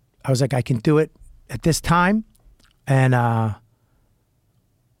out. I was like, I can do it at this time. And I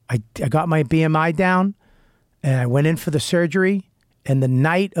got my BMI down and I went in for the surgery. And the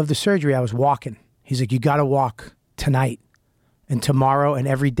night of the surgery, I was walking. He's like, you got to walk tonight and tomorrow and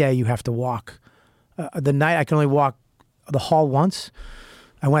every day you have to walk. The night I can only walk the hall once.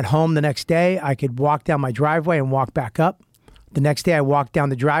 I went home the next day. I could walk down my driveway and walk back up. The next day I walked down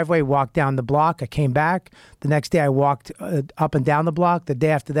the driveway, walked down the block. I came back. The next day I walked up and down the block. The day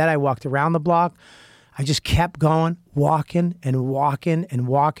after that I walked around the block. I just kept going, walking and walking and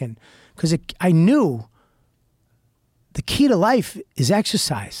walking. Because I knew the key to life is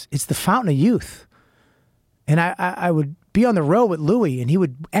exercise. It's the fountain of youth. And I would be on the road with Louis and he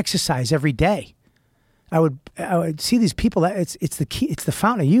would exercise every day. I would see these people. It's the key. It's the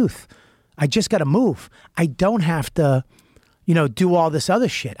fountain of youth. I just got to move. I don't have to, do all this other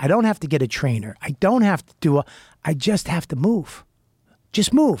shit. I don't have to get a trainer. I don't have to I just have to move.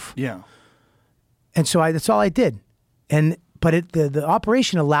 Just move. Yeah. And so that's all I did. But the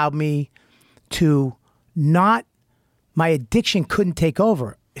operation allowed me to my addiction couldn't take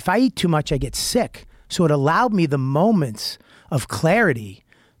over. If I eat too much, I get sick. So it allowed me the moments of clarity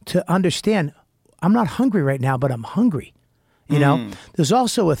to understand I'm not hungry right now, but I'm hungry. There's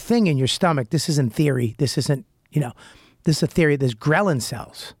also a thing in your stomach. This isn't theory. This isn't, this is a theory. There's ghrelin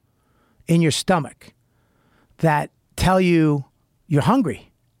cells in your stomach that tell you you're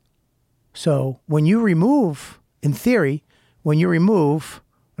hungry. So when you remove, in theory, and I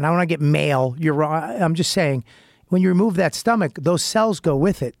don't want to get male, you're wrong. I'm just saying, when you remove that stomach, those cells go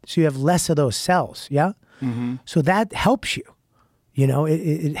with it. So you have less of those cells. Yeah. Mm-hmm. So that helps you.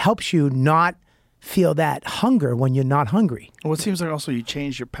 It helps you not feel that hunger when you're not hungry. Well, it seems like also you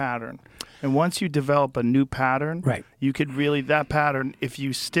change your pattern. And once you develop a new pattern, right, you could really, that pattern, if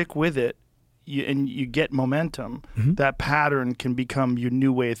you stick with it and you get momentum, mm-hmm, that pattern can become your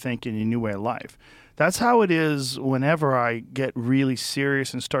new way of thinking, your new way of life. That's how it is whenever I get really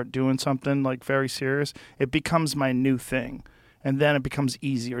serious and start doing something like very serious. It becomes my new thing. And then it becomes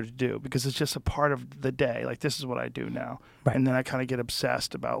easier to do because it's just a part of the day. Like, this is what I do now. Right. And then I kind of get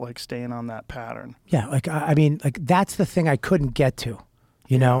obsessed about, like, staying on that pattern. Yeah, I mean, that's the thing I couldn't get to.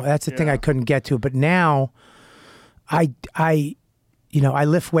 That's the thing I couldn't get to. But now, I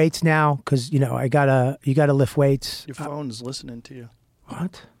lift weights now because, you gotta lift weights. Your phone is listening to you.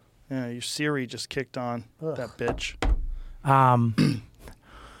 What? Yeah, your Siri just kicked on. Ugh. That bitch.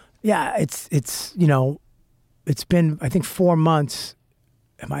 Yeah, it's been, I think, 4 months,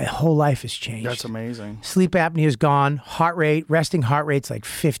 and my whole life has changed. That's amazing. Sleep apnea is gone. Resting heart rate's like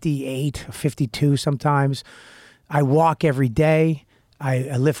 58, 52 sometimes. I walk every day.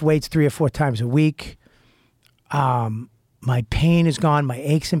 I lift weights 3 or 4 times a week. My pain is gone. My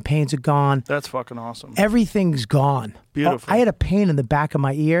aches and pains are gone. That's fucking awesome. Everything's gone. Beautiful. I had a pain in the back of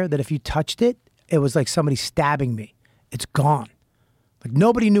my ear that if you touched it, it was like somebody stabbing me. It's gone. Like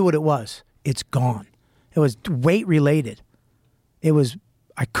nobody knew what it was. It's gone. It was weight related. I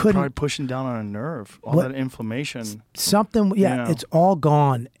couldn't. Probably pushing down on a nerve. All that inflammation. Something, it's all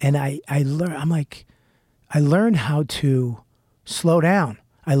gone. And I learned how to slow down.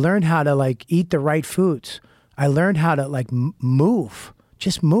 I learned how to eat the right foods. I learned how to move,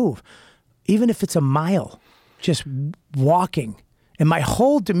 just move. Even if it's a mile, just walking. And my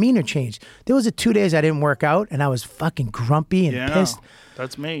whole demeanor changed. There was 2 days I didn't work out and I was fucking grumpy and pissed.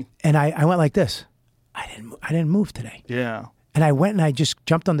 That's me. And I went like this. I didn't move today. Yeah. And I went and I just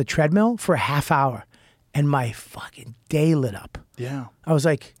jumped on the treadmill for a half hour and my fucking day lit up. Yeah. I was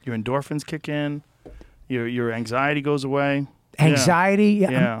like, your endorphins kick in, your anxiety goes away. Anxiety,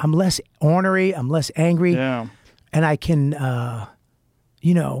 yeah. I'm less ornery, I'm less angry. Yeah. And I can I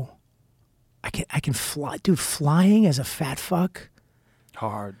can fly. Dude, flying as a fat fuck.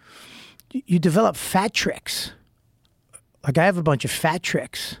 Hard. You develop fat tricks. Like I have a bunch of fat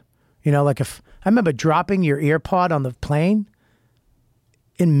tricks. If I remember dropping your ear pod on the plane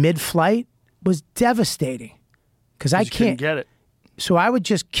in mid-flight was devastating because I can't get it. So I would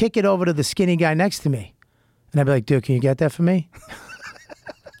just kick it over to the skinny guy next to me, and I'd be like, "Dude, can you get that for me?"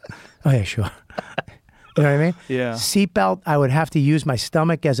 Oh yeah, sure. You know what I mean? Yeah. Seatbelt, I would have to use my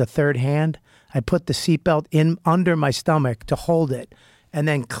stomach as a third hand. I put the seatbelt in under my stomach to hold it, and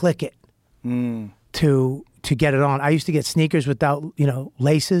then click it to get it on. I used to get sneakers without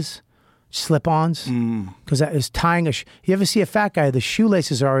laces. slip-ons because I was tying you ever see a fat guy? The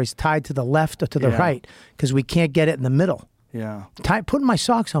shoelaces are always tied to the left or to the right because we can't get it in the middle. Yeah. Putting my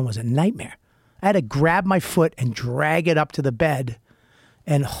socks on was a nightmare. I had to grab my foot and drag it up to the bed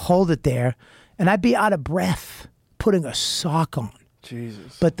and hold it there, and I'd be out of breath putting a sock on.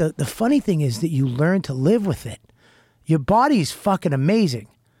 Jesus. But the funny thing is that you learn to live with it. Your body's fucking amazing.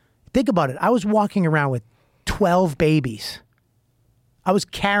 Think about it. I was walking around with 12 babies. I was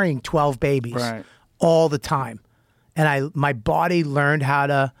carrying 12 babies all the time. And my body learned how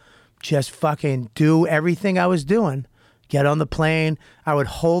to just fucking do everything I was doing. Get on the plane. I would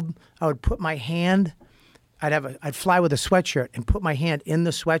put my hand, I'd fly with a sweatshirt and put my hand in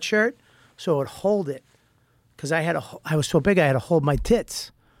the sweatshirt so it would hold it. Because I was so big I had to hold my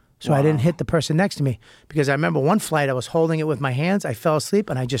tits. So I didn't hit the person next to me. Because I remember one flight I was holding it with my hands. I fell asleep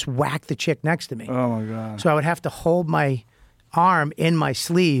and I just whacked the chick next to me. Oh my God. So I would have to hold my arm in my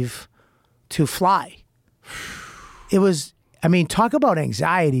sleeve to fly. It was, talk about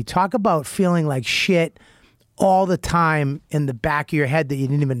anxiety. Talk about feeling like shit all the time in the back of your head that you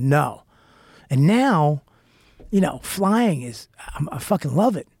didn't even know. And now, flying I fucking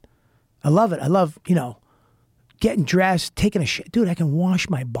love it. I love it. I love, getting dressed, taking a shit. Dude, I can wash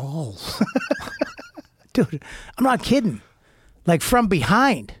my balls. Dude, I'm not kidding. Like from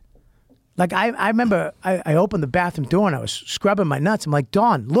behind. Like I remember I opened the bathroom door and I was scrubbing my nuts. I'm like,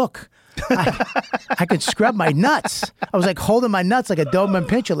 Dawn, look, I could scrub my nuts. I was like holding my nuts like a Doberman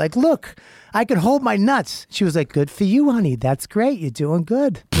Pinscher. Like, look, I could hold my nuts. She was like, good for you, honey. That's great. You're doing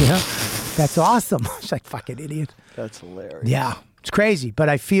good. That's awesome. She's like, fucking idiot. That's hilarious. Yeah, it's crazy. But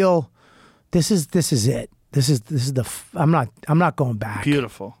I feel this is it. This is I'm not going back.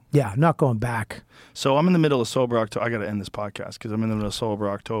 Beautiful. Yeah, I'm not going back. So I'm in the middle of Sober October. I got to end this podcast because I'm in the middle of Sober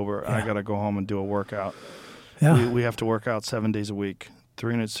October. And I got to go home and do a workout. Yeah. We have to work out 7 days a week,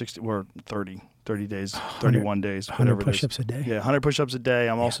 360 or 30 days, 31 days, 100 whatever it is. push-ups a day. Yeah, 100 push-ups a day.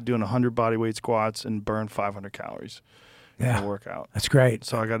 I'm also doing 100 bodyweight squats and burn 500 calories in a workout. That's great.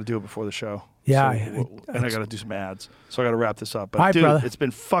 So I got to do it before the show. Yeah. And I got to do some ads. So I got to wrap this up. But All right, dude, brother. it's been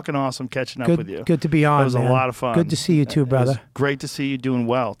fucking awesome catching up Good, with you. good to be on. It was man. a lot of fun. Good to see you too, brother. It was great to see you doing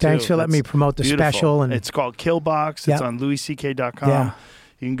well, too. Thanks for letting me promote the beautiful. special. And it's called Killbox. Yep. It's on louisck.com. Yeah.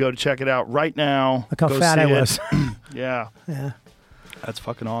 You can go to check it out right now. Look how Go fat see I it. was. Yeah. Yeah. That's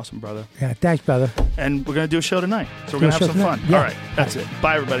fucking awesome, brother. Yeah, thanks, brother. And we're going to do a show tonight. So we're Do a going to have show some fun. tonight. Yeah. All right. That's it.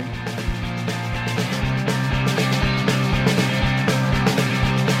 Bye, everybody.